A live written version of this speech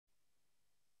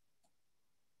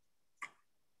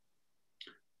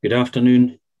Good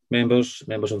afternoon, members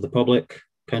of the public,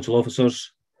 council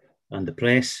officers and the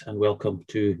press, and welcome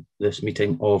to this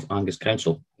meeting of Angus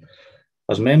Council.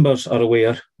 As members are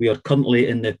aware, we are currently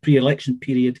in the pre-election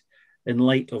period in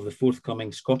light of the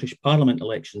forthcoming Scottish Parliament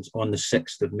elections on the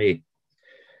 6th of May.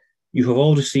 You have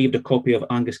all received a copy of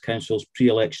Angus Council's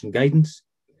pre-election guidance.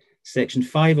 Section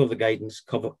 5 of the guidance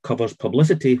covers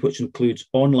publicity, which includes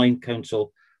online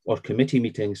council or committee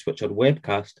meetings which are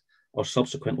webcast or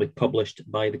subsequently published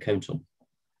by the council.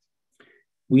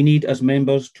 We need, as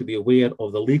members, to be aware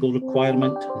of the legal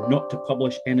requirement not to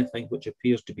publish anything which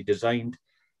appears to be designed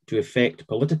to affect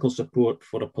political support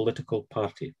for a political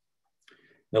party.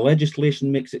 The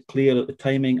legislation makes it clear that the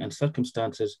timing and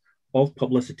circumstances of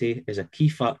publicity is a key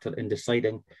factor in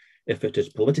deciding if it is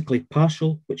politically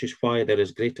partial, which is why there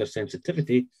is greater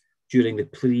sensitivity during the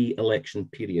pre-election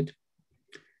period.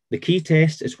 The key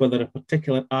test is whether a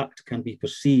particular act can be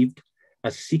perceived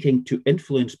as seeking to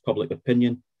influence public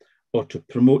opinion or to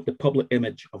promote the public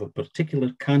image of a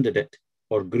particular candidate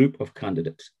or group of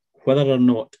candidates, whether or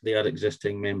not they are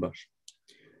existing members.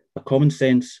 A common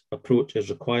sense approach is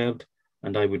required,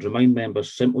 and I would remind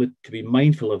members simply to be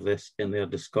mindful of this in their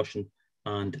discussion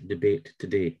and debate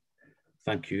today.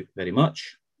 Thank you very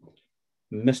much.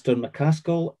 Mr.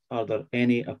 McCaskill, are there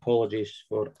any apologies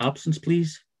for absence,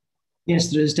 please?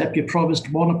 Yes, there is, Deputy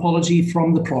Provost. One apology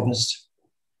from the Provost.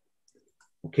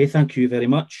 Okay, thank you very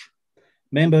much.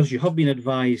 Members, you have been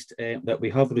advised that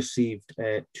we have received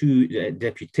two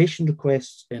deputation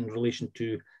requests in relation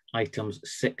to items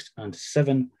 6 and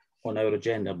 7 on our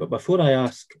agenda. But before I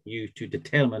ask you to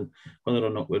determine whether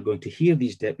or not we're going to hear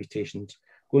these deputations,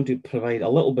 I'm going to provide a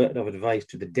little bit of advice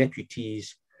to the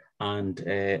deputies, and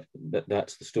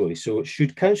that's the story. So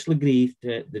should Council agree,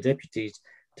 the deputies,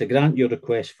 to grant your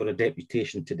request for a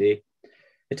deputation today,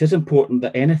 it is important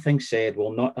that anything said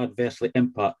will not adversely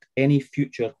impact any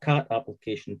future CAT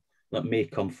application that may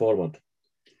come forward.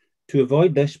 To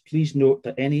avoid this, please note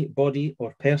that any body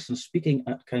or person speaking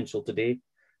at Council today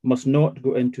must not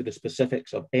go into the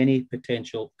specifics of any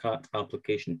potential CAT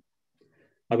application.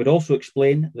 I would also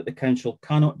explain that the Council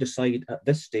cannot decide at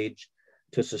this stage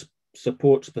to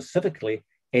support specifically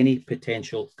any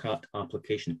potential CAT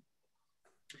application.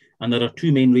 And there are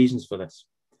two main reasons for this.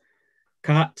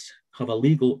 CATs have a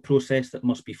legal process that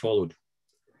must be followed.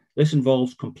 This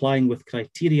involves complying with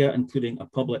criteria, including a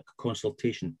public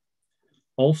consultation.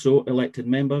 Also, elected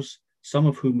members, some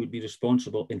of whom would be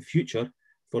responsible in future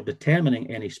for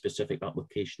determining any specific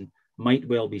application, might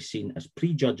well be seen as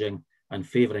prejudging and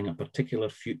favouring a particular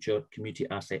future community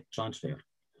asset transfer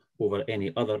over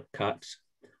any other CATs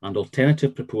and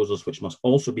alternative proposals which must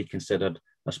also be considered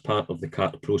as part of the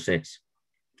CAT process.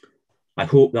 I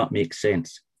hope that makes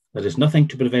sense. There is nothing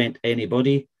to prevent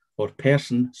anybody or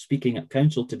person speaking at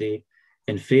Council today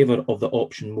in favour of the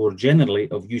option more generally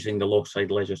of using the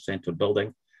Lochside Leisure Centre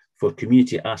building for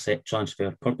community asset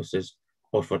transfer purposes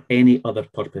or for any other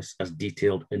purpose as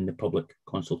detailed in the public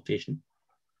consultation.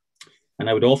 And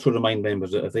I would also remind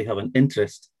members that if they have an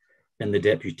interest in the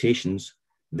deputations,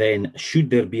 then should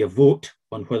there be a vote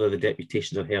on whether the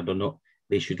deputations are heard or not,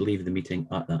 they should leave the meeting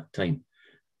at that time.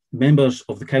 Members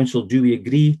of the Council, do we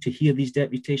agree to hear these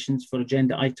deputations for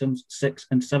agenda items 6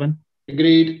 and 7?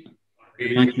 Agreed.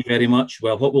 Thank you very much.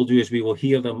 Well, what we'll do is we will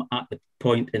hear them at the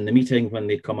point in the meeting when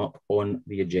they come up on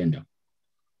the agenda.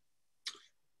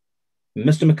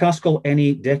 Mr. McCaskill,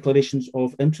 any declarations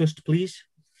of interest, please?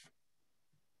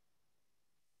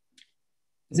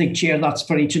 I think, Chair, that's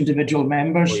for each individual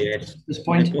members. Oh, yes. At this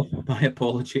point. My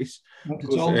apologies. Not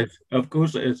at all. Of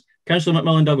course it is. Councillor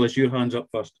McMillan-Douglas, your hand's up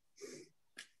first.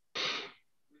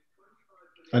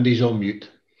 And he's on mute.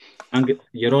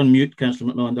 You're on mute,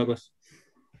 Councillor McMillan-Douglas.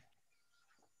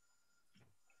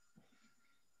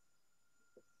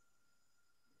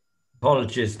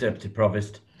 Apologies, Deputy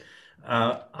Provost.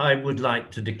 I would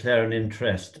like to declare an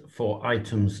interest for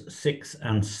items 6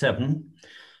 and 7.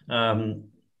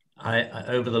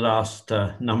 Over the last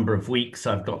number of weeks,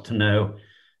 I've got to know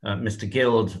Mr.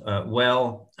 Guild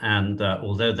well, and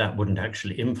although that wouldn't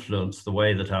actually influence the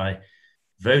way that I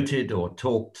voted or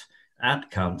talked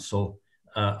at Council,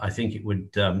 I think it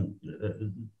would,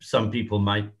 some people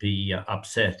might be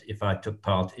upset if I took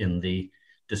part in the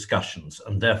discussions,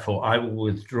 and therefore I will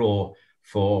withdraw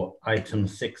for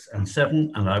items 6 and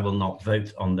 7, and I will not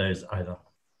vote on those either.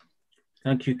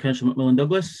 Thank you, Councillor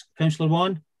McMillan-Douglas. Councillor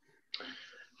Wan?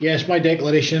 Yes, my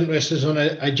declaration interest is on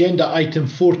agenda item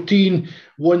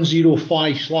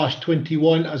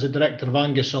 14-105/21 as a Director of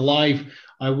Angus Alive.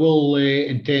 I will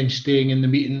intend staying in the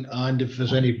meeting, and if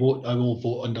there's any vote, I will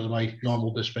vote under my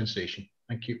normal dispensation.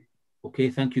 Thank you. Okay,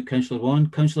 thank you, Councillor Wan.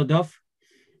 Councillor Duff?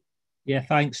 Yeah,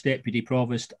 thanks, Deputy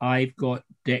Provost. I've got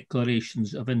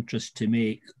declarations of interest to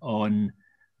make on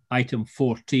item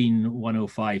 14,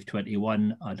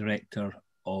 10521, a director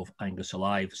of Angus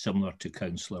Alive, similar to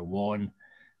Councillor Vaughan,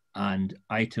 and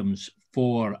items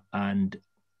 4 and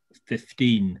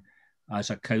 15 as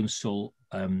a council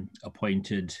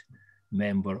appointed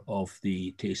member of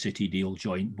the Tay City Deal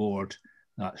Joint Board.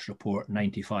 That's report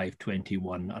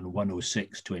 9521 and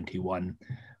 10621.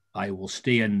 I will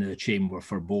stay in the chamber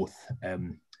for both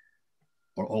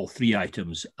or all three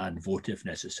items and vote if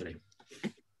necessary.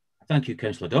 Thank you,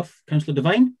 Councillor Duff. Councillor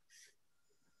Devine?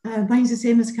 Mine's the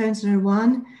same as Councillor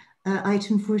Wan.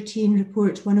 Item 14,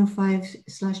 report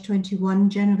 105/21,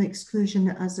 general exclusion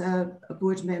as a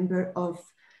board member of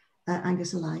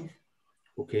Angus Alive.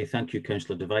 Okay, thank you,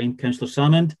 Councillor Devine. Councillor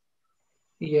Salmond?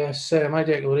 Yes, my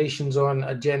declaration's on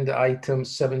agenda item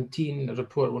 17,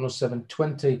 report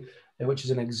 10720, which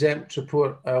is an exempt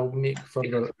report. I'll make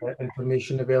further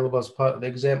information available as part of the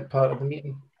exempt part of the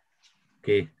meeting.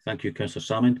 Okay, thank you, Councillor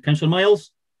Salmond. Councillor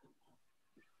Miles?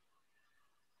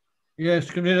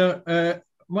 Yes, Convener.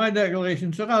 My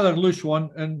declaration's a rather loose one.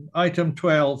 In item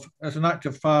 12, as an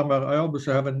active farmer, I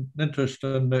obviously have an interest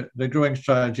in the growing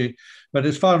strategy, but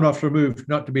it's far enough removed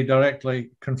not to be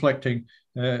directly conflicting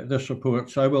this report,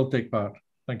 so I will take part.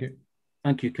 Thank you.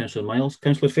 Thank you, Councillor Miles.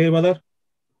 Councillor Fairweather?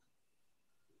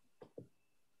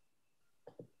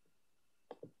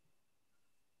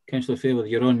 Councillor Fairweather,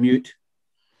 you're on mute.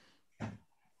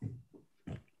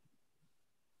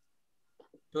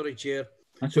 Sorry, Chair.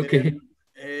 That's okay.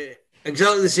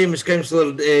 Exactly the same as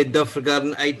Councillor Duff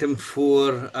regarding item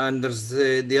 4, and there's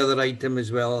the other item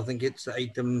as well. I think it's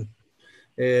item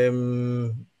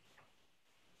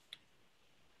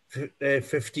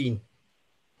 15.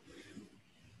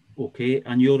 Okay,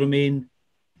 and you'll remain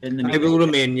in the meeting? I will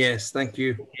remain, yes. Thank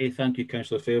you. Okay, thank you,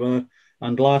 Councillor Fairweather.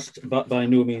 And last, but by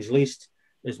no means least,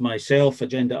 is myself,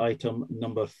 agenda item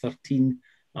number 13.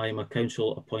 I am a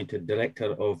council appointed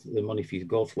director of the Moneyfield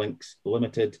Golf Links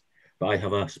Limited, but I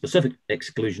have a specific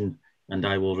exclusion and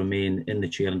I will remain in the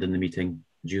chair and in the meeting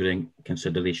during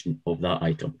consideration of that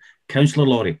item. Councillor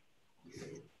Laurie.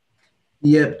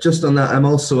 Yeah, just on that, I'm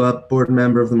also a board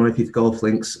member of the Moneyfield Golf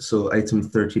Links, so item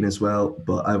 13 as well,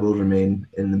 but I will remain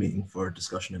in the meeting for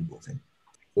discussion and voting.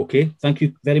 Okay, thank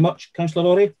you very much, Councillor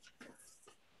Laurie.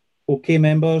 Okay,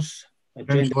 members.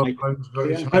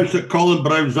 Councillor Colin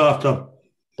Brown's after.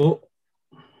 Oh,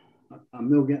 I'm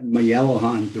not getting my yellow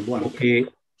hand to work. Okay,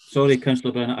 sorry,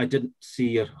 Councillor Brown, I didn't see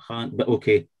your hand, but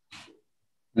okay.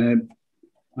 I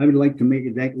would like to make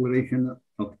a declaration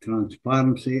of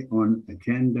transparency on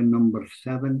agenda number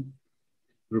 7,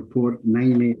 report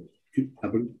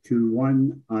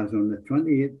 9821, as on the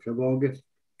 28th of August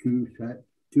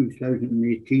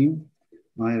 2018,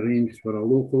 I arranged for a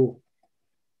local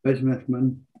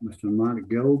businessman, Mr. Mark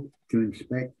Guild, to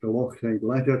inspect the Lochside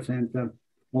Leisure Centre.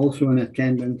 Also in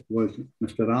attendance was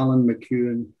Mr. Alan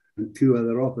McEwen and 2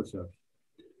 other officers.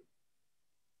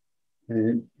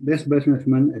 This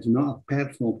businessman is not a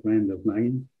personal friend of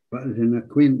mine, but is an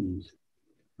acquaintance.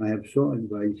 I have sought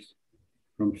advice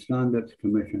from Standards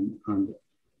Commission, and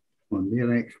on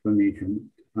their explanation,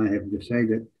 I have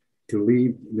decided to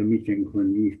leave the meeting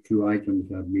when these 2 items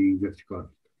are being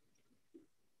discussed.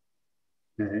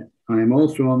 I am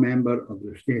also a member of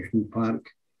the Station Park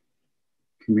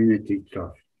Community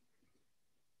Trust.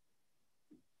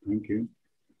 Thank you.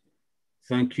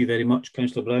 Thank you very much,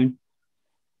 Councillor Brown.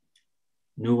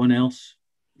 No one else?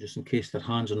 Just in case their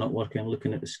hands are not working, I'm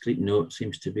looking at the screen. No, that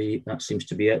seems to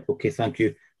be it. Okay, thank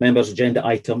you. Members, agenda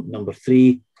item number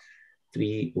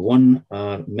 3.1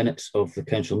 are minutes of the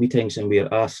council meetings, and we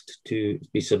are asked to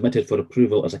be submitted for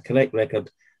approval as a correct record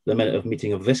the minute of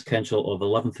meeting of this council of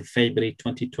 11th of February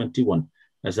 2021.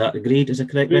 Is that agreed as a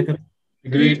correct record?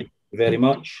 Agreed. Thank you very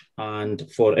much. And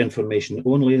for information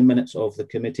only, the minutes of the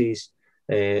committees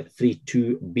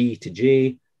 3.2b to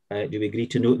J. Do we agree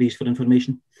to note these for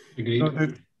information? Agreed.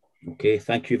 Okay,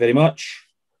 thank you very much.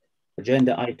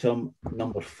 Agenda item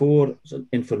number 4 is an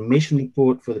information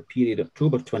report for the period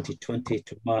October 2020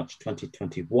 to March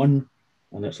 2021.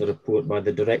 And it's a report by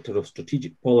the Director of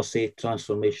Strategic Policy,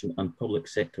 Transformation and Public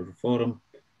Sector Reform.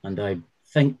 And I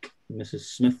think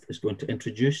Mrs. Smith is going to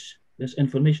introduce this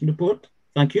information report.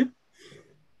 Thank you.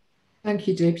 Thank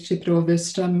you, Deputy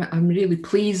Provost. I'm really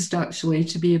pleased actually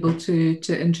to be able to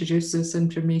introduce this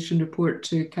information report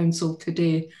to Council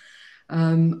today.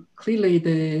 Clearly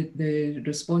the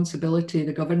responsibility,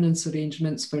 the governance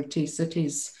arrangements for Tay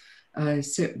Cities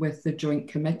sit with the Joint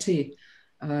Committee,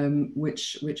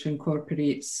 which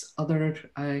incorporates other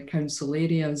council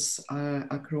areas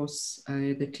across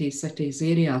the Tay Cities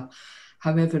area.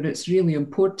 However, it's really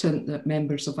important that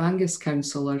members of Angus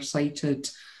Council are cited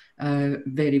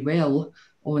very well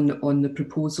on the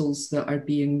proposals that are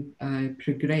being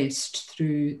progressed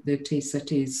through the Tay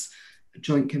Cities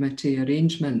Joint Committee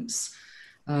arrangements.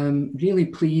 Really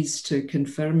pleased to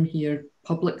confirm here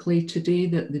publicly today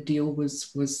that the deal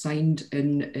was signed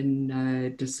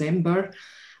in December,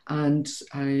 and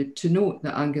to note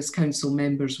that Angus Council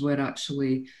members were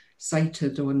actually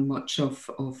cited on much of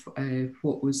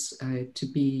what was to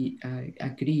be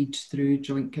agreed through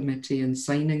Joint Committee in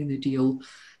signing the deal.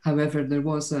 However, there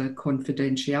was a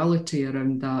confidentiality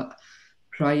around that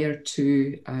prior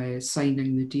to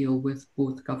signing the deal with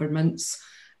both governments,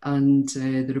 and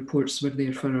the reports were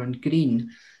therefore on green.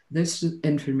 This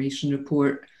information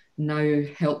report now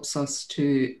helps us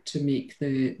to make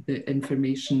the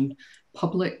information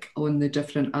public on the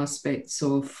different aspects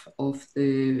of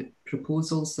the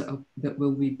proposals that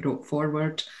will be brought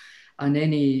forward, and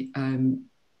any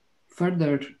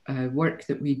further work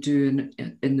that we do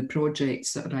in the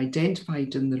projects that are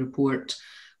identified in the report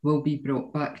will be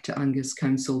brought back to Angus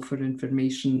Council for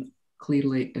information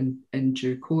clearly in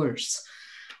due course.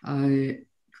 The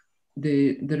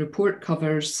report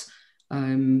covers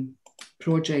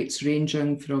projects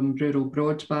ranging from rural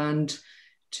broadband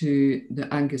to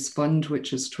the Angus Fund,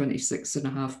 which is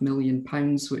 £26.5 million,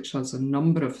 which has a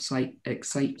number of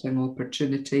exciting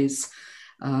opportunities.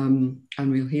 And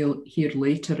we'll hear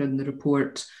later in the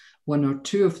report one or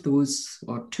two of those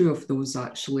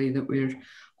actually, that we're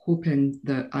hoping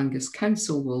that Angus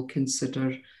Council will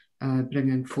consider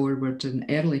bringing forward in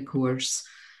early course.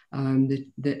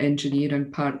 The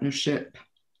engineering partnership,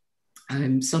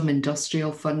 some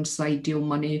industrial fund side deal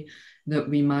money that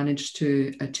we managed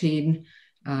to attain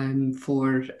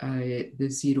for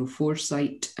the 04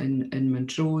 site in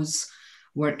Montrose,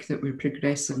 work that we're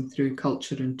progressing through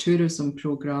Culture and Tourism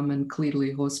programme, and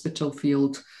clearly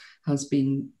Hospitalfield has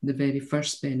been the very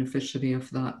first beneficiary of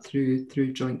that through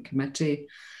Joint Committee.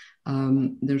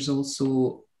 There's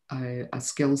also a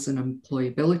skills and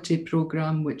employability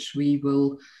programme, which we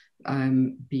will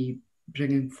be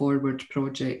bringing forward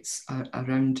projects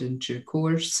around in due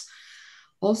course.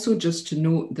 Also, just to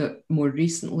note that more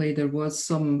recently there was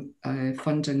some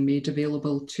funding made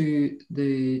available to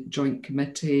the Joint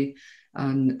Committee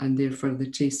and therefore the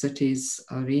Tay Cities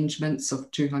arrangements of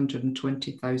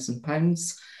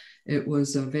 £220,000. It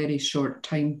was a very short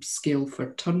time scale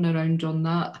for turnaround on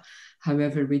that.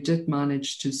 However, we did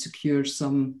manage to secure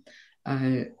some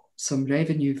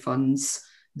revenue funds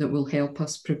that will help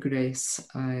us progress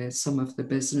some of the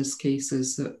business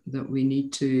cases that we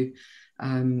need to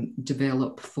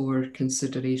develop for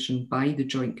consideration by the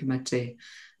Joint Committee,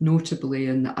 notably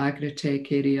in the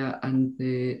agri-tech area and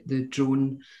the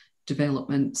drone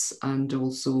developments, and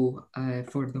also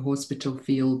for the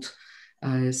Hospitalfield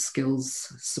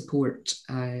skills support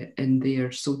in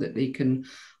there, so that they can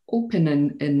open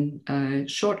in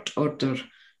short order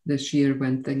this year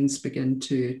when things begin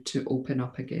to open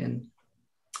up again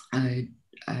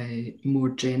more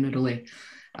generally,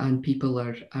 and people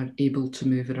are able to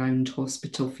move around.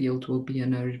 Hospitalfield will be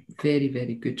in a very,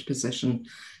 very good position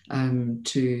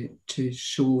to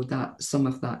show that some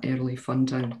of that early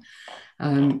funding.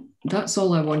 That's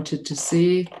all I wanted to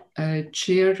say,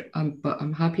 Chair, but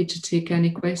I'm happy to take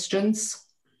any questions.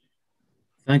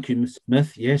 Thank you, Ms.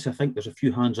 Smith. Yes, I think there's a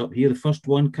few hands up here. The first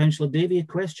one, Councillor Davey, a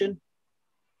question?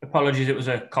 Apologies, it was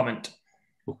a comment.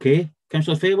 Okay.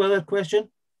 Councillor Fairweather, a question?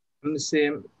 I'm the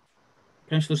same.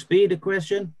 Councillor Speed, a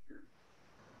question?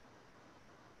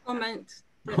 Comment.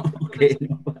 Okay,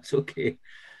 no, that's okay.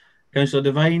 Councillor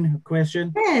Devine, a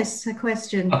question? Yes, a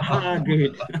question.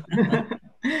 Good.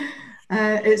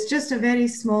 It's just a very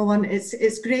small one.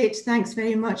 It's great. Thanks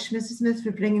very much, Mrs. Smith,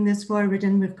 for bringing this forward,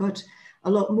 and we've got a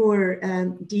lot more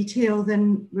detail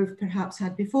than we've perhaps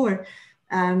had before.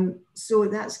 So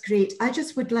that's great. I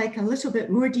just would like a little bit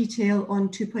more detail on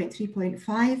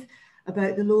 2.3.5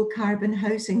 about the low carbon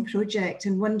housing project,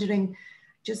 and wondering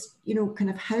just, kind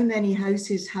of how many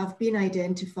houses have been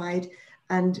identified,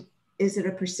 and is there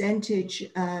a percentage,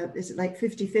 is it like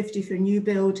 50-50 for new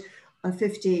build or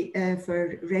 50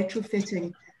 for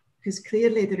retrofitting? Because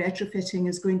clearly the retrofitting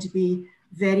is going to be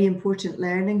very important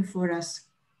learning for us.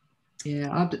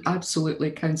 Yeah, absolutely,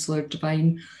 Councillor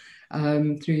Devine,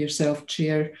 through yourself,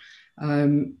 Chair.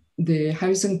 The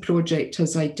housing project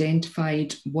has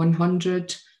identified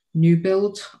 100 new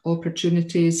build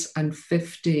opportunities and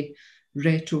 50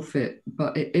 retrofit,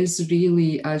 but it is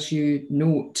really, as you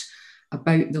note,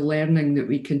 about the learning that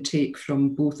we can take from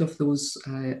both of those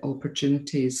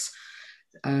opportunities.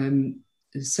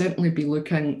 certainly be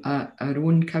looking at our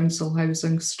own council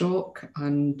housing stock,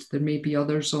 and there may be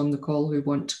others on the call who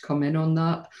want to come in on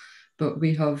that, but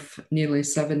we have nearly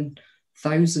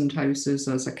 7,000 houses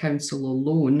as a council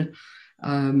alone.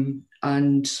 When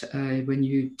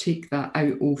you take that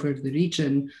out over the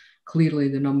region, clearly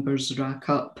the numbers rack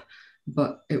up.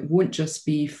 But it won't just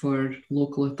be for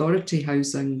local authority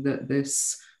housing that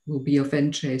this will be of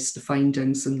interest. The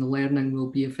findings and the learning will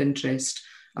be of interest,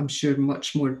 I'm sure,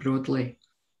 much more broadly.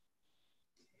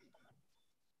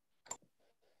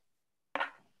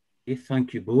 Okay,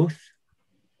 thank you both.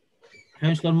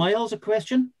 Councillor Miles, a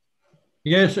question?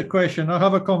 Yes, a question. I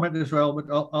have a comment as well, but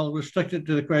I'll restrict it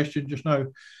to the question just now.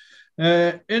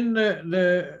 In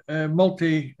the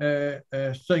multi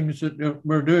things that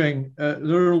we're doing, the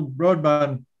rural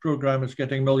broadband programme is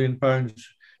getting £1 million.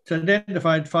 It's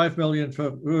identified 5 million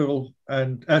for rural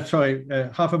and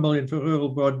 £500,000 for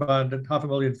rural broadband and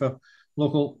 £500,000 for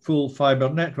local full fibre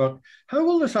network. How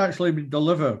will this actually be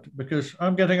delivered? Because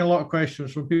I'm getting a lot of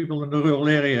questions from people in the rural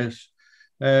areas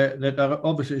that are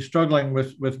obviously struggling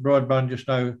with broadband just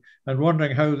now and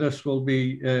wondering how this will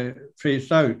be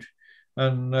phased out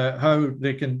and how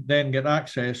they can then get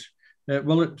access.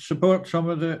 Will it support some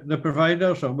of the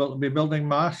providers, or will it be building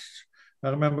masts? I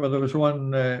remember there was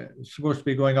one supposed to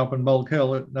be going up in Bulg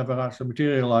Hill. It never actually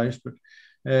materialised, but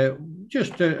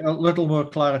just a little more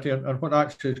clarity on what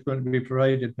access is going to be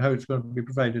provided and how it's going to be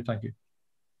provided. Thank you.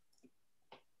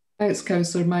 Thanks,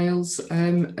 Councillor Miles.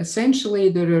 Essentially,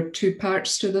 there are two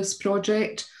parts to this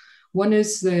project. One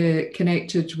is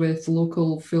connected with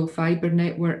local full fibre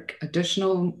network,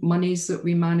 additional monies that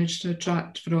we managed to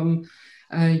attract from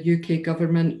UK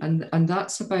government, and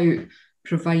that's about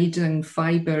providing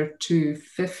fibre to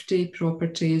 50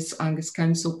 properties, Angus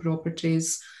Council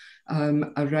properties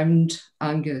around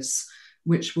Angus,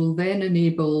 which will then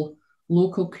enable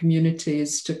local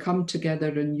communities to come together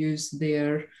and use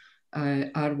their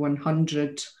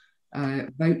R100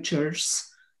 vouchers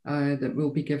that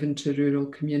will be given to rural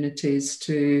communities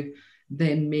to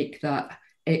then make that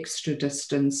extra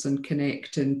distance and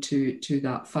connect into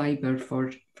that fibre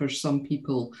for some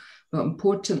people. But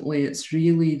importantly, it's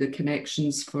really the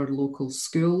connections for local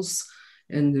schools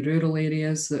in the rural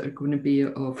areas that are going to be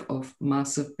of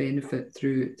massive benefit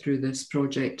through this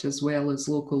project, as well as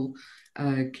local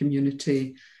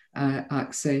community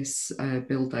access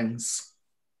buildings.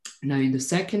 Now, the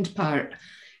second part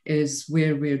is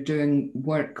where we're doing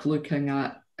work looking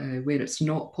at where it's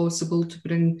not possible to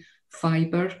bring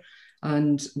fibre,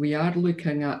 and we are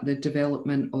looking at the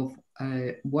development of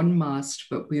one mast,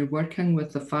 but we're working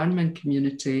with the farming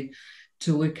community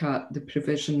to look at the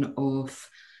provision of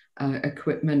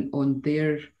equipment on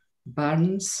their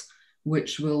barns,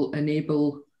 which will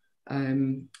enable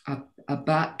a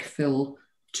backfill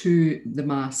to the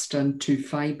mast and to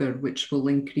fibre, which will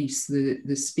increase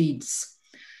the speeds.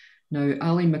 Now,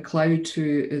 Ali MacLeod,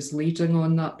 who is leading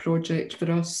on that project for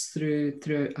us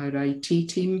through our IT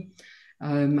team,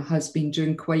 has been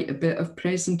doing quite a bit of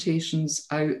presentations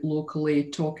out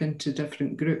locally, talking to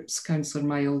different groups, Councillor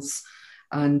Miles,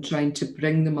 and trying to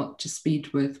bring them up to speed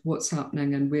with what's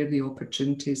happening and where the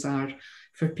opportunities are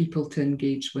for people to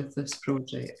engage with this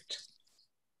project.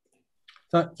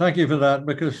 Thank you for that,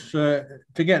 because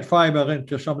to get fibre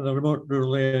into some of the remote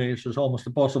rural areas is almost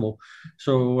impossible.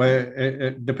 So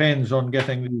it depends on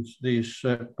getting these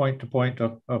point-to-point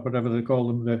or whatever they call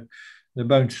them, the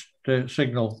bounced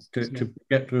signal to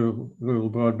get to rural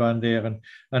broadband there,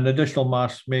 and additional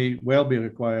masts may well be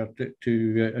required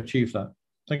to achieve that.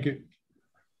 Thank you.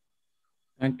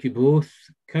 Thank you both.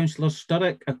 Councillor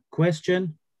Sturrock, a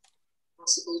question?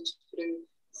 Possible to bring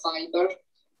fibre,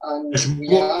 and it's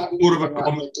we are more of a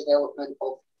the development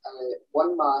of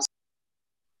one mast.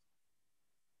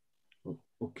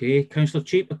 Okay, Councillor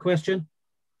Cheap, a question?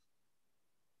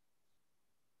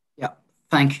 Yeah,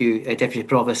 thank you, Deputy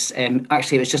Provost.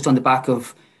 Actually, it was just on the back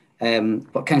of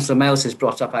what Councillor Miles has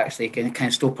brought up, actually, kind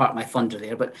of stole part of my thunder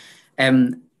there. But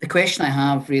the question I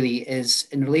have really is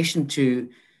in relation to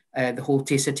the whole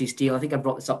Tay Cities deal. I think I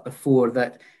brought this up before,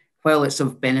 that while it's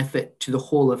of benefit to the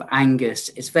whole of Angus,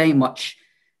 it's very much,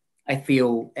 I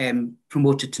feel,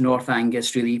 promoted to North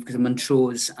Angus, really, because of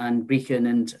Montrose and Brecon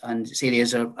and its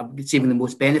areas are receiving the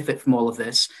most benefit from all of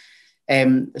this.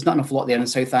 There's not an awful lot there in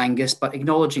South Angus, but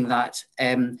acknowledging that,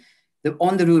 on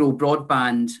the rural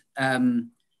broadband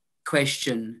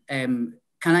question, can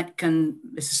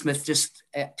Mrs. Smith just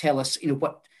tell us,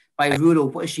 what by rural,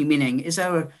 what is she meaning? Is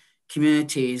our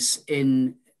communities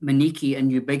in Maniki and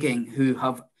New Bigging who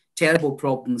have terrible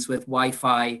problems with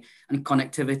Wi-Fi and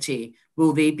connectivity,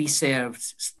 will they be served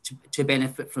to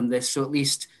benefit from this? So at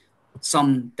least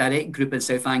some direct group in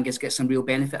South Angus get some real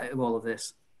benefit out of all of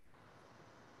this?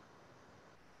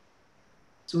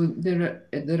 So there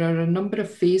are a number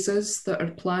of phases that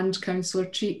are planned, Councillor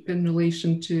Cheap, in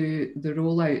relation to the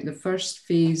rollout. The first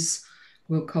phase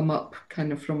will come up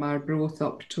kind of from Arbroath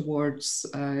up towards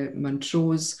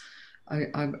Montrose.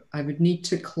 I would need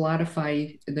to clarify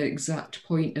the exact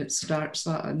point it starts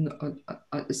at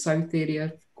the south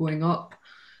area going up,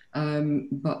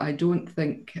 but I don't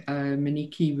think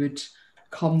Maniki would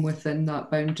come within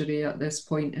that boundary at this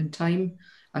point in time.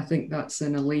 I think that's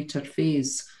in a later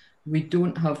phase. We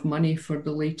don't have money for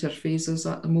the later phases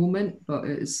at the moment, but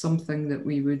it is something that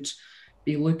we would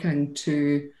be looking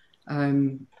to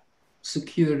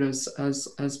secure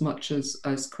as much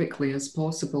as quickly as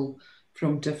possible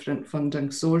from different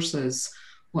funding sources.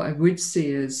 What I would say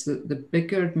is that the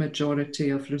bigger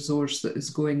majority of resource that is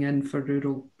going in for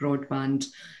rural broadband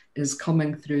is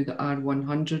coming through the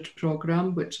R100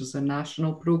 programme, which is a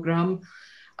national programme,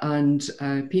 and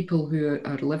people who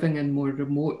are living in more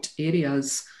remote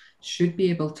areas should be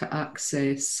able to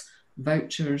access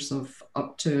vouchers of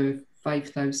up to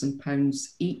 £5,000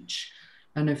 each.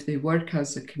 And if they work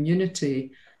as a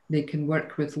community, they can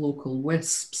work with local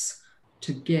WISPs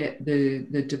to get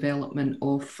the development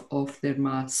of their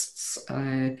masts,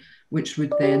 which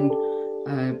would then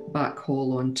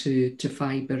backhaul onto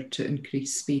fibre to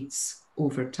increase speeds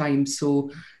over time.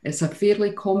 So it's a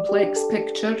fairly complex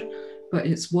picture, but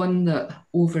it's one that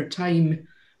over time,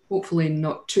 hopefully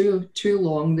not too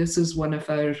long, this is one of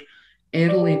our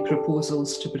early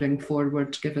proposals to bring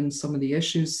forward, given some of the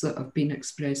issues that have been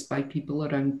expressed by people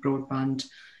around broadband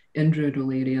in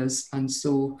rural areas. And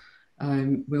so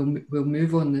we'll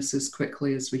move on this as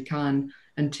quickly as we can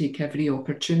and take every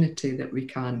opportunity that we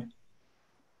can.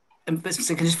 And can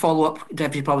I just follow up,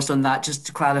 Deputy Provost, on that, just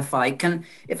to clarify?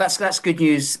 If that's good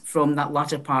news from that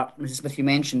latter part, Mrs. Smith, you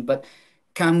mentioned, but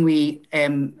can we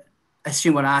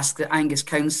assume or ask that Angus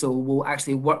Council will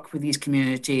actually work with these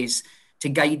communities to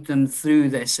guide them through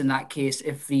this, in that case,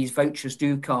 if these vouchers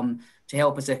do come, to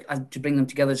help us to bring them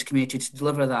together as a community to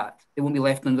deliver that? They won't be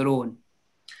left on their own.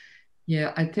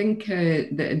 Yeah, I think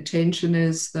the intention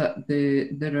is that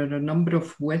there are a number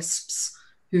of WISPs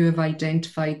who have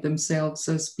identified themselves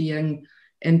as being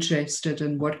interested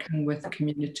in working with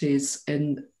communities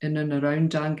in and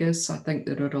around Angus. I think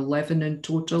there are 11 in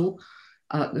total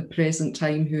at the present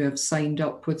time who have signed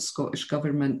up with Scottish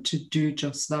Government to do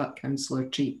just that, Councillor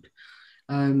Cheap.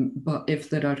 But if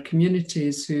there are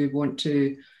communities who want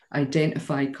to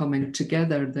identify coming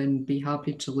together, then be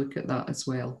happy to look at that as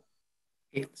well.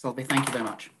 Okay, Sylvie, thank you very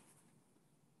much.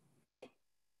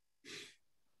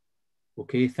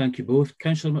 Okay, thank you both.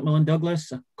 Councillor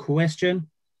McMillan-Douglas, a question?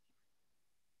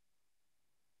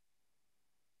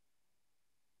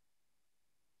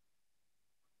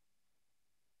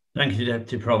 Thank you,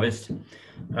 Deputy Provost.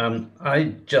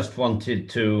 I just wanted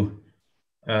to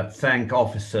thank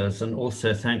officers and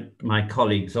also thank my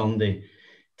colleagues on the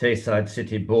Tayside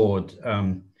City Board,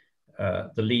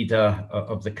 the leader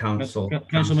of the council.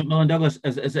 Councillor McMillan-Douglas,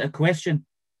 is it a question?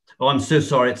 Oh, I'm so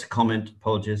sorry, it's a comment,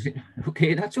 apologies.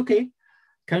 Okay, that's okay.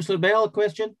 Councillor Bell, a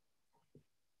question?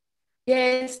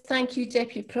 Yes, thank you,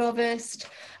 Deputy Provost.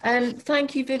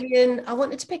 Thank you, Vivian. I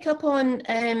wanted to pick up on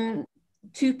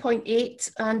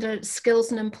 2.8 under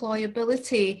skills and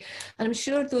employability. And I'm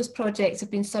sure those projects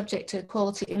have been subject to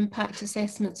quality impact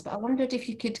assessments, but I wondered if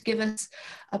you could give us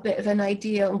a bit of an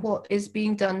idea on what is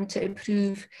being done to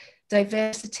improve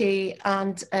diversity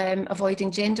and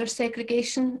avoiding gender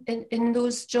segregation in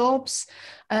those jobs,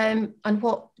 and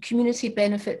what community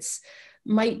benefits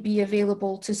might be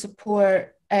available to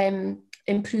support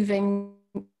improving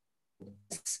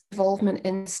involvement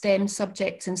in STEM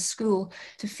subjects in school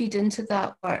to feed into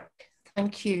that work.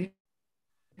 Thank you.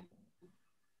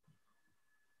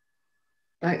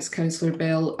 Thanks, Councillor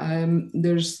Bell.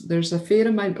 There's a fair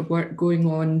amount of work going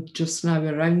on just now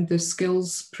around the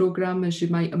skills programme, as you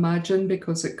might imagine,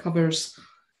 because it covers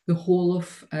the whole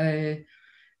of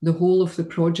the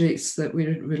projects that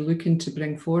we're looking to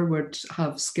bring forward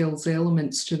have skills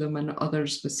elements to them and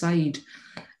others beside.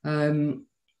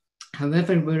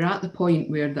 However, we're at the point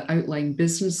where the outline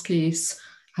business case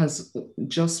has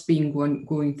just been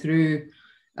going through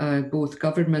both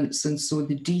governments, and so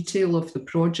the detail of the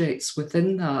projects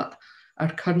within that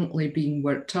are currently being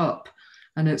worked up,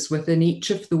 and it's within each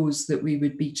of those that we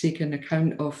would be taking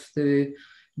account of the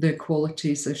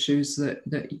qualities issues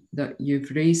that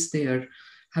you've raised there.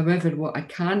 However, what I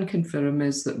can confirm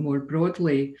is that more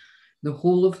broadly, the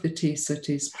whole of the Tay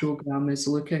Cities programme is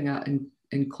looking at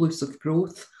inclusive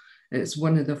growth. It's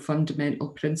one of the fundamental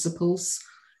principles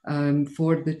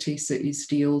for the Tay Cities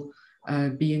deal,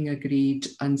 being agreed,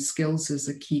 and skills is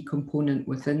a key component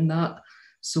within that.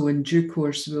 So in due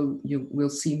course, we'll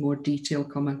see more detail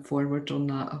coming forward on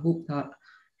that. I hope that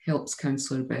helps,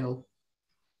 Councillor Bell.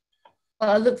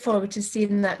 Well, I look forward to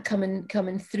seeing that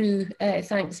coming through.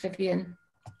 Thanks, Vivian.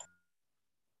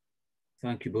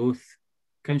 Thank you both.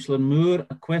 Councillor Moore,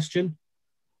 a question?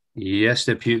 Yes,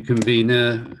 Deputy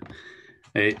Convener.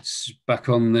 It's back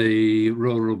on the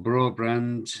rural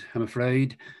broadband, I'm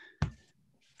afraid.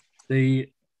 The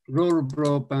rural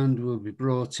broadband will be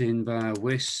brought in via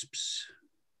WISPs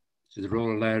to the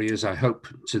rural areas, I hope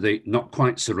to the not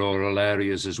quite so rural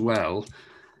areas as well.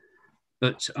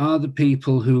 But are the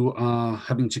people who are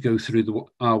having to go through the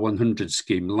R100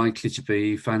 scheme likely to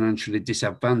be financially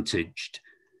disadvantaged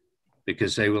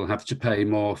because they will have to pay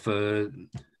more for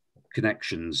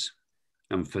connections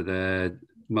and for their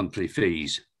monthly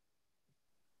fees?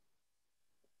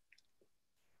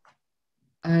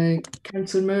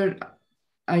 Councillor Moore,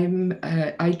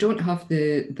 I don't have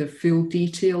the full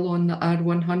detail on the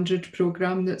R100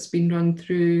 programme that's been run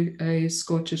through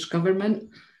Scottish Government,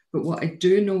 but what I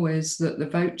do know is that the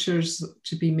vouchers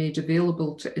to be made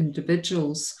available to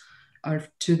individuals are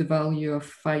to the value of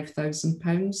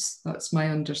 £5,000. That's my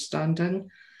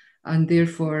understanding. And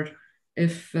therefore,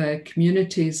 if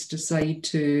communities decide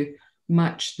to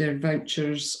match their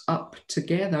vouchers up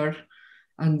together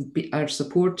and are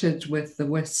supported with the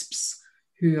WISPs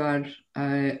who are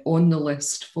on the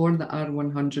list for the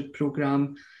R100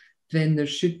 programme, then there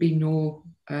should be no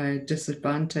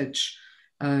disadvantage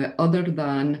other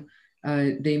than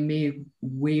they may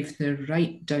waive their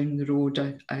right down the road,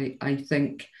 I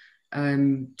think,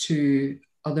 to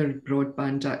other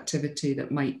broadband activity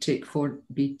that might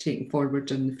be taken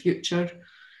forward in the future.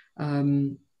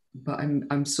 But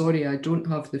I'm sorry, I don't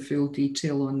have the full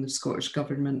detail on the Scottish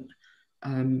Government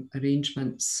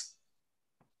arrangements.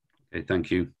 Okay,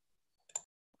 thank you.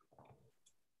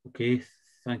 Okay,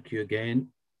 thank you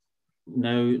again.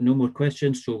 Now, no more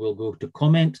questions, so we'll go to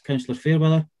comment. Councillor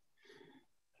Fairweather.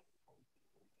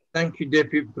 Thank you,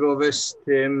 Deputy Provost.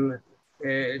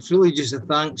 It's really just a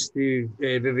thanks to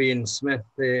Vivian Smith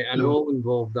and all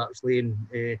involved actually in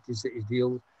Two Cities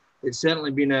Deal. It's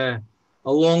certainly been a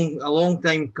long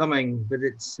time coming, but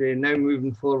it's now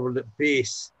moving forward at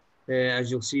pace,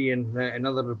 as you'll see in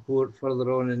another report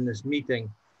further on in this meeting.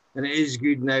 And it is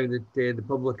good now that the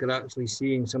public are actually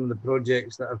seeing some of the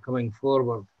projects that are coming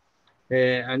forward.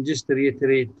 And just to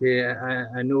reiterate,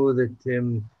 I know that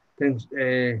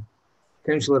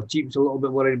Councillor Cheap's a little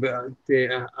bit worried about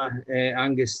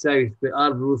Angus South, but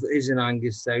our growth is in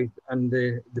Angus South, and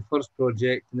the first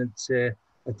project, and it's a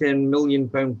 £10 million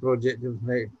project.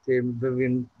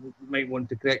 Vivian might want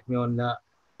to correct me on that.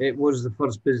 It was the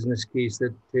first business case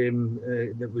that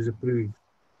that was approved.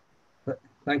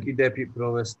 Thank you, Deputy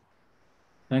Provost.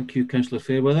 Thank you, Councillor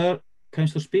Fairweather.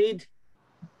 Councillor Speed.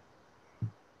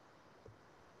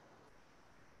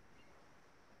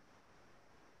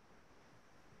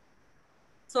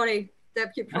 Sorry,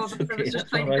 Deputy Provost, Okay, I was just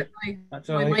trying to get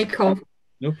my mic off.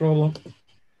 No problem.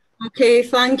 Okay,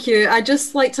 thank you. I'd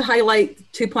just like to highlight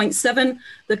 2.7,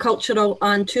 the Cultural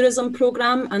and Tourism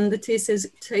Programme, and the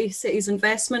Tay Cities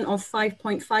investment of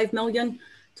 £5.5 million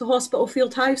to Hospital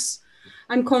Field House.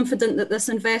 I'm confident that this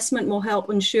investment will help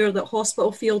ensure that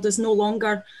Hospital Field is no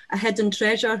longer a hidden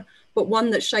treasure, but one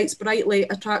that shines brightly,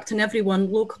 attracting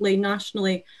everyone locally,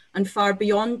 nationally, and far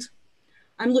beyond.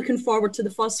 I'm looking forward to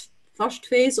the first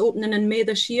phase opening in May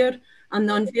this year, and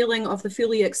the unveiling of the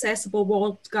fully accessible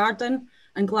walled garden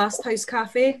and glasshouse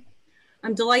cafe.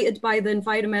 I'm delighted by the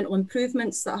environmental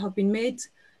improvements that have been made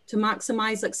to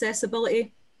maximise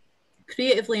accessibility,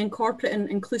 creatively incorporating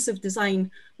inclusive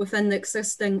design within the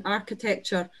existing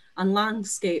architecture and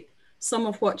landscape, some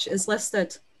of which is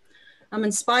listed. I'm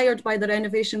inspired by the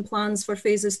renovation plans for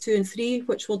phases 2 and 3,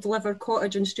 which will deliver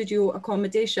cottage and studio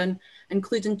accommodation,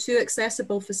 including 2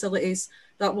 accessible facilities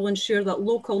that will ensure that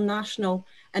local, national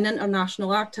and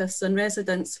international artists and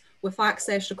residents with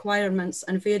access requirements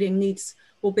and varying needs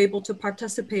will be able to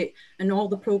participate in all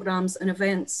the programmes and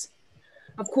events.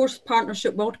 Of course,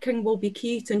 partnership working will be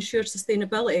key to ensure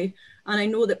sustainability, and I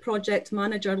know that project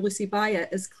manager Lucy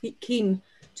Byatt is keen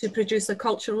to produce a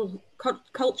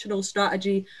cultural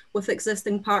strategy with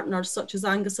existing partners such as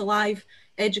Angus Alive,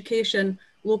 education,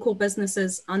 local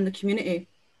businesses and the community.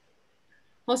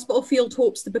 Hospital Field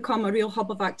hopes to become a real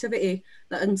hub of activity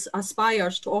that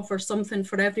aspires to offer something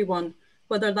for everyone,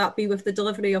 whether that be with the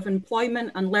delivery of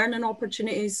employment and learning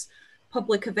opportunities,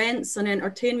 public events and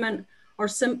entertainment, or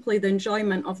simply the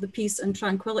enjoyment of the peace and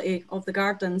tranquility of the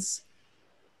gardens.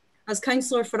 As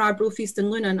Councillor for Arbroath East and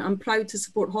Lunan, I'm proud to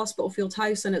support Hospitalfield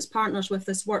House and its partners with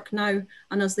this work now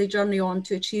and as they journey on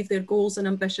to achieve their goals and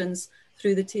ambitions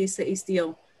through the Tay Cities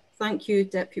deal. Thank you,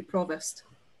 Deputy Provost.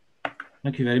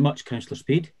 Thank you very much, Councillor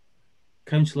Speed.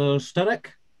 Councillor Sturrock.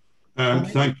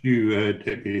 Thank you,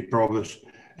 Deputy Provost.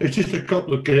 It's just a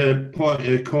couple of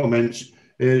comments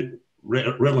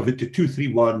relevant to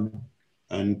 231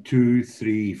 and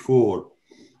 234.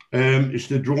 It's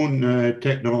the drone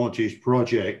technologies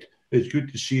project. It's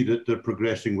good to see that they're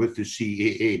progressing with the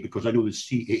CAA, because I know the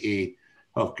CAA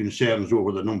have concerns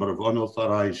over the number of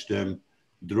unauthorised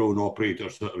drone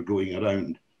operators that are going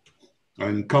around.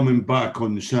 And coming back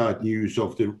on the sad news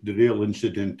of the rail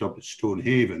incident up at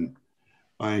Stonehaven,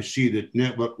 I see that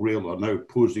Network Rail are now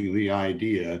posing the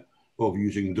idea of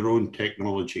using drone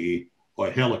technology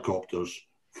or helicopters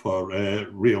for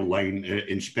rail line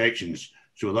inspections.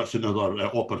 So that's another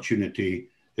opportunity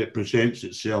that presents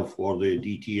itself for the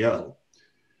DTL.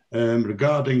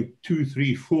 Regarding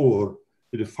 234,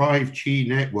 the 5G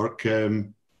network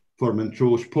for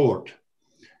Montrose Port,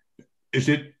 is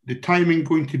it the timing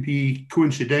going to be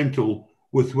coincidental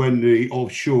with when the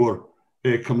offshore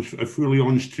comes fully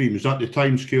on stream? Is that the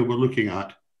timescale we're looking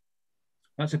at?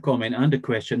 That's a comment and a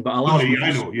question, but I'll ask. Sorry,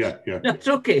 I know, yeah. That's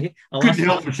okay. Couldn't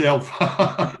help myself.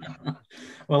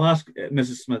 Well, I'll ask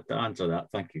Mrs. Smith to answer that.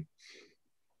 Thank you.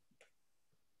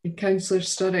 Councillor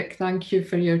Sturrock, thank you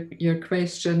for your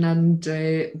question. And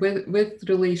with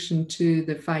relation to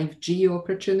the 5G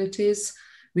opportunities,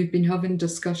 we've been having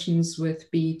discussions with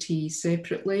BT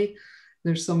separately.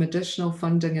 There's some additional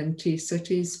funding in Tay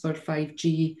Cities for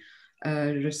 5G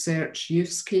research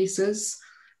use cases.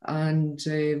 And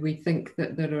we think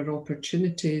that there are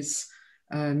opportunities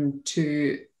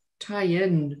to tie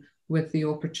in with the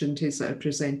opportunities that are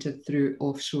presented through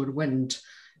offshore wind,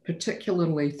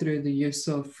 particularly through the use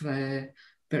of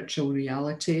virtual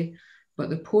reality.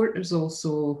 But the port is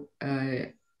also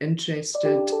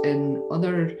interested in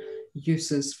other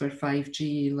uses for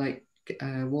 5G, like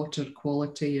water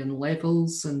quality and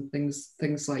levels and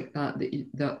things like that,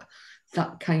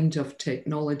 that kind of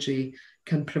technology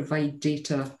can provide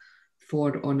data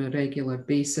for on a regular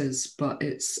basis. But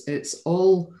it's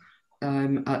all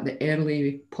at the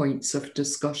early points of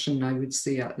discussion, I would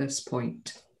say, at this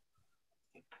point.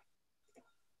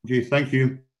 Okay, thank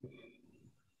you.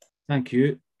 Thank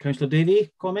you. Councillor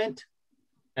Davey, comment?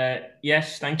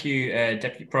 Yes, thank you,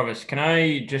 Deputy Provost. Can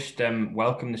I just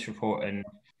welcome this report and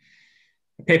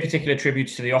pay particular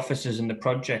tributes to the officers and the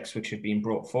projects which have been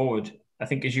brought forward. I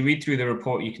think as you read through the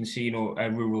report, you can see,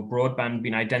 rural broadband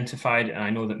being identified, and I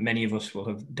know that many of us will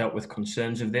have dealt with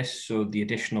concerns of this, so the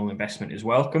additional investment is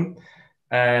welcome.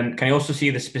 Can I also see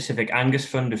the specific Angus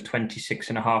fund of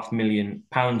 £26.5 million,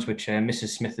 which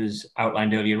Mrs. Smith has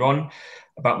outlined earlier on,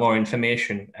 about more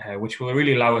information, which will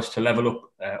really allow us to level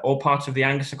up all parts of the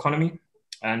Angus economy.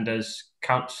 And as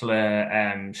Councillor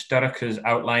Sturrock has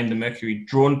outlined, the Mercury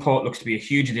drone port looks to be a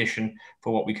huge addition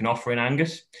for what we can offer in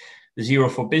Angus. The Zero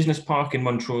for Business Park in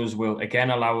Montrose will again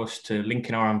allow us to link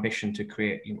in our ambition to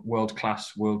create a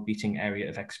world-class, world-beating area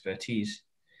of expertise.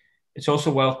 It's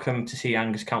also welcome to see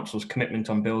Angus Council's commitment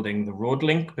on building the road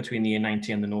link between the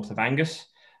A90 and the north of Angus,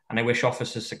 and I wish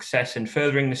officers success in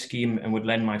furthering the scheme and would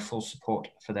lend my full support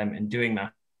for them in doing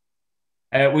that.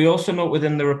 We also note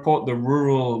within the report the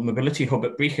rural mobility hub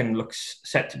at Brechin looks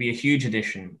set to be a huge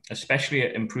addition, especially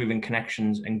at improving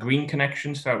connections and green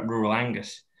connections throughout rural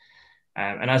Angus.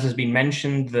 And as has been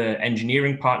mentioned, the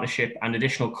engineering partnership and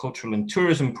additional cultural and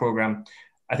tourism programme,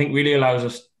 I think really allows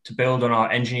us to build on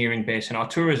our engineering base and our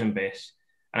tourism base.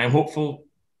 And I'm hopeful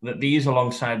that these,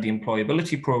 alongside the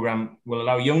employability programme, will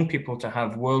allow young people to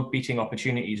have world-beating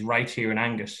opportunities right here in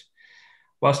Angus.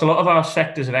 Whilst a lot of our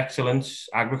sectors of excellence,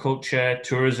 agriculture,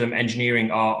 tourism,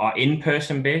 engineering are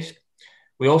in-person based,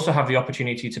 we also have the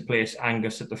opportunity to place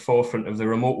Angus at the forefront of the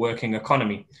remote working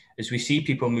economy as we see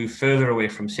people move further away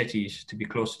from cities to be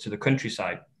closer to the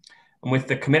countryside. And with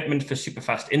the commitment for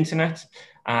superfast internet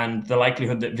and the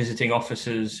likelihood that visiting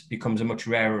offices becomes a much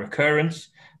rarer occurrence,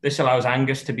 this allows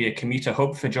Angus to be a commuter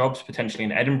hub for jobs potentially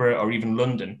in Edinburgh or even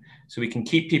London. So we can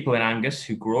keep people in Angus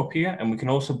who grow up here, and we can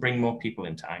also bring more people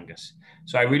into Angus.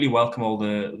 So I really welcome all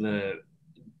the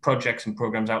projects and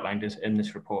programmes outlined in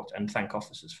this report and thank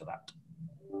officers for that.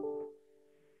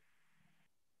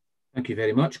 Thank you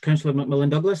very much. Councillor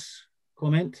McMillan-Douglas,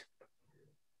 comment?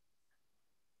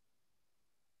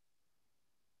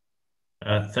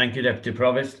 Thank you, Deputy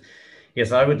Provost.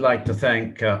 Yes, I would like to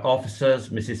thank officers,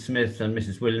 Mrs. Smith and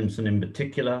Mrs. Williamson in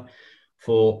particular,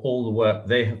 for all the work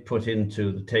they have put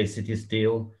into the Tay Cities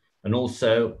deal, and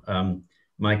also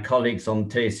my colleagues on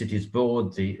Tay Cities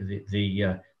board,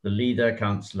 the the leader,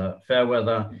 Councillor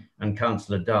Fairweather, and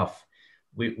Councillor Duff.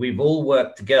 We've all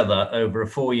worked together over a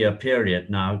 4-year period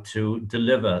now to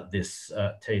deliver this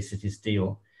Tay Cities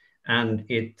deal. And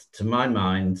it, to my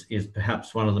mind, is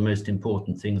perhaps one of the most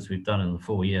important things we've done in the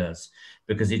 4 years,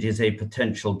 because it is a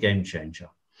potential game changer.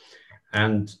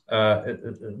 And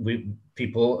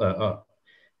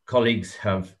colleagues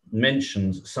have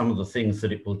mentioned some of the things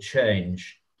that it will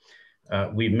change.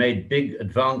 We've made big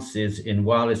advances in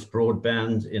wireless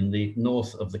broadband in the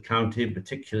north of the county,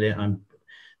 particularly, I'm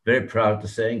very proud to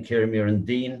say, in Kirriemuir and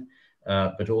Dean,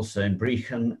 but also in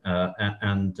Brechin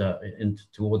and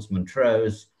towards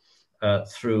Montrose,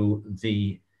 through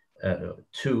the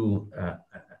two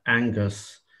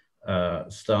Angus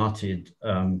started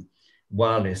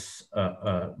wireless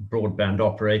broadband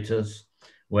operators.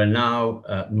 We're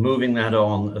now moving that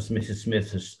on, as Mrs.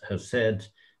 Smith has said,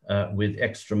 with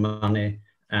extra money,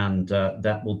 and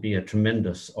that will be a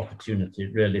tremendous opportunity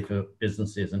really for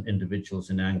businesses and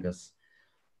individuals in Angus.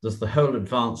 There's the whole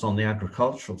advance on the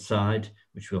agricultural side,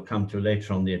 which we'll come to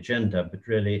later on the agenda, but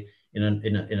really in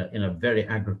a very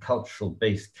agricultural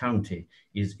based county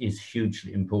is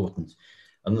hugely important.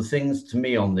 And the things to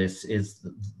me on this is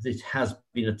that it has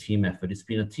been a team effort. It's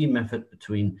been a team effort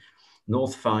between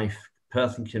North Fife,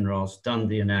 Perth and Kinross,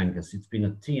 Dundee and Angus. It's been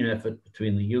a team effort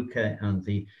between the UK and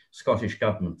the Scottish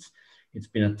governments. It's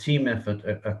been a team effort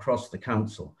across the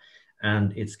council,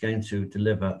 and it's going to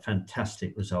deliver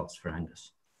fantastic results for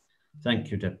Angus.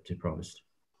 Thank you, Deputy Provost.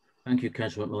 Thank you,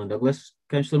 Councillor McMillan-Douglas.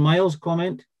 Councillor Miles,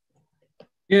 comment?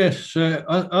 Yes,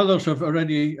 others have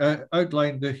already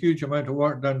outlined the huge amount of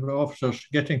work done by officers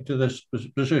getting to this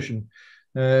position.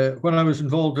 When I was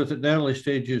involved with it in the early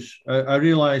stages, I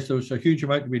realised there was a huge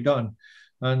amount to be done.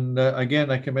 And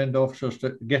again, I commend officers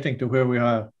to getting to where we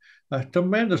are. A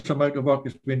tremendous amount of work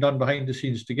has been done behind the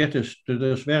scenes to get us to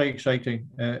this very exciting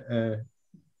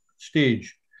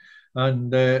stage.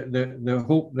 And the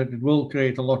hope that it will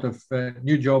create a lot of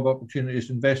new job opportunities,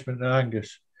 investment in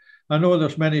Angus. I know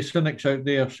there's many cynics out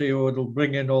there say, oh, it'll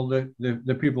bring in all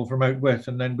the people from out west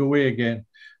and then go away again.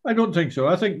 I don't think so.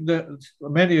 I think that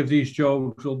many of these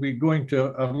jobs will be going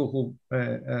to our local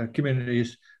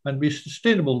communities and be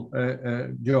sustainable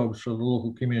jobs for the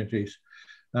local communities.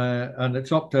 And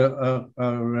it's up to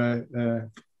our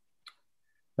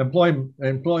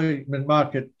employment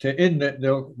market in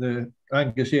the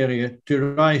Angus area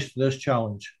to rise to this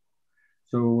challenge.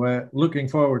 So looking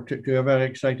forward to a very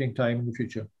exciting time in the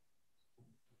future.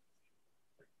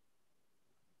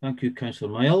 Thank you,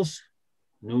 Councillor Miles.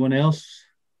 No one else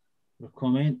for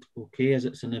comment? Okay, as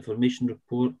it's an information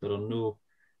report, there are no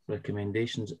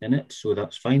recommendations in it, so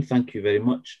that's fine. Thank you very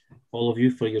much, all of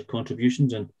you, for your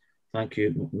contributions, and thank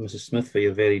you, Mrs. Smith, for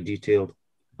your very detailed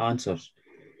answers.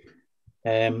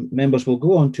 Members, will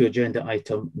go on to agenda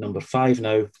item number 5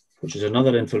 now, which is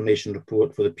another information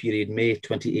report for the period May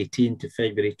 2018 to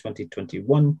February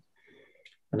 2021.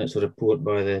 And it's a report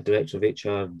by the Director of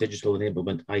HR, Digital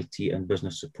Enablement, IT and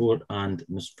Business Support, and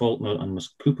Ms. Faulkner and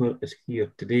Ms. Cooper is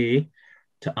here today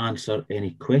to answer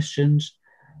any questions.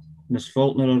 Ms.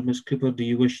 Faulkner or Ms. Cooper, do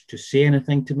you wish to say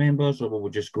anything to members, or will we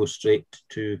just go straight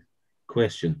to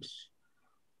questions?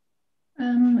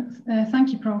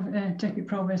 Thank you, Deputy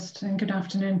Provost, and good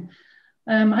afternoon.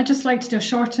 I'd just like to do a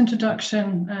short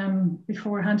introduction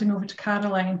before handing over to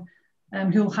Caroline,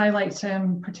 who will highlight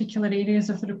particular areas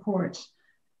of the report.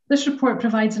 This report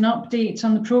provides an update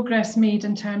on the progress made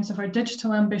in terms of our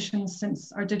digital ambitions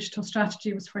since our digital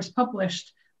strategy was first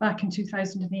published back in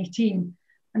 2018,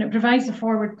 and it provides a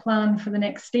forward plan for the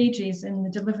next stages in the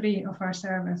delivery of our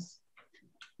service.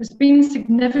 There's been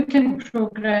significant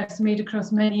progress made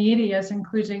across many areas,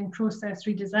 including process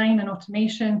redesign and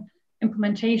automation,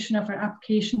 implementation of our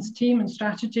applications team and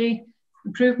strategy,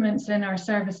 improvements in our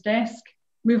service desk,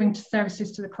 moving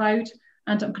services to the cloud,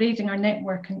 and upgrading our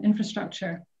network and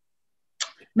infrastructure.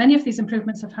 Many of these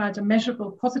improvements have had a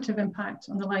measurable positive impact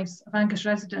on the lives of Angus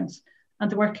residents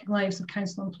and the working lives of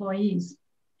council employees.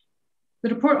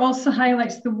 The report also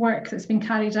highlights the work that's been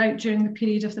carried out during the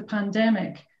period of the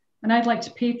pandemic, and I'd like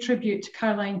to pay tribute to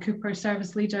Caroline Cooper,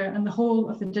 Service Leader, and the whole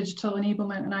of the Digital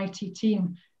Enablement and IT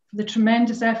team for the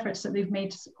tremendous efforts that they've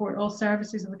made to support all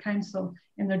services of the council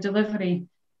in their delivery,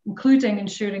 including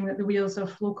ensuring that the wheels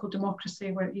of local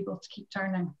democracy were able to keep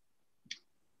turning.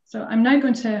 So I'm now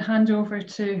going to hand over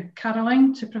to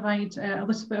Caroline to provide a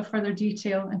little bit of further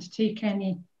detail and to take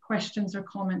any questions or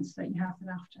comments that you have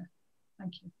thereafter.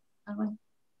 Thank you. Caroline.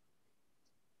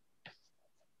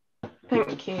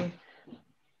 Thank you.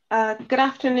 Good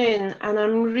afternoon, and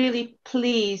I'm really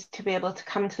pleased to be able to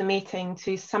come to the meeting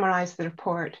to summarise the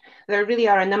report. There really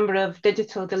are a number of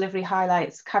digital delivery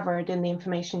highlights covered in the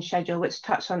information schedule which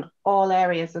touch on all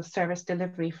areas of service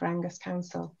delivery for Angus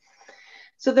Council.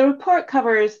 So the report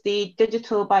covers the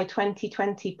Digital by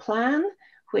 2020 plan,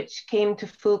 which came to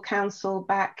full council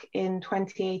back in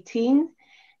 2018,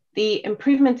 the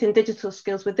improvement in digital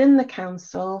skills within the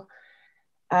council,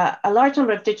 a large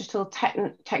number of digital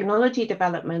technology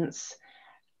developments,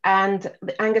 and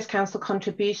the Angus Council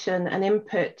contribution and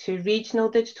input to regional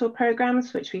digital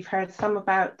programmes, which we've heard some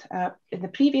about in the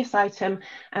previous item,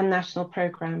 and national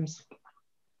programmes.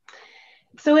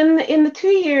 So in the 2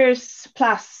 years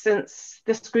plus since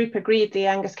this group agreed the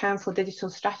Angus Council digital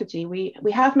strategy,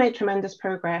 we have made tremendous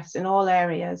progress in all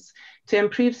areas to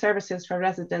improve services for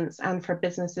residents and for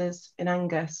businesses in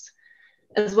Angus,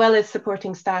 as well as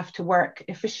supporting staff to work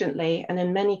efficiently and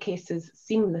in many cases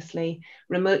seamlessly,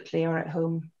 remotely or at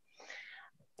home.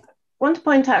 I want to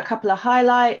point out a couple of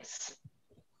highlights.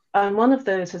 And one of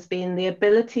those has been the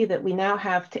ability that we now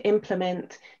have to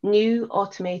implement new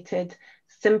automated,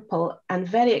 simple and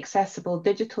very accessible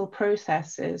digital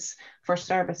processes for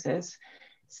services,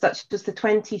 such as the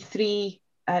 23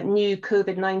 new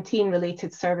COVID-19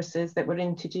 related services that were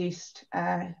introduced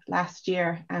last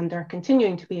year and are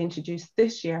continuing to be introduced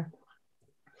this year,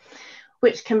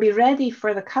 which can be ready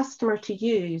for the customer to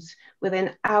use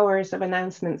within hours of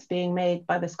announcements being made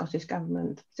by the Scottish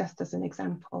Government, just as an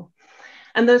example.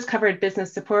 And those covered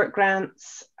business support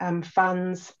grants,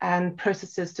 funds and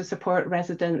processes to support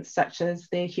residents, such as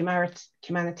the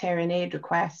humanitarian aid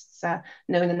requests,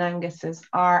 known in Angus as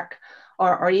ARC,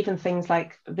 or even things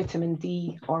like vitamin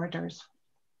D orders.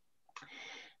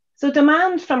 So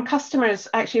demand from customers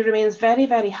actually remains very,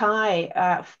 very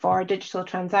high for digital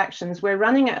transactions. We're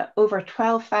running at over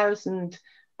 12,000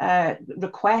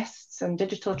 requests and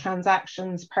digital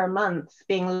transactions per month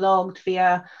being logged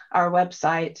via our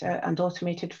website and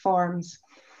automated forms.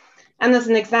 And as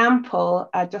an example,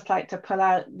 I'd just like to pull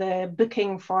out the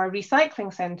booking for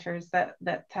recycling centres that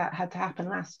had to happen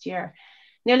last year.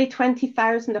 Nearly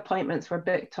 20,000 appointments were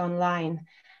booked online,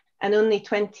 and only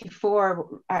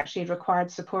 24 actually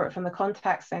required support from the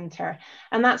contact centre.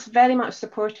 And that's very much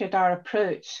supported our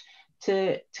approach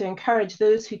to encourage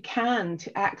those who can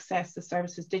to access the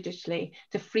services digitally,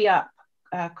 to free up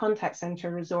contact centre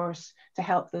resource to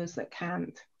help those that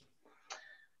can't.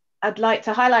 I'd like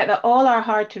to highlight that all our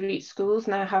hard to reach schools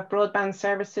now have broadband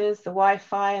services, the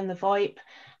Wi-Fi and the VoIP,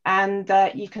 and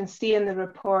you can see in the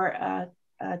report a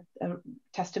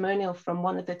testimonial from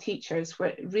one of the teachers where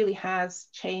it really has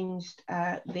changed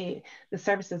the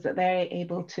services that they're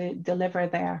able to deliver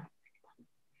there.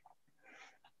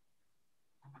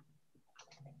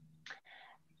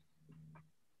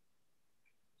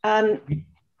 And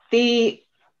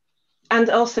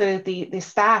also the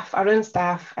staff, our own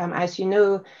staff, as you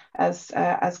know, as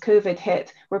COVID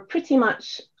hit, were pretty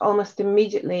much almost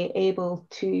immediately able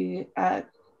to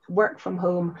work from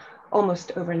home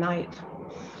almost overnight.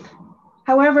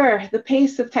 However, the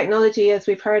pace of technology, as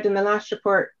we've heard in the last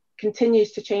report,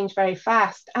 continues to change very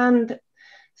fast, and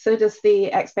so does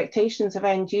the expectations of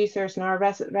end users and our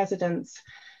residents.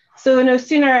 So no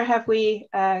sooner have we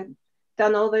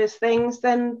done all those things,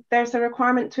 then there's a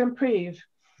requirement to improve.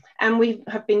 And we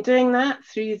have been doing that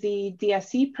through the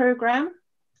DSE programme,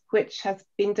 which has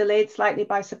been delayed slightly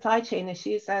by supply chain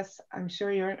issues, as I'm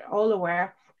sure you're all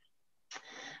aware.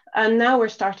 And now we're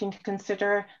starting to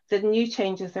consider the new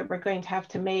changes that we're going to have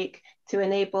to make to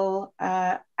enable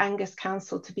Angus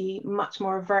Council to be much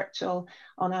more virtual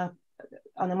on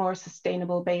a more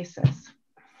sustainable basis.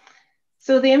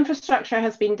 So the infrastructure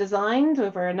has been designed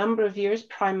over a number of years,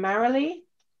 primarily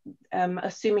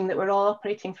assuming that we're all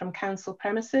operating from council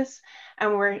premises,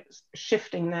 and we're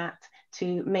shifting that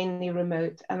to mainly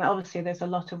remote. And obviously there's a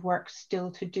lot of work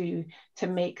still to do to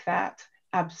make that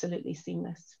absolutely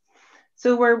seamless.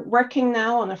 So we're working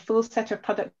now on a full set of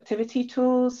productivity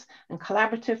tools and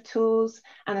collaborative tools,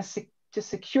 and to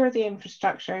secure the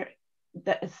infrastructure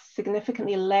that is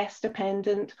significantly less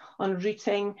dependent on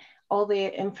routing all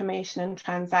the information and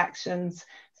transactions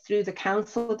through the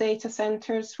council data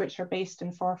centres, which are based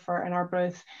in Forfar and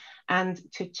Arbroath, and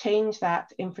to change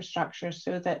that infrastructure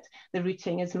so that the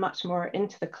routing is much more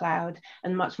into the cloud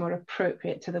and much more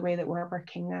appropriate to the way that we're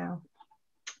working now.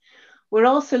 We're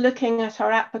also looking at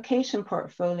our application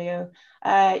portfolio.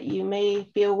 You may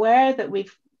be aware that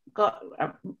we've got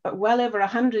well over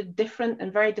 100 different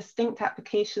and very distinct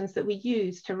applications that we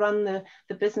use to run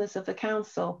the business of the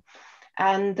council.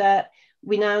 And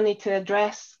we now need to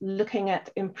address looking at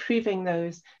improving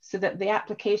those so that the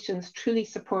applications truly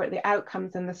support the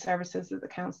outcomes and the services that the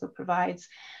council provides.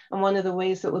 And one of the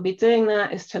ways that we'll be doing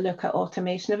that is to look at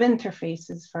automation of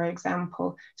interfaces, for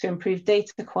example, to improve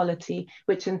data quality,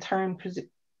 which in turn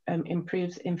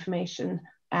improves information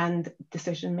and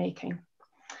decision making.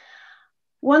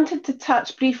 Wanted to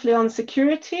touch briefly on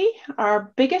security.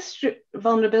 Our biggest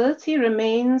vulnerability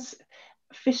remains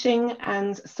phishing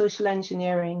and social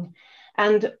engineering.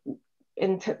 And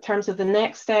in terms of the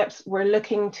next steps, we're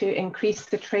looking to increase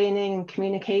the training and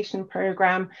communication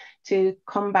program to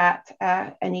combat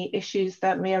any issues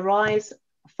that may arise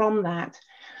from that.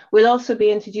 We'll also be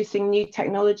introducing new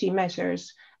technology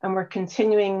measures, and we're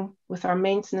continuing with our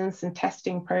maintenance and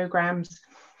testing programs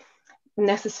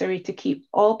necessary to keep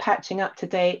all patching up to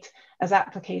date as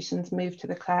applications move to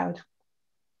the cloud.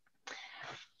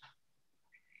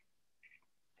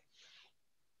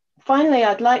 Finally,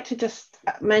 I'd like to just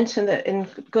mention that in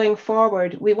going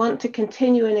forward, we want to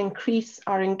continue and increase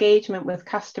our engagement with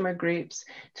customer groups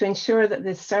to ensure that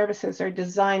the services are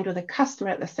designed with a customer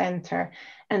at the centre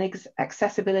and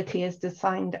accessibility is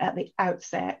designed at the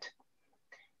outset.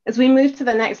 As we move to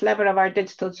the next level of our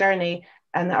digital journey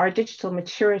and our digital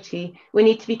maturity, we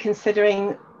need to be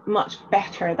considering much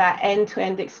better that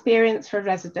end-to-end experience for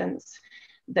residents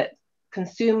that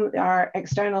consume our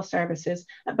external services,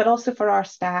 but also for our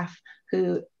staff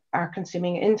who are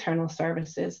consuming internal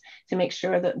services, to make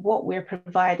sure that what we're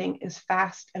providing is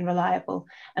fast and reliable.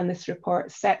 And this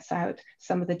report sets out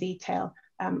some of the detail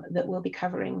that we'll be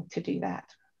covering to do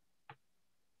that.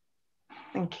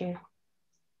 Thank you.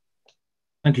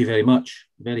 Thank you very much.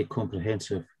 Very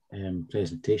comprehensive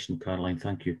presentation, Caroline.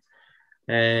 Thank you.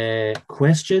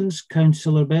 Questions?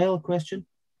 Councillor Bell, question?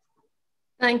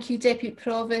 Thank you, Deputy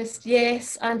Provost.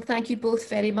 Yes, and thank you both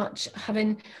very much.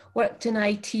 Having worked in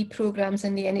IT programmes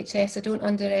in the NHS, I don't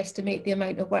underestimate the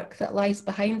amount of work that lies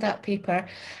behind that paper.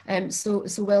 So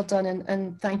well done,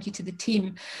 and thank you to the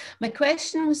team. My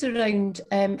question was around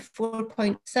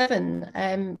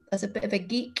 4.7. As a bit of a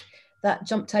geek, that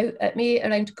jumped out at me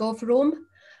around GovRome.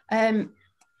 I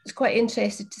was quite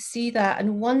interested to see that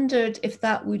and wondered if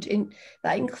that would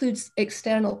that includes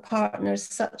external partners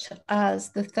such as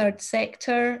the third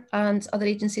sector and other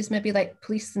agencies, maybe like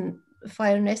police and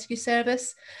fire and rescue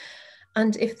service,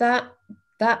 and if that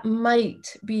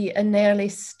might be an early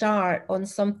start on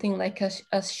something like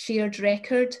a shared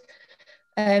record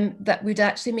that would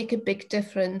actually make a big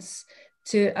difference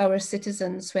to our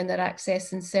citizens when they're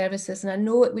accessing services. And I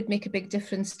know it would make a big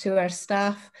difference to our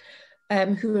staff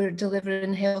who are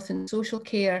delivering health and social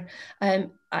care.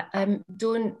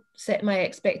 Don't set my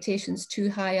expectations too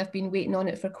high. I've been waiting on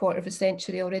it for a quarter of a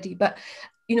century already, but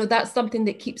you know, that's something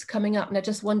that keeps coming up, and I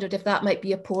just wondered if that might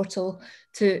be a portal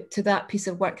to that piece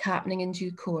of work happening in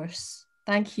due course.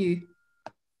 Thank you.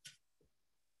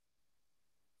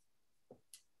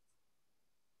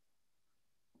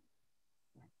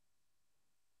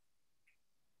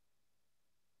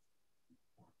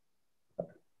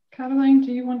 Caroline,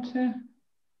 do you want to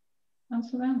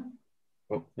answer that?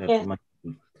 Oh, yes.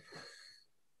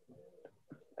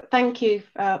 Thank you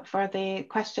for the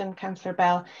question, Councillor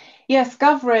Bell. Yes,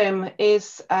 GovRome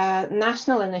is a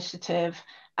national initiative.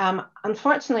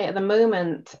 Unfortunately, at the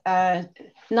moment,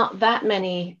 not that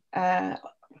many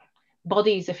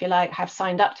bodies, if you like, have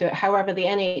signed up to it. However, the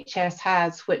NHS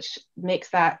has, which makes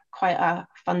that quite a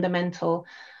fundamental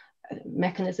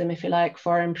mechanism, if you like,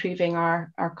 for improving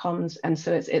our comms, and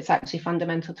so it's actually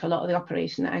fundamental to a lot of the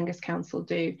operation that Angus Council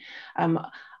do.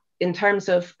 In terms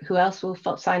of who else will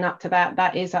sign up to that,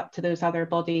 that is up to those other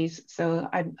bodies, so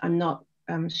I'm not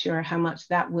sure how much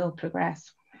that will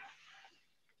progress.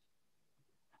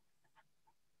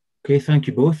 Okay, thank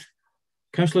you both.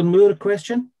 Councillor Moore, a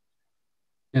question?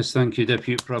 Yes, thank you,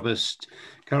 Deputy Provost.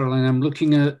 Caroline, I'm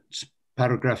looking at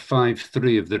paragraph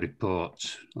 5.3 of the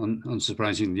report,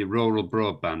 unsurprisingly, the rural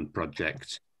broadband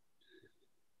project.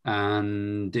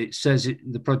 And it says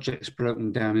the project's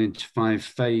broken down into 5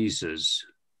 phases.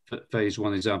 Phase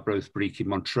 1 is Arbroath, Breaky,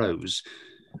 Montrose,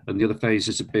 and the other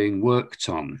phases are being worked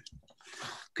on.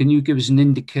 Can you give us an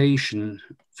indication,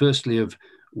 firstly, of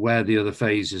where the other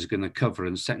phases are going to cover,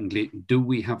 and secondly, do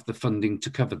we have the funding to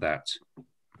cover that?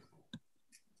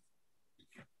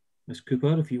 Ms.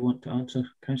 Cooper, if you want to answer,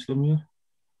 Councillor Moore.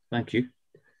 Thank you.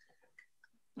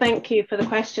 Thank you for the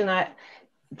question.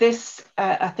 This,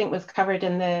 I think, was covered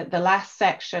in the last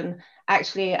section.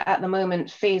 Actually, at the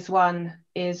moment, phase 1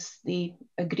 is the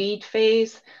agreed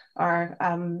phase, or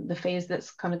the phase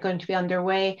that's kind of going to be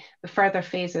underway. The further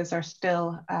phases are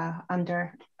still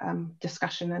under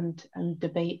discussion and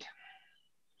debate.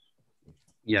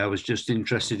 Yeah, I was just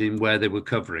interested in where they were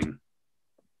covering.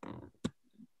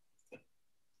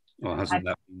 Or hasn't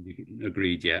that been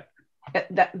agreed yet?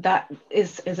 That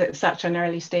is at such an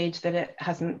early stage that it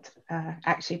hasn't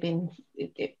actually been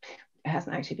it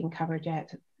hasn't actually been covered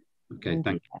yet. Okay,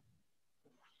 thank you.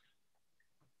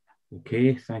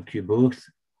 Okay, thank you both.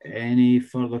 Any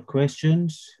further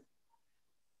questions,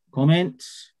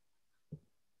 comments?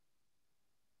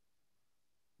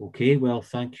 Okay, well,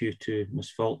 thank you to Ms.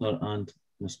 Faulkner and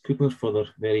Ms. Cooper for their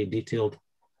very detailed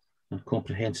and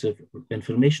comprehensive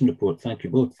information report. Thank you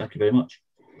both. Thank you very much.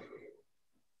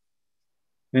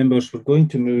 Members, we're going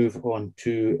to move on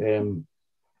to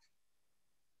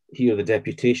hear the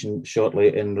deputation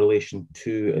shortly in relation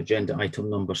to agenda item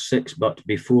number 6. But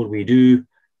before we do,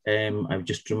 I would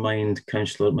just remind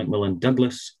Councillor Macmillan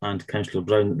Douglas and Councillor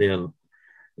Brown that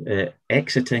they are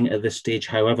exiting at this stage.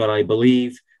 However, I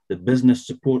believe the business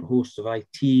support hosts of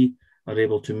IT are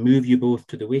able to move you both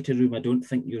to the waiting room. I don't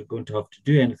think you're going to have to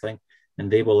do anything,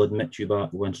 and they will admit you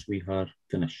back once we are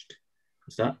finished.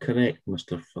 Is that correct,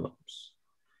 Mr. Phillips?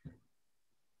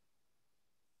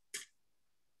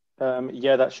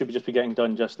 Yeah, that should just be getting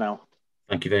done just now.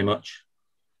 Thank you very much.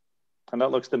 And that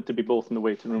looks them to be both in the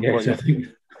waiting room. Yes,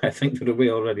 I think they're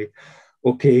away already.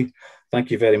 Okay,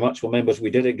 thank you very much. Well, members, we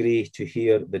did agree to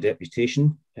hear the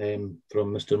deputation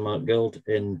from Mr. Mark Guild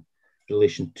in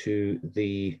relation to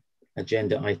the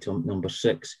agenda item number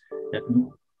 6.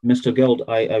 Mr. Guild,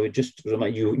 I would just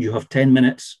remind you, you have 10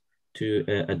 minutes to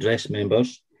address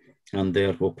members, and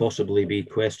there will possibly be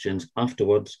questions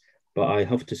afterwards. But I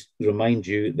have to remind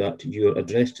you that your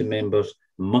address to members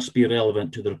must be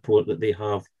relevant to the report that they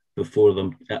have before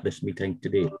them at this meeting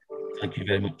today. Thank you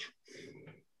very much.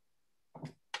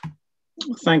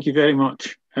 Thank you very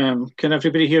much. Can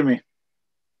everybody hear me?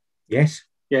 Yes.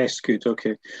 Yes, good,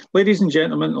 okay. Ladies and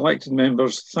gentlemen, elected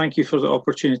members, thank you for the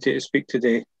opportunity to speak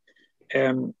today.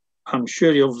 I'm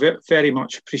sure you'll very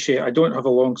much appreciate, I don't have a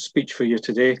long speech for you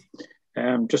today,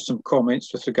 just some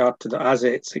comments with regard to the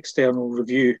ASET's external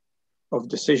review of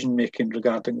decision-making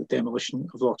regarding the demolition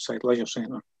of Lochside Leisure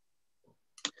Centre.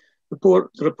 The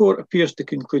report appears to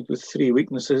conclude with 3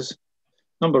 weaknesses.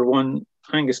 Number 1,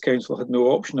 Angus Council had no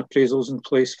option appraisals in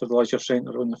place for the Leisure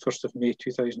Centre on the 1st of May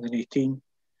 2018,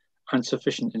 and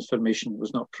sufficient information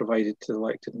was not provided to the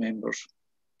elected members.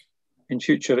 In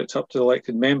future, it's up to the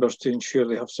elected members to ensure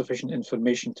they have sufficient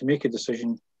information to make a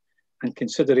decision, and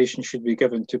consideration should be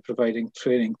given to providing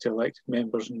training to elected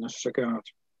members in this regard.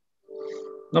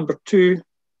 Number 2,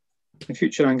 in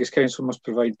future, Angus Council must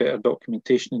provide better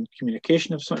documentation and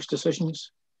communication of such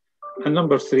decisions. And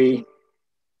number 3,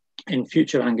 in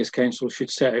future, Angus Council should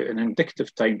set out an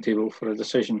indicative timetable for a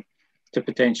decision to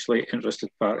potentially interested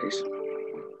parties.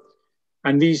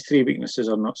 And these 3 weaknesses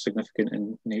are not significant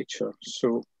in nature.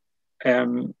 So,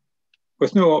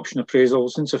 with no option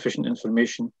appraisals, insufficient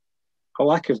information, a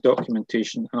lack of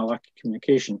documentation and a lack of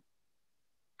communication,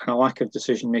 and a lack of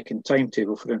decision-making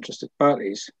timetable for interested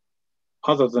parties,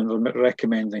 other than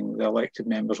recommending the elected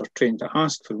members are trained to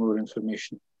ask for more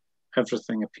information,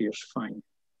 everything appears fine.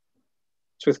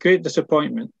 It's with great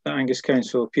disappointment that Angus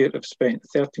Council appear to have spent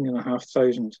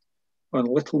 £13,500 on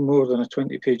little more than a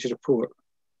 20-page report,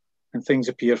 and things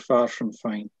appear far from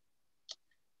fine.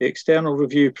 The external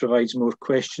review provides more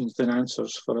questions than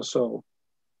answers for us all.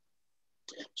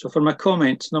 So for my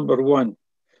comments, number 1,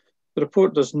 the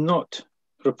report does not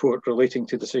report relating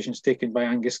to decisions taken by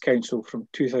Angus Council from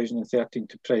 2013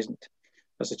 to present,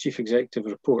 as the Chief Executive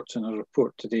reports in a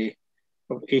report today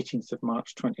of 18th of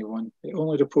March 21. It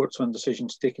only reports on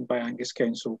decisions taken by Angus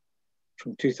Council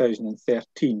from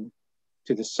 2013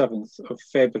 to the 7th of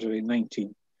February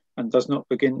 19, and does not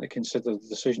begin to consider the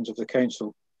decisions of the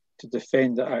Council to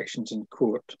defend the actions in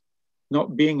court,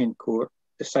 not being in court,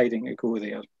 deciding to go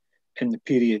there in the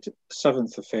period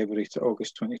 7th of February to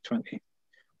August 2020,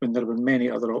 when there were many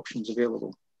other options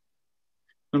available.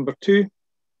 Number 2,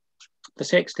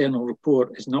 this external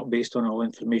report is not based on all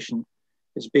information.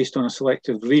 It's based on a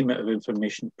selective remit of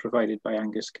information provided by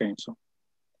Angus Council.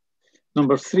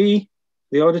 Number 3,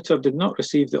 the auditor did not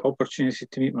receive the opportunity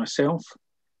to meet myself,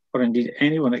 or indeed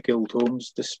anyone at Guild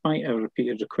Homes, despite our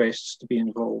repeated requests to be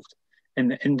involved in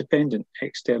the independent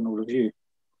external review.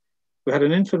 We had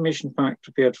an information pack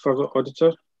prepared for the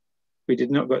auditor. We did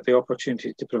not get the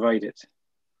opportunity to provide it.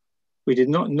 We did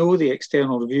not know the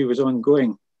external review was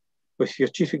ongoing, with your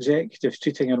Chief Executive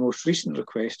treating our most recent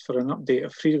request for an update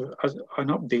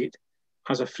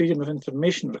as a freedom of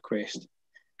information request,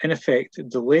 in effect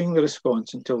delaying the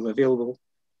response until the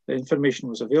information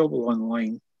was available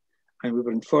online, and we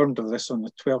were informed of this on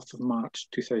the 12th of March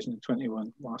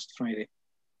 2021, last Friday.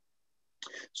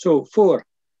 So 4,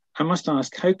 I must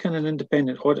ask, how can an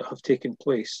independent audit have taken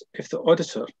place if the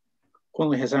auditor,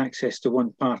 only has access to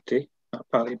one party, that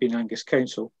party being Angus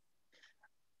Council,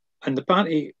 and the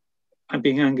party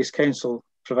being Angus Council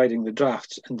providing the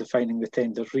drafts and defining the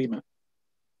tender remit.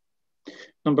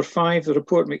 Number 5, the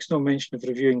report makes no mention of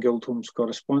reviewing Guildhome's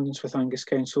correspondence with Angus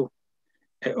Council.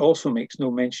 It also makes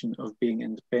no mention of being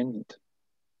independent.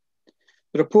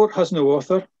 The report has no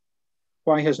author.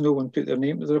 Why has no one put their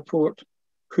name to the report?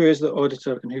 Who is the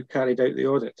auditor and who carried out the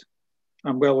audit?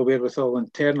 I'm well aware with all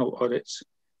internal audits,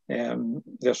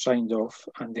 they're signed off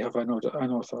and they have an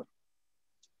author.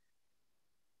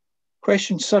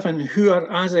 Question 7, who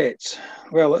are assets?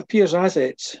 Well, it appears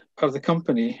assets are the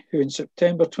company who in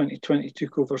September 2020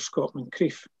 took over Scotland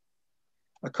Creef,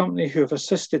 a company who have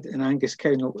assisted in Angus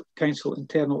Council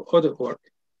internal audit work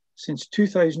since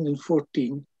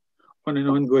 2014 on an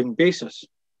ongoing basis,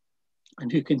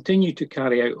 and who continue to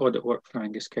carry out audit work for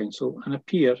Angus Council and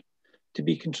appear to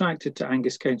be contracted to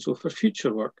Angus Council for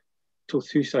future work till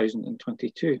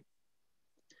 2022.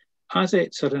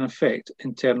 Assets are in effect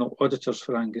internal auditors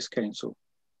for Angus Council.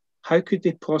 How could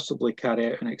they possibly carry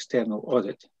out an external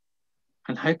audit?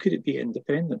 And how could it be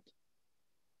independent?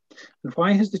 And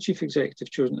why has the Chief Executive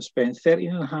chosen to spend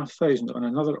 £13,500 on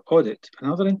another audit,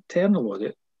 another internal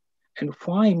audit? And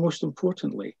why, most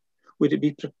importantly, would it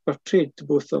be portrayed to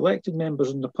both the elected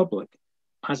members and the public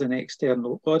as an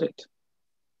external audit?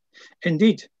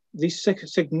 Indeed, these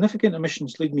significant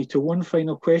omissions lead me to one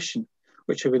final question,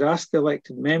 which I would ask the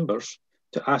elected members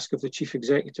to ask of the Chief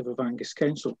Executive of Angus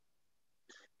Council.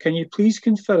 Can you please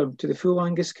confirm to the full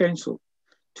Angus Council,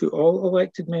 to all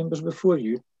elected members before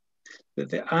you, that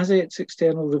the Assets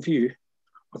External Review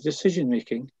of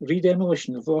Decision-Making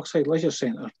Redemolition of Lochside Leisure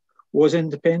Centre was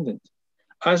independent,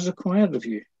 as required of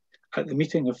you at the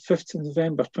meeting of 5th of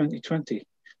November 2020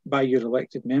 by your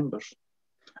elected members?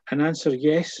 An answer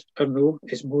yes or no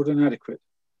is more than adequate.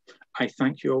 I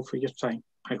thank you all for your time.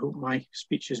 I hope my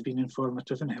speech has been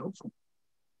informative and helpful.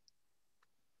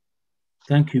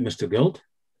 Thank you, Mr. Guild.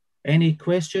 Any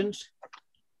questions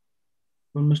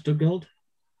from Mr. Guild?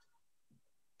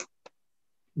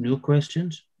 No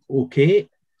questions? Okay.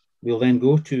 We'll then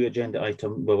go to agenda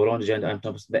item, well, we're on agenda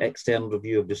item, the external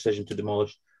review of decision to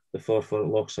demolish the Forfar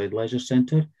Lochside Leisure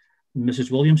Centre.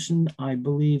 Mrs. Williamson, I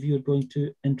believe you're going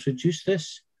to introduce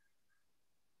this.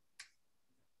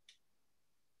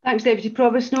 Thanks, Deputy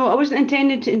Provost. No, I wasn't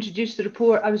intending to introduce the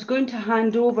report. I was going to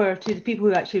hand over to the people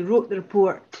who actually wrote the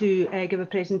report to give a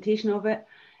presentation of it.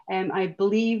 I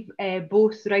believe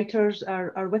both writers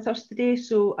are with us today,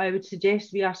 so I would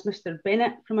suggest we ask Mr.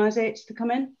 Bennett from Assets to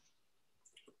come in.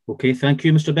 Okay, thank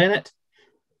you, Mr. Bennett.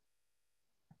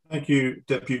 Thank you,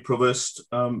 Deputy Provost.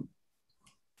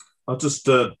 I'll just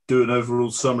do an overall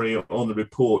summary on the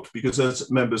report, because as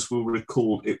members will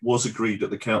recall, it was agreed at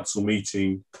the council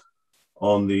meeting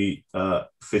on the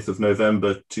 5th of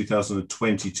November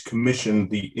 2020 to commission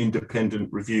the independent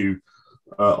review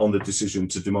on the decision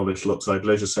to demolish Lochside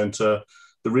Leisure Centre.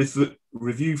 The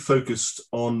review focused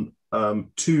on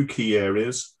two key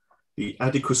areas: the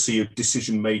adequacy of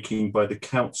decision making by the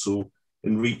council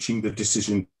in reaching the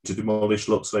decision to demolish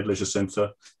Lochside Leisure Centre,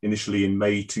 initially in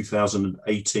May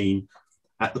 2018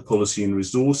 at the Policy and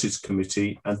Resources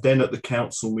Committee, and then at the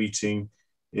council meeting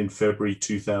in February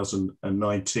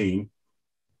 2019.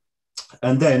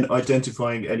 And then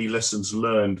identifying any lessons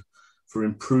learned for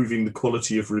improving the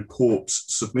quality of reports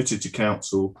submitted to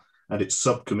council and its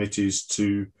subcommittees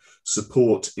to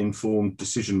support informed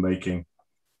decision making.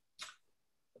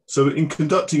 So in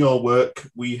conducting our work,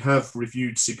 we have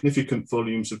reviewed significant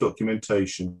volumes of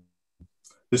documentation.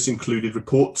 This included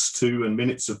reports to and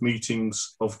minutes of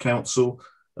meetings of council,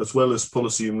 as well as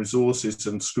policy and resources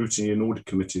and scrutiny and audit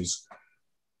committees.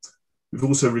 We've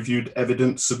also reviewed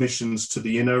evidence submissions to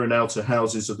the inner and outer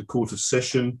houses of the Court of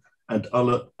Session and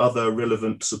other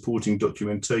relevant supporting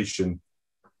documentation.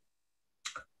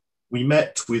 We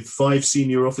met with 5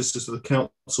 senior officers of the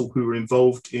council who were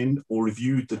involved in or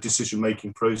reviewed the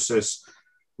decision-making process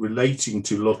relating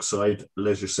to Lochside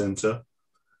Leisure Centre.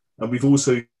 And we've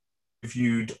also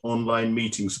reviewed online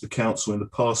meetings of the council in the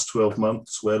past 12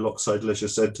 months where Lochside Leisure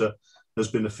Centre has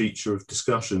been a feature of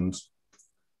discussions.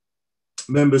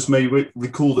 Members may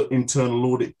recall that Internal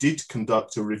Audit did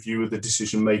conduct a review of the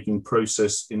decision-making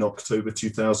process in October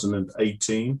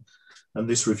 2018, and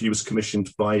this review was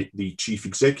commissioned by the Chief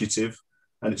Executive,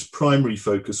 and its primary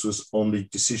focus was on the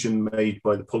decision made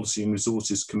by the Policy and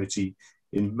Resources Committee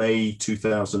in May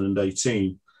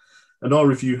 2018. And our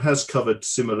review has covered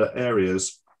similar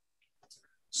areas.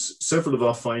 Several of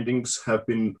our findings have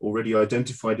been already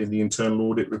identified in the Internal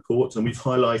Audit report, and we've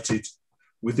highlighted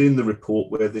within the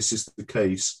report where this is the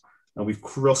case, and we've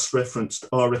cross-referenced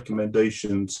our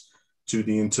recommendations to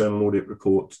the internal audit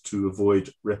report to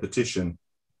avoid repetition.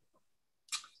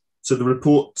 So the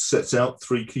report sets out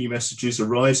 3 key messages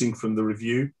arising from the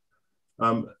review.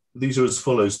 These are as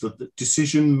follows. The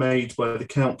decision made by the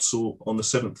Council on the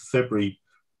 7th of February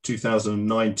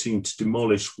 2019 to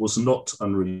demolish was not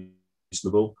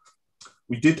unreasonable.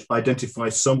 We did identify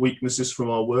some weaknesses from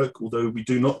our work, although we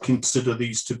do not consider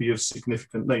these to be of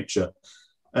significant nature.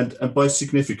 And by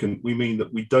significant, we mean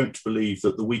that we don't believe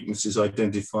that the weaknesses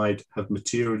identified have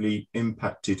materially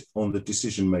impacted on the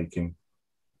decision making.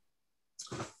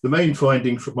 The main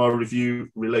finding from our review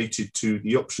related to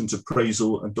the options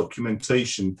appraisal and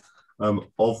documentation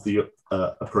of the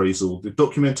appraisal. The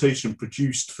documentation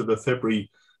produced for the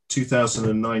February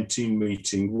 2019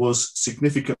 meeting was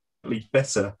significantly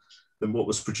better than what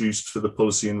was produced for the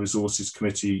Policy and Resources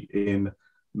Committee in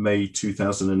May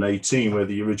 2018, where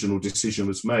the original decision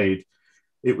was made.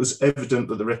 It was evident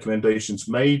that the recommendations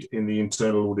made in the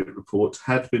internal audit report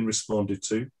had been responded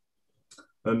to.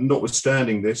 And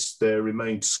notwithstanding this, there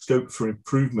remained scope for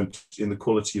improvement in the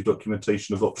quality of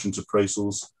documentation of options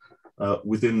appraisals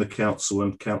within the Council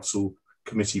and Council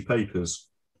committee papers.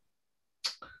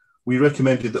 We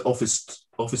recommended that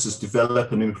officers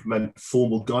develop and implement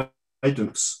formal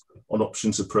guidance on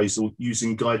options appraisal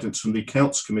using guidance from the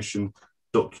Accounts Commission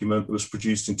document that was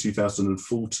produced in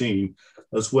 2014,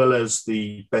 as well as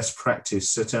the best practice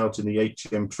set out in the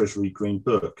HM Treasury Green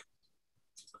Book.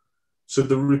 So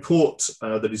the report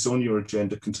that is on your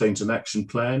agenda contains an action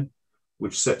plan,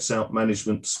 which sets out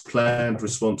management's planned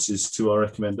responses to our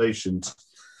recommendations.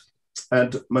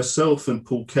 And myself and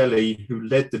Paul Kelly, who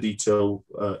led the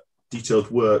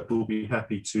detailed work, will be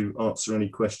happy to answer any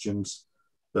questions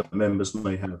that members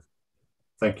may have.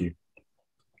 Thank you.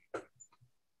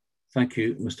 Thank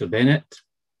you, Mr. Bennett.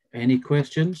 Any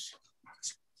questions?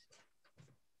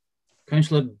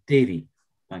 Councillor Davey,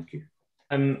 thank you.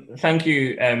 Thank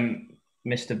you,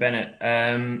 Mr. Bennett.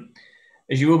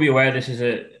 As you will be aware, this is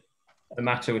a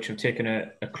matter which I've taken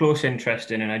a close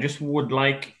interest in, and I just would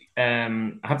like,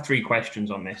 I have 3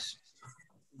 questions on this.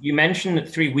 You mentioned that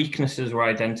 3 weaknesses were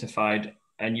identified,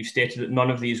 and you've stated that none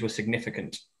of these were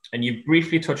significant. And you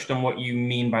briefly touched on what you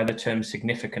mean by the term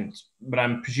significant, but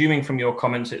I'm presuming from your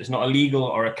comments it's not a legal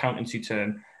or accountancy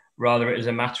term, rather it is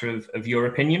a matter of your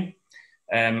opinion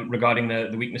regarding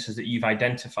the weaknesses that you've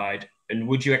identified. And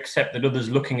would you accept that others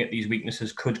looking at these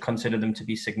weaknesses could consider them to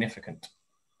be significant?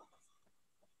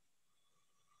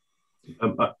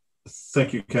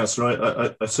 Thank you,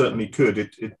 Councillor. I certainly could.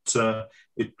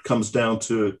 It comes down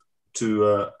to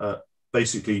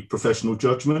basically professional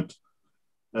judgment.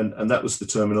 And that was the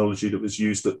terminology that was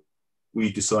used that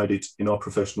we decided in our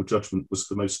professional judgment was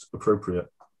the most appropriate.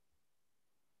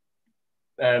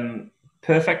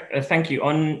 Perfect. Thank you.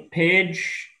 On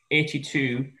page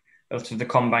 82 of the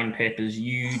combined papers,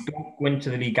 you don't go into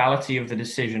the legality of the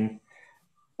decision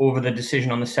over the decision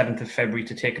on the 7th of February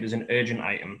to take it as an urgent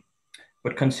item.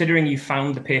 But considering you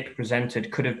found the paper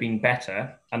presented could have been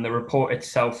better, and the report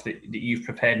itself that you've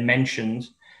prepared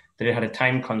mentions that it had a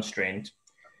time constraint,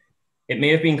 it may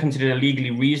have been considered a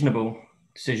legally reasonable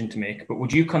decision to make, but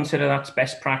would you consider that's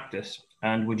best practice?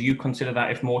 And would you consider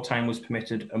that if more time was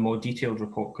permitted, a more detailed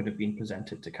report could have been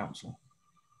presented to Council?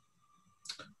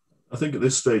 I think at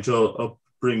this stage, I'll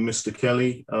bring Mr.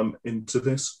 Kelly into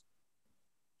this.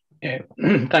 Yeah,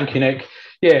 thank you, Nick.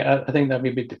 Yeah, I think that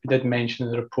we did mention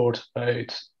in the report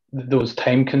about those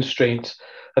time constraints.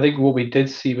 I think what we did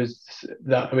see was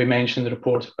that we mentioned in the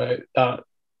report about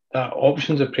that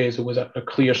options appraisal was a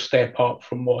clear step up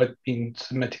from what had been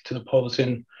submitted to the Policy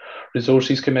and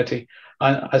Resources Committee.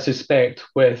 And I suspect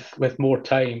with more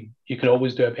time, you can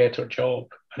always do a better job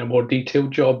and a more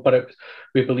detailed job, but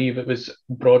we believe it was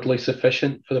broadly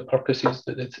sufficient for the purposes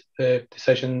that the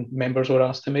decision members were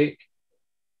asked to make.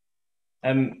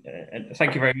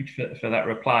 Thank you very much for that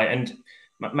reply. And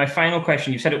my final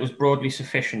question, you said it was broadly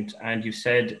sufficient, and you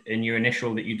said in your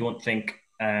initial that you don't think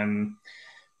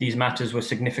these matters were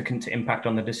significant to impact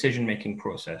on the decision-making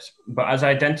process. But as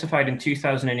identified in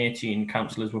 2018,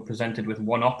 councillors were presented with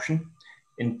one option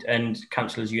and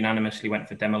councillors unanimously went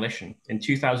for demolition. In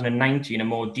 2019, a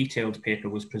more detailed paper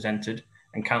was presented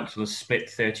and councillors split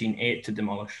 13-8 to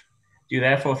demolish. Do you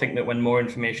therefore think that when more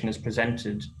information is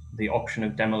presented, the option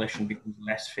of demolition becomes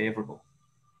less favourable?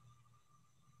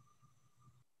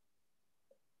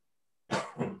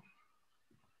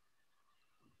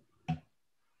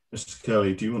 Mr.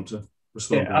 Kelly, do you want to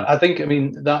respond? Yeah, I think, I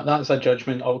mean, that's a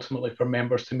judgment ultimately for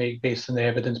members to make based on the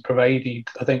evidence provided.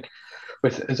 I think,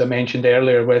 as I mentioned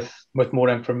earlier, with more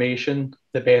information,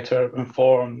 the better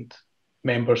informed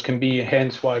members can be,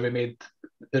 hence why we made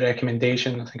the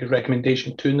recommendation, I think it's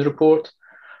recommendation 2 in the report,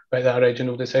 about that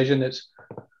original decision.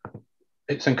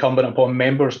 It's incumbent upon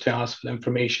members to ask for the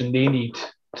information they need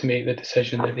to make the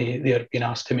decision that they are being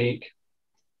asked to make.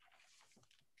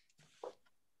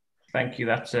 Thank you.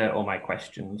 That's all my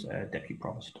questions, Deputy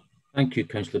Provost. Thank you,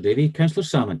 Councillor Davey. Councillor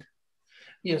Salmond.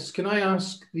 Yes, can I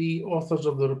ask the authors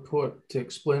of the report to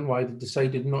explain why they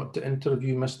decided not to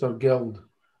interview Mr. Guild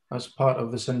as part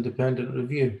of this independent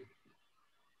review?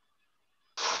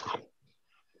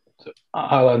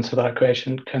 I'll answer that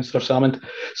question, Councillor Salmond.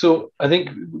 So I think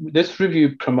this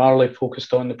review primarily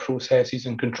focused on the processes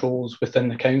and controls within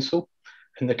the council,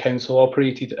 and the council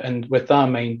operated. And with that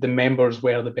in mind, the members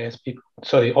were the best people,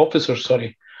 officers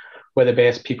were the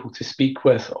best people to speak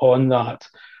with on that.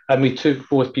 And we took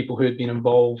both people who had been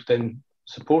involved in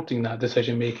supporting that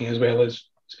decision making, as well as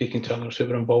speaking to others who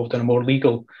were involved in a more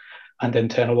legal and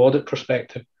internal audit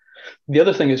perspective. The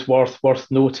other thing that's worth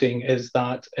noting is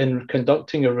that in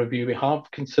conducting a review, we have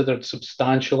considered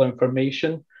substantial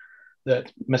information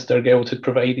that Mr. Guild had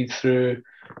provided through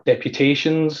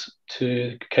deputations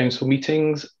to council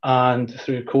meetings and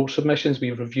through court submissions.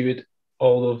 We've reviewed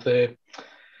all of the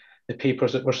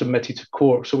papers that were submitted to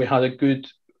court. So we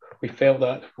felt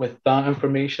that with that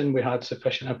information, we had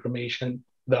sufficient information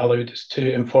that allowed us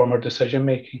to inform our decision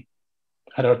making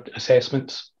and our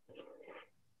assessments.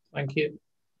 Thank you.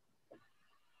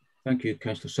 Thank you,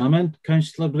 Councillor Salmond.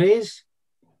 Councillor Braze.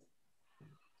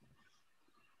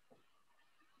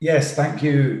 Yes, thank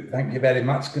you. Thank you very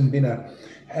much, Convener.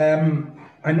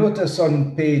 I notice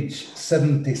on page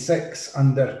 76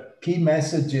 under key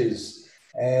messages,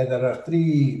 there are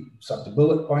 3 sort of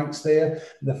bullet points there.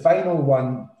 The final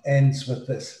one ends with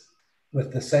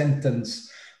the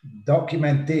sentence,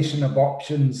 documentation of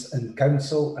options in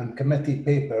council and committee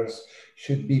papers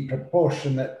should be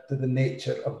proportionate to the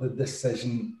nature of the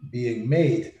decision being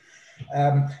made.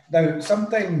 Now,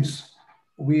 sometimes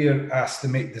we're asked to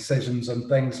make decisions on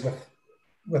things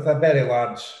with a very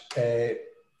large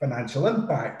financial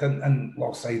impact, and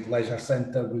Lochside Leisure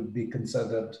Centre would be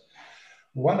considered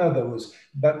one of those.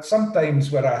 But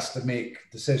sometimes we're asked to make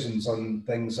decisions on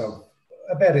things of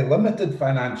a very limited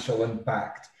financial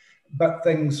impact, but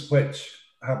things which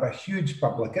have a huge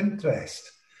public interest.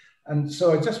 And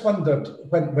so I just wondered,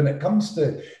 when it comes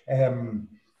to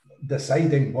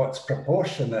deciding what's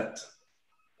proportionate,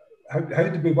 how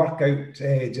do we work out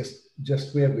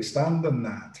just where we stand on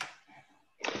that?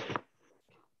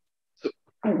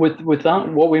 With that,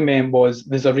 what we meant was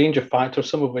there's a range of factors,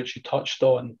 some of which you touched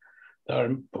on, that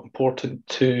are important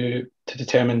to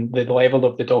determine the level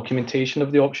of the documentation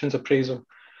of the options appraisal.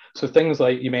 So things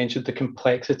like you mentioned, the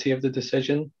complexity of the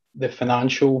decision, the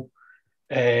financial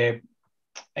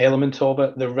element of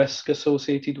it, the risk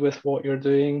associated with what you're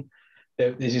doing,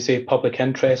 as you say, public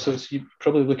interest. So you're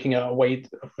probably looking at a wide,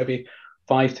 maybe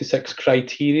 5 to 6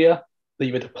 criteria that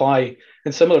you would apply.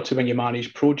 And similar to when you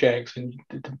manage projects and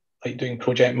like doing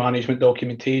project management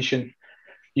documentation,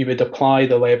 you would apply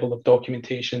the level of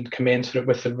documentation commensurate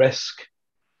with the risk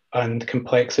and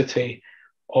complexity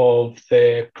of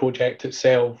the project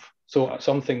itself. So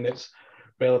something that's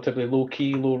relatively low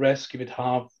key, low risk, you would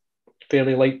have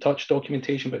fairly light touch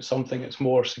documentation, but something that's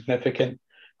more significant,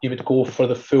 you would go for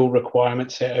the full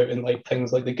requirement set out in like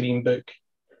things like the Green Book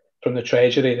from the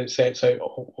Treasury that sets out,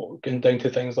 going down to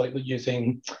things like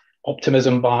using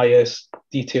optimism bias,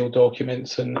 detailed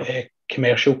documents and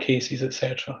commercial cases,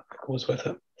 etc. goes with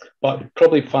it. But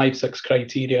probably 5, 6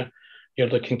 criteria you're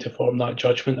looking to form that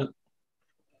judgment.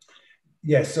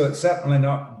 Yes, so it's certainly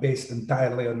not based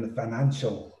entirely on the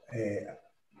financial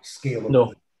scale of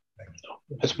No,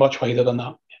 it's much wider than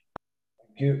that.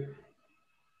 Thank you.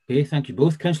 Okay, thank you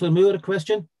both. Councillor Moore, a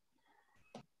question?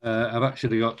 I've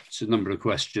actually got a number of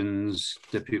questions,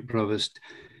 Deputy Provost.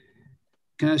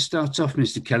 Can I start off,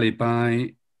 Mr. Kelly,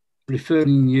 by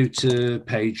referring you to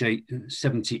page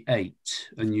 78,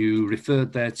 and you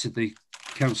referred there to the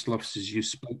council officers you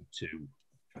spoke to.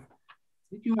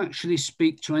 Did you actually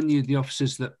speak to any of the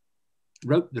officers that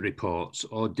wrote the reports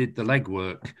or did the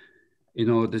legwork in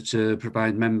order to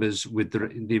provide members with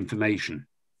the information?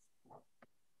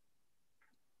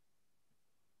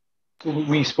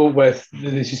 We spoke with,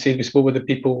 as you said, we spoke with the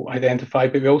people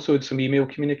identified, but we also had some email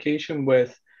communication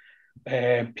with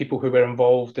people who were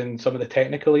involved in some of the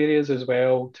technical areas as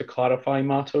well to clarify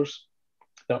matters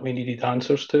that we needed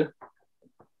answers to.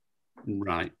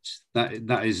 Right,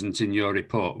 that isn't in your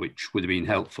report, which would have been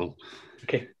helpful.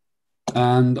 Okay.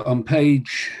 And on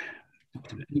page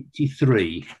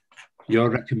 83, your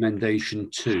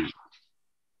recommendation 2.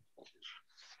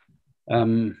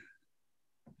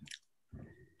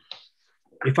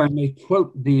 If I may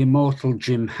quote the immortal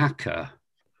Jim Hacker,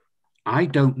 I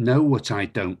don't know what I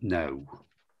don't know.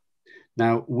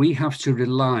 Now, we have to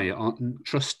rely on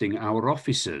trusting our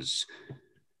officers.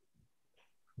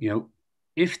 You know,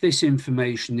 if this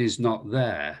information is not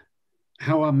there,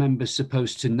 how are members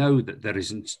supposed to know that there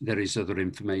is other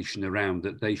information around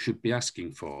that they should be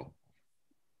asking for?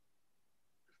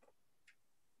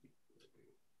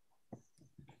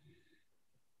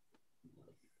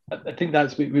 I think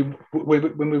that's when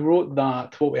we wrote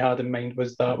that, what we had in mind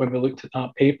was that when we looked at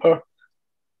that paper,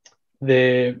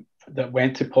 that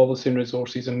went to Policy and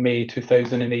Resources in May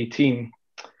 2018,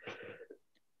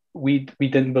 we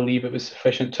didn't believe it was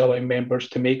sufficient to allow members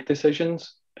to make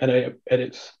decisions. And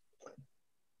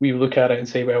we look at it and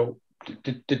say, well,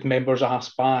 did members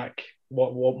ask back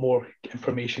what more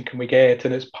information can we get?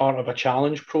 And it's part of a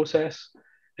challenge process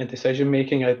in decision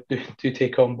making. I do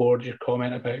take on board your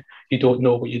comment about you don't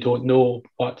know what you don't know,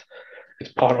 but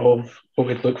it's part of what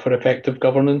we'd look for effective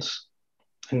governance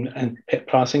and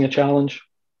passing a challenge.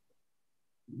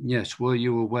 Yes, were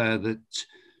you aware that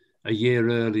a year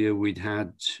earlier we'd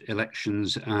had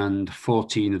elections and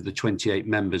 14 of the 28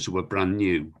 members were brand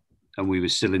new and we were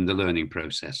still in the learning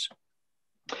process?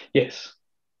 Yes.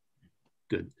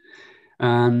 Good.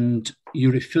 And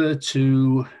you refer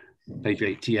to page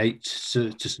 88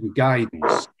 to some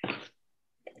guidance.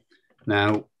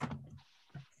 Now,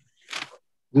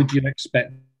 would you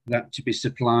expect that to be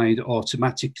supplied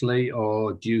automatically,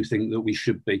 or do you think that we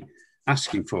should be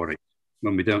asking for it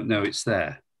when we don't know it's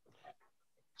there?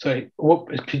 Sorry,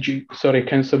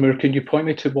 Councillor Moore, could you point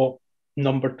me to what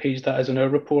numbered page that is in our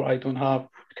report? I don't have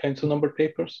council numbered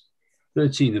papers.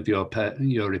 13 of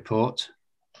your report.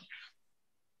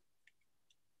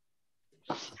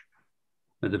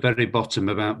 At the very bottom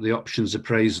about the options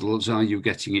appraisals, are you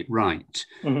getting it right?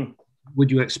 Mm-hmm.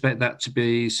 Would you expect that to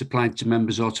be supplied to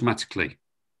members automatically?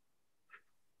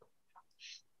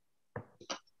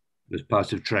 As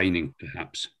part of training,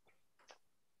 perhaps?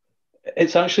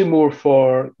 It's actually more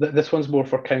for, this one's more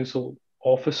for council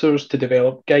officers to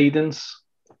develop guidance.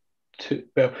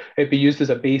 Well, it'd be used as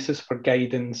a basis for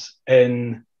guidance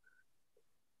in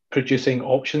producing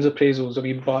options appraisals. I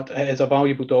mean, but it is a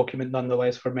valuable document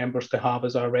nonetheless for members to have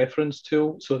as a reference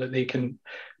tool, so that they could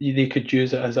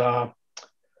use it as a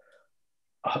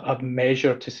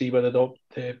measure to see whether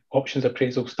the options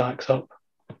appraisal stacks up.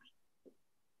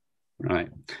 Right.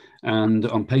 And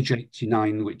on page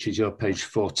 89, which is your page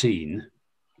 14,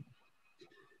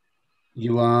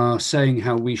 you are saying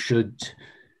how we should,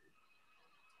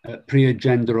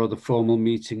 pre-agenda or the formal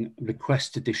meeting,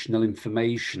 request additional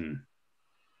information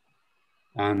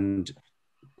and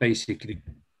basically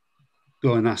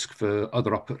go and ask for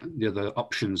the other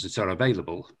options that are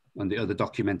available and the other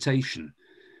documentation.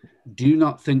 Do you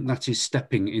not think that is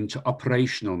stepping into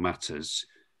operational matters?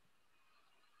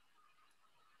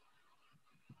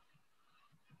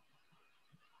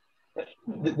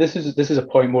 This is a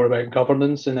point more about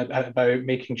governance and about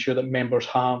making sure that members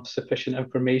have sufficient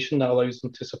information that allows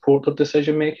them to support their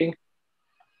decision making.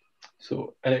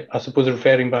 So I suppose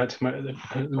referring back to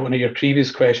one of your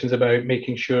previous questions about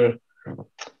making sure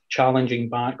challenging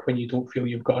back when you don't feel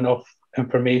you've got enough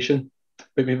information,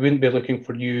 but we wouldn't be looking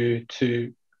for you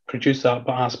to produce that,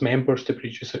 but ask members to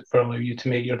produce it for allow you to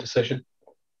make your decision.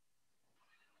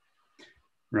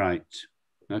 Right.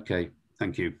 Okay.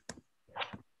 Thank you.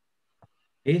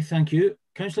 Thank you.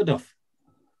 Councillor Duff.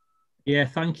 Yeah,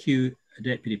 thank you,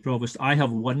 Deputy Provost. I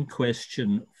have one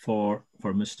question for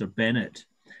Mr. Bennett.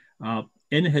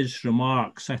 In his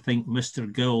remarks, I think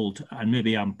Mr. Guild, and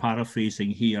maybe I'm paraphrasing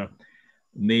here,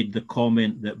 made the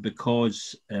comment that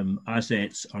because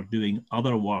ASETs are doing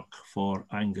other work for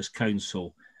Angus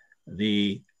Council,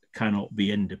 they cannot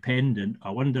be independent. I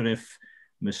wonder if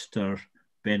Mr.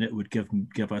 Bennett would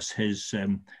give us his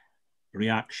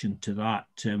reaction to that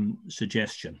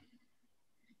suggestion.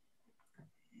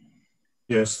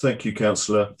 Yes, thank you,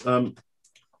 Councillor.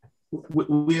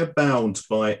 We are bound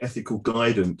by ethical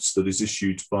guidance that is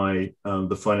issued by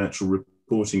the Financial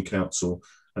Reporting Council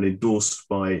and endorsed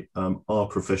by our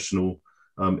professional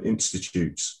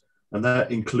institutes. And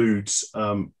that includes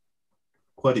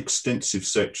quite extensive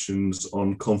sections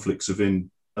on conflicts of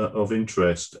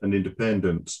interest and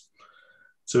independence.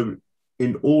 So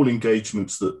in all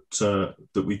engagements that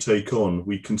we take on,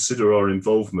 we consider our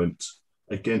involvement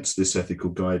against this ethical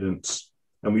guidance.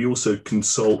 And we also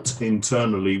consult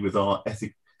internally with our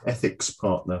ethics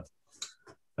partner.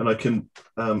 And I can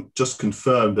just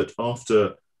confirm that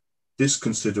after this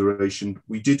consideration,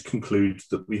 we did conclude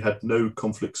that we had no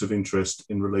conflicts of interest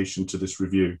in relation to this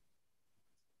review.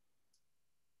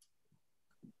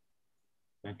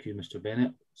 Thank you, Mr.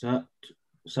 Bennett. Is that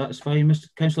satisfying,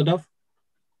 Councillor Duff?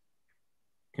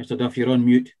 Councillor Duff, you're on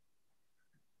mute.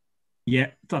 Yeah,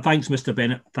 thanks, Mr.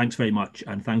 Bennett. Thanks very much.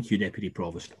 And thank you, Deputy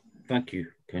Provost. Thank you,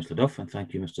 Councillor Duff, and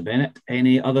thank you, Mr. Bennett.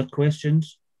 Any other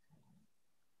questions?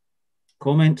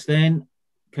 Comments then?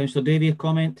 Councillor Davey, a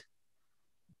comment?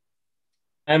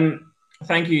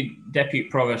 Thank you, Deputy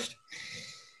Provost.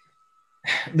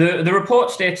 The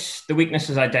report states the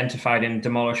weaknesses identified in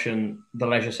demolishing the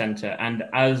leisure centre, and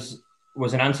as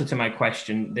was an answer to my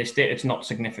question, they state it's not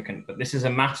significant, but this is a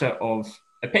matter of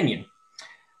opinion.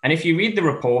 And if you read the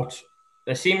report,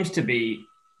 there seems to be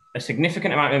a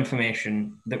significant amount of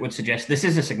information that would suggest this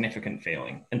is a significant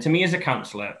failing. And to me as a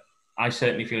councillor, I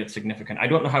certainly feel it's significant. I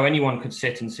don't know how anyone could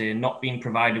sit and say not being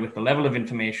provided with the level of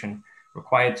information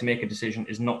required to make a decision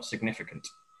is not significant.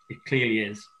 It clearly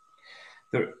is.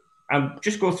 I'll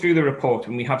just go through the report,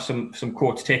 and we have some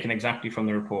quotes taken exactly from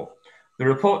the report. The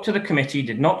report to the committee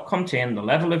did not contain the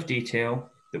level of detail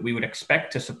that we would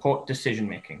expect to support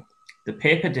decision-making. The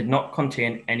paper did not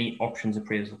contain any options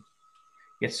appraisal.